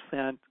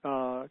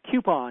 50%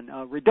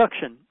 coupon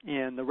reduction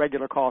in the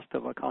regular cost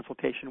of a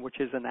consultation, which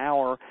is an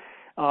hour.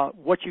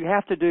 What you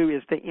have to do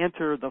is to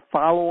enter the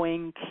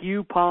following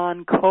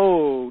coupon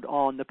code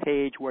on the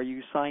page where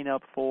you sign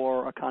up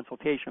for a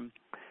consultation.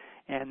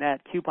 And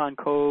that coupon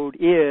code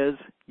is,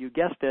 you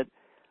guessed it,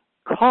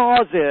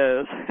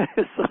 CAUSES.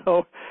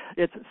 So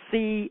it's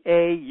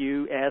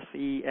CAUSES.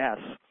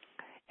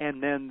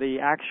 And then the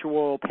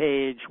actual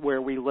page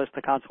where we list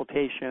the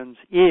consultations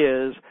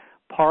is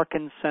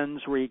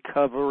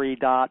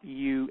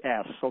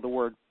parkinsonsrecovery.us. So the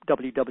word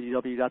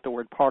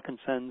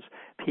www.Parkinsons,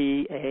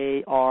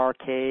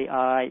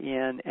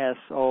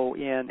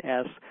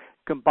 PARKINSONS,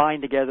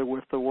 combined together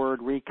with the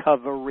word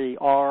recovery,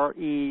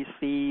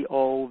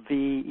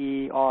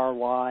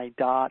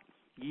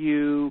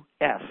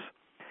 RECOVERY.US.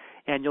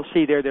 And you'll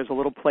see there's a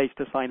little place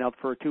to sign up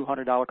for a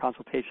 $200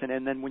 consultation.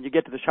 And then when you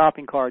get to the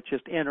shopping cart,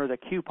 just enter the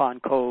coupon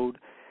code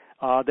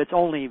that's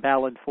only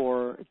valid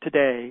for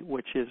today,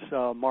 which is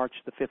March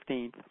the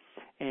 15th.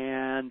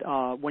 And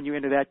when you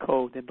enter that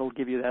code, then they'll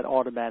give you that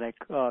automatic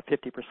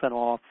 50%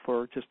 off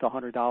for just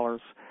 $100.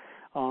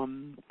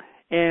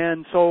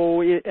 And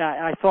so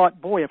I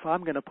thought, boy, if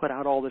I'm going to put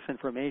out all this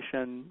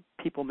information,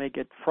 people may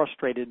get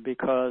frustrated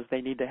because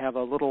they need to have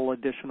a little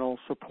additional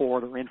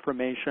support or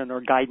information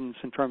or guidance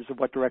in terms of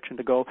what direction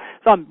to go.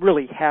 So I'm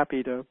really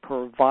happy to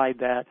provide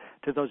that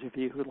to those of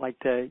you who'd like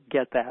to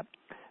get that.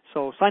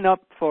 So sign up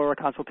for a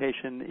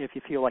consultation if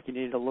you feel like you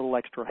need a little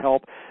extra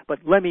help. But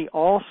let me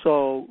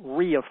also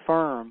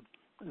reaffirm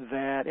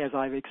that, as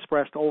I've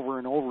expressed over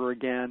and over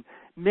again,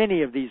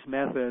 many of these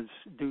methods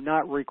do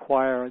not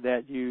require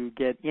that you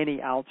get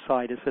any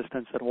outside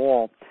assistance at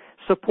all.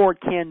 Support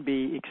can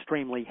be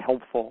extremely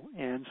helpful,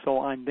 and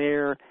so I'm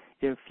there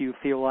if you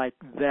feel like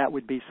that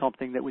would be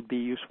something that would be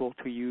useful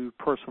to you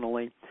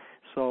personally.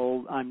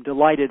 So I'm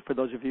delighted for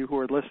those of you who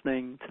are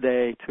listening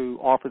today to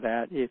offer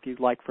that if you'd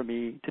like for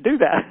me to do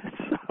that.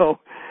 So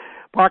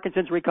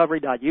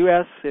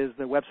ParkinsonsRecovery.us is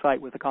the website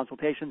with the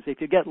consultations. If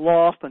you get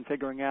lost on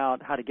figuring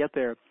out how to get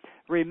there,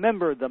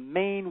 remember the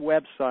main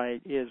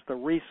website is the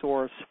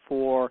resource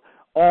for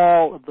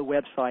all of the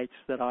websites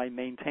that I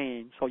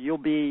maintain. So you'll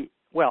be,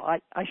 well,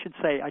 I should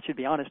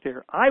be honest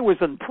here. I was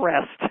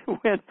impressed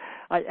when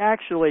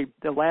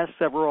the last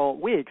several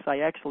weeks, I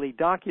actually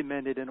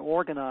documented and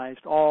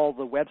organized all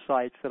the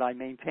websites that I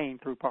maintain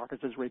through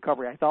Parkinson's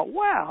Recovery. I thought,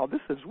 wow,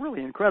 this is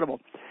really incredible.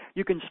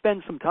 You can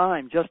spend some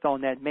time just on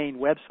that main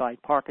website,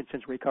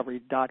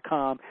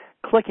 ParkinsonsRecovery.com,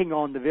 clicking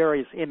on the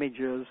various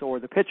images or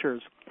the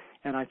pictures,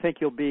 and I think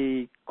you'll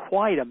be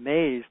quite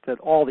amazed at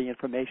all the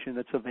information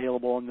that's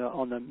available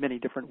on the many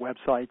different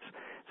websites.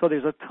 So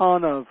there's a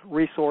ton of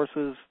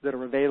resources that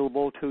are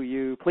available to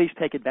you. Please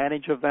take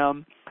advantage of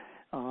them.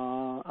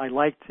 I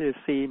like to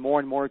see more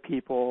and more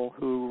people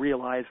who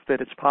realize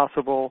that it's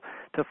possible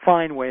to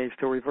find ways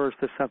to reverse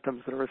the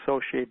symptoms that are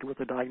associated with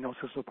the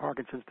diagnosis of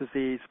Parkinson's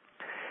disease.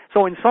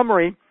 So in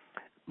summary,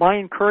 my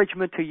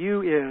encouragement to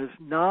you is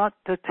not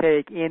to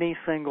take any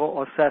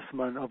single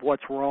assessment of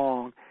what's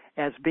wrong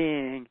as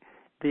being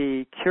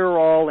the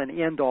cure-all and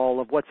end-all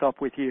of what's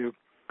up with you.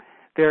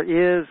 There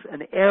is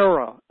an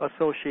error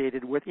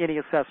associated with any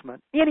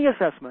assessment. Any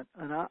assessment.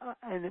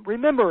 And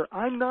remember,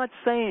 I'm not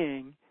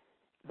saying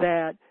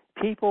that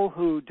people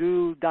who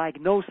do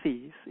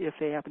diagnoses, if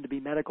they happen to be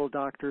medical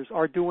doctors,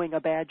 are doing a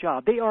bad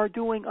job. They are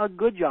doing a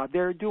good job.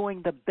 They're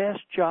doing the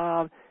best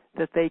job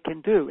that they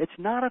can do. It's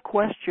not a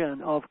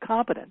question of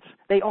competence.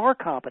 They are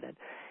competent.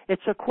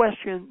 It's a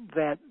question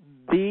that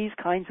these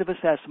kinds of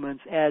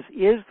assessments, as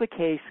is the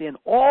case in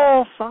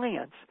all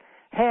science,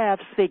 have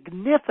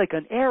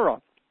significant error.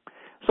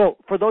 So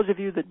for those of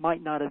you that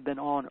might not have been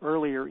on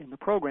earlier in the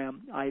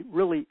program, I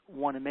really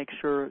want to make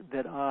sure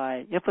that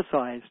I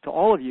emphasize to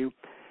all of you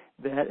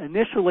that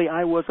initially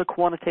I was a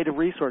quantitative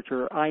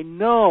researcher. I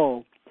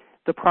know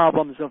the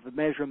problems of the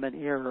measurement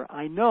error.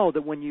 I know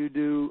that when you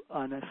do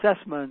an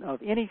assessment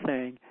of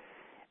anything,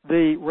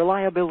 the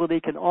reliability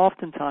can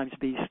oftentimes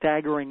be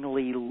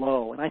staggeringly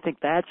low. And I think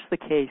that's the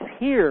case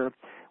here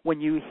when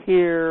you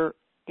hear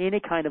any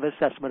kind of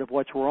assessment of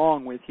what's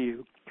wrong with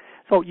you.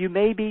 So you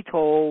may be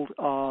told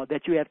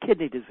that you have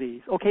kidney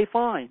disease. Okay,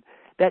 fine.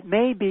 That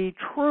may be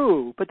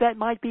true, but that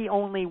might be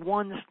only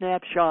one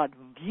snapshot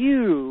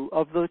view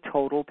of the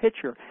total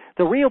picture.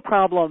 The real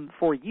problem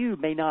for you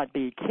may not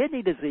be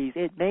kidney disease.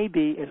 It may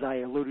be, as I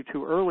alluded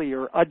to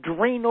earlier,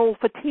 adrenal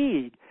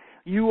fatigue.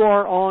 You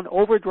are on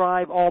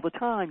overdrive all the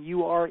time.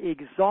 You are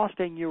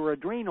exhausting your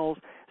adrenals,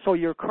 so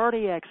your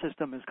cardiac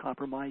system is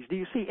compromised. Do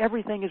you see?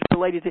 Everything is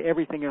related to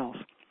everything else.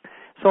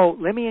 So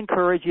let me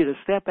encourage you to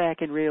step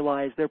back and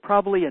realize there are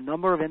probably a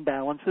number of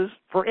imbalances.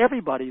 For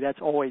everybody, that's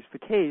always the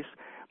case.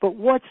 But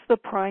what's the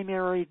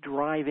primary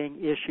driving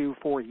issue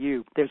for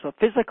you? There's a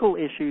physical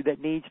issue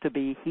that needs to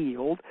be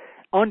healed.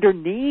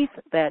 Underneath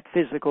that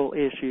physical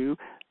issue,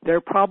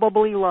 There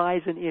probably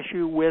lies an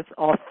issue with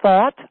a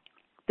thought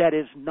that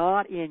is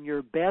not in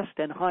your best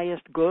and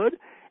highest good,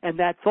 and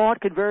that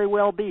thought could very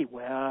well be,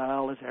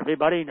 well, as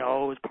everybody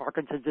knows,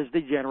 Parkinson's is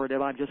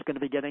degenerative. I'm just going to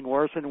be getting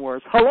worse and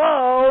worse.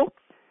 Hello?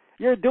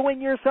 You're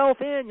doing yourself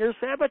in. You're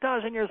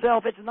sabotaging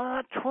yourself. It's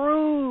not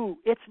true.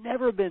 It's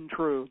never been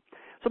true.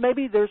 So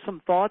maybe there's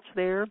some thoughts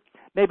there.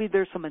 Maybe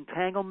there's some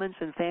entanglements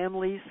in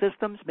family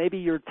systems. Maybe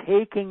you're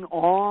taking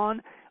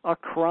on a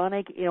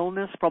chronic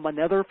illness from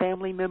another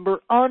family member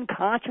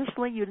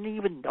unconsciously. You didn't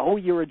even know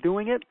you were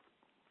doing it.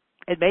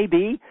 It may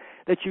be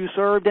that you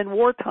served in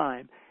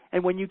wartime,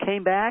 and when you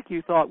came back,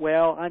 you thought,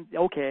 well,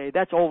 okay,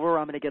 that's over.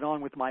 I'm going to get on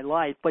with my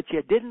life. But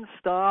you didn't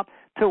stop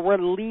to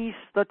release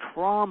the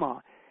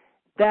trauma.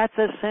 That's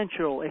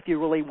essential if you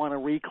really want to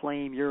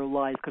reclaim your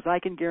life, because I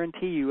can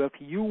guarantee you if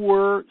you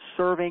were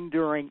serving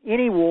during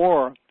any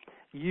war,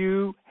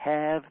 you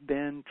have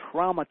been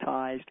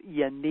traumatized.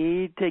 You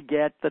need to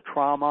get the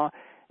trauma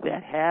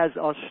that has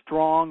a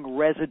strong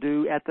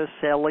residue at the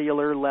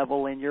cellular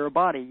level in your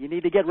body. You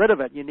need to get rid of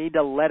it. You need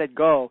to let it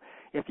go.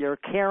 If you're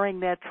carrying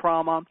that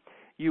trauma,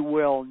 you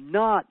will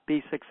not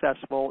be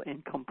successful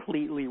in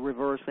completely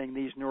reversing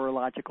these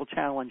neurological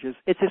challenges.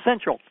 It's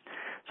essential.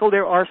 So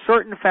there are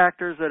certain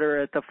factors that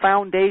are at the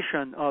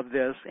foundation of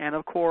this, and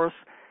of course,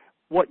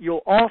 what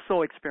you'll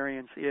also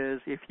experience is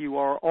if you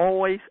are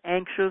always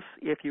anxious,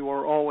 if you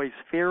are always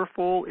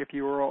fearful, if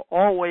you are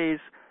always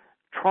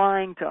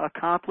trying to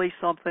accomplish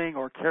something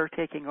or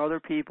caretaking other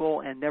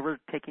people and never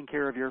taking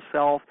care of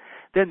yourself,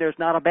 then there's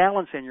not a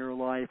balance in your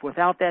life.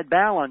 Without that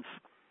balance,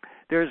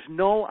 there's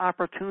no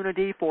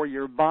opportunity for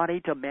your body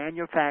to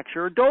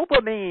manufacture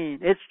dopamine.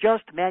 It's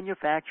just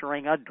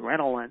manufacturing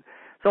adrenaline.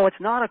 So it's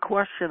not a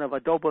question of a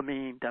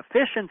dopamine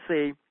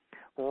deficiency.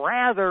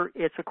 Rather,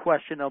 it's a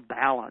question of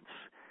balance.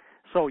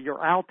 So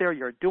you're out there,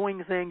 you're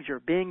doing things,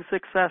 you're being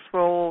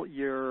successful,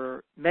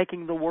 you're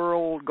making the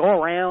world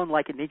go around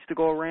like it needs to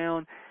go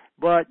around,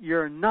 but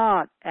you're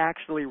not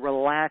actually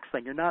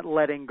relaxing. You're not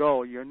letting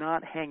go. You're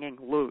not hanging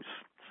loose.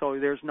 So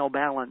there's no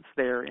balance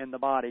there in the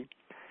body.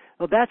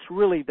 Well, that's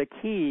really the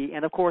key.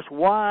 And, of course,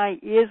 why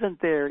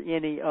isn't there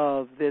any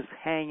of this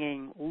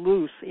hanging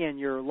loose in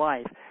your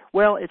life?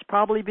 Well, it's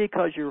probably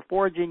because you're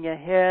forging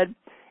ahead,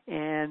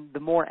 and the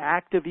more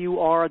active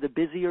you are, the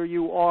busier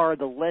you are,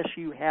 the less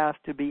you have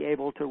to be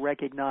able to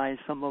recognize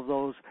some of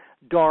those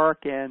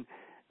dark and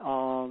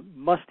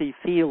musty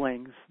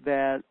feelings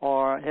that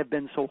have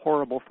been so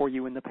horrible for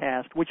you in the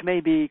past, which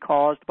may be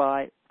caused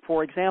by,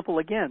 for example,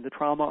 again, the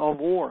trauma of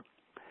war.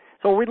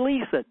 So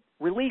release it.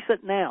 Release it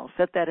now.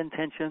 Set that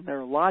intention. There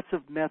are lots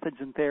of methods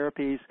and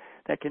therapies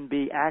that can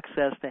be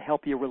accessed to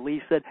help you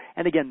release it.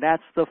 And again,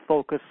 that's the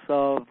focus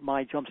of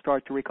my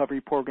Jumpstart to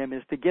Recovery program,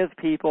 is to give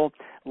people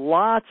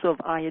lots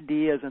of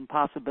ideas and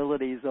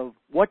possibilities of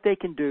what they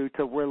can do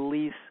to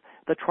release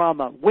the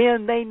trauma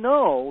when they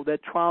know that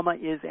trauma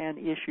is an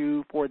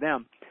issue for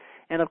them.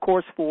 And, of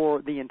course,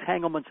 for the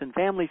entanglements in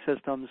family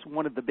systems,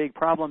 one of the big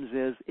problems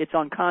is it's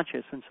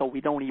unconscious, and so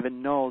we don't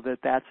even know that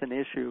that's an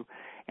issue.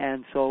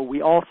 And so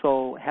we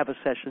also have a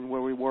session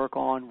where we work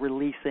on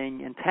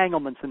releasing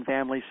entanglements in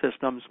family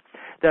systems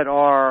that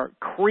are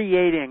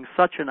creating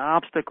such an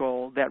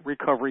obstacle that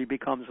recovery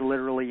becomes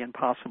literally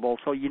impossible.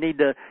 So you need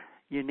to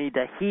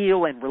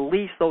heal and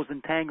release those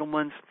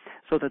entanglements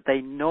so that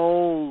they no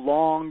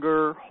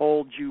longer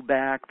hold you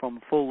back from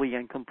fully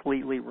and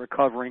completely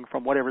recovering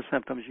from whatever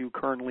symptoms you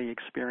currently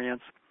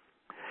experience.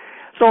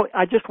 So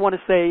I just want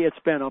to say it's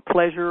been a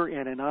pleasure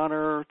and an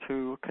honor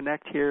to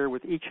connect here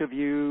with each of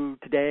you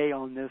today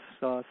on this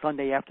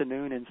Sunday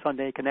afternoon in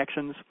Sunday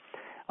Connections.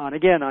 And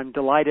again, I'm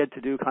delighted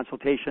to do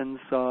consultations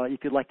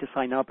if you'd like to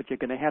sign up, but you're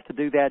going to have to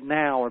do that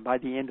now or by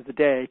the end of the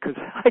day, because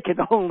I can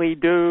only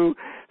do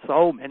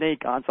so many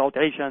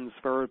consultations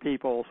for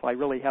people, so I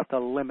really have to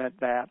limit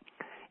that.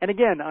 And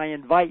again, I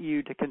invite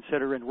you to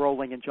consider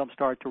enrolling in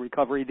Jumpstart to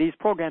Recovery. These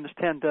programs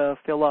tend to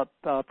fill up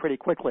pretty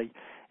quickly,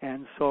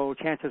 and so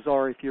chances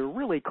are if you're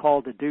really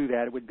called to do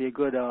that, it would be a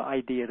good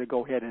idea to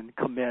go ahead and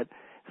commit,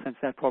 since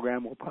that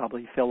program will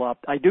probably fill up.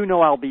 I do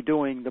know I'll be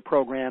doing the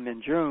program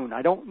in June.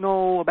 I don't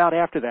know about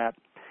after that.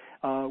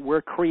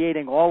 We're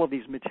creating all of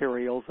these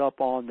materials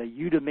up on the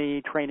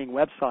Udemy training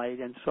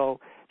website, and so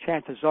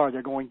chances are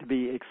they're going to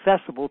be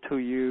accessible to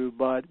you,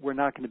 but we're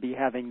not going to be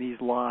having these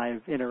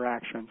live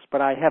interactions. But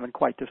I haven't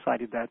quite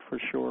decided that for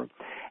sure.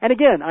 And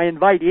again, I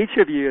invite each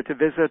of you to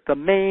visit the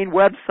main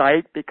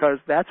website, because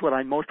that's what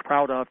I'm most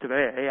proud of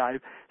today.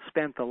 I've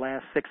spent the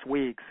last 6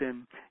 weeks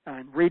in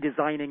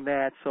redesigning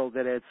that so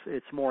that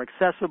it's more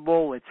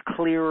accessible, it's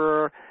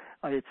clearer,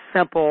 it's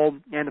simple,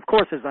 and of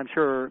course, as I'm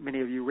sure many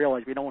of you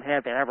realize, we don't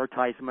have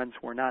advertisements.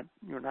 We're not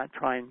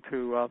trying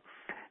to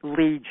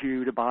lead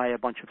you to buy a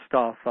bunch of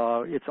stuff.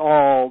 It's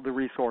all the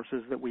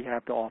resources that we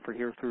have to offer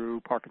here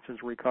through Parkinson's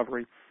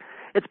Recovery.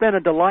 It's been a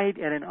delight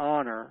and an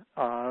honor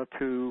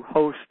to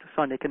host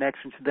Sunday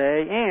Connections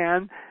today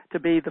and to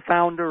be the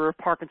founder of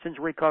Parkinson's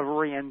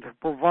Recovery and to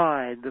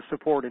provide the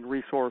support and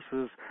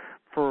resources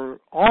for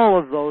all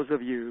of those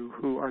of you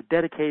who are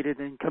dedicated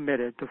and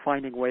committed to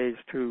finding ways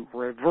to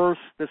reverse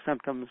the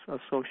symptoms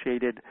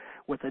associated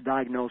with the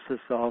diagnosis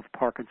of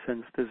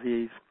Parkinson's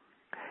disease.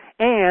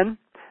 And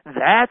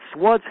that's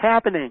what's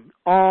happening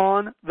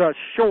on the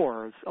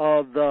shores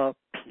of the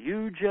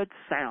Puget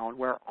Sound,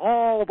 where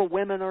all the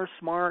women are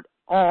smart,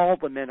 all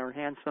the men are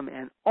handsome,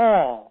 and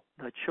all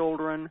the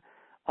children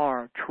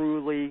are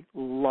truly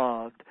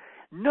loved.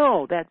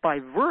 Know that by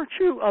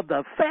virtue of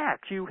the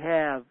fact you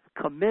have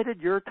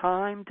committed your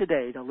time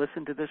today to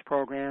listen to this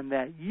program,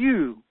 that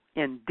you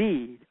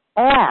indeed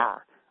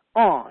are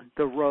on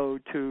the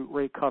road to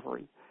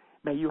recovery.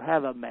 May you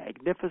have a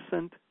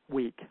magnificent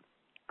week.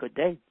 Good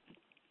day.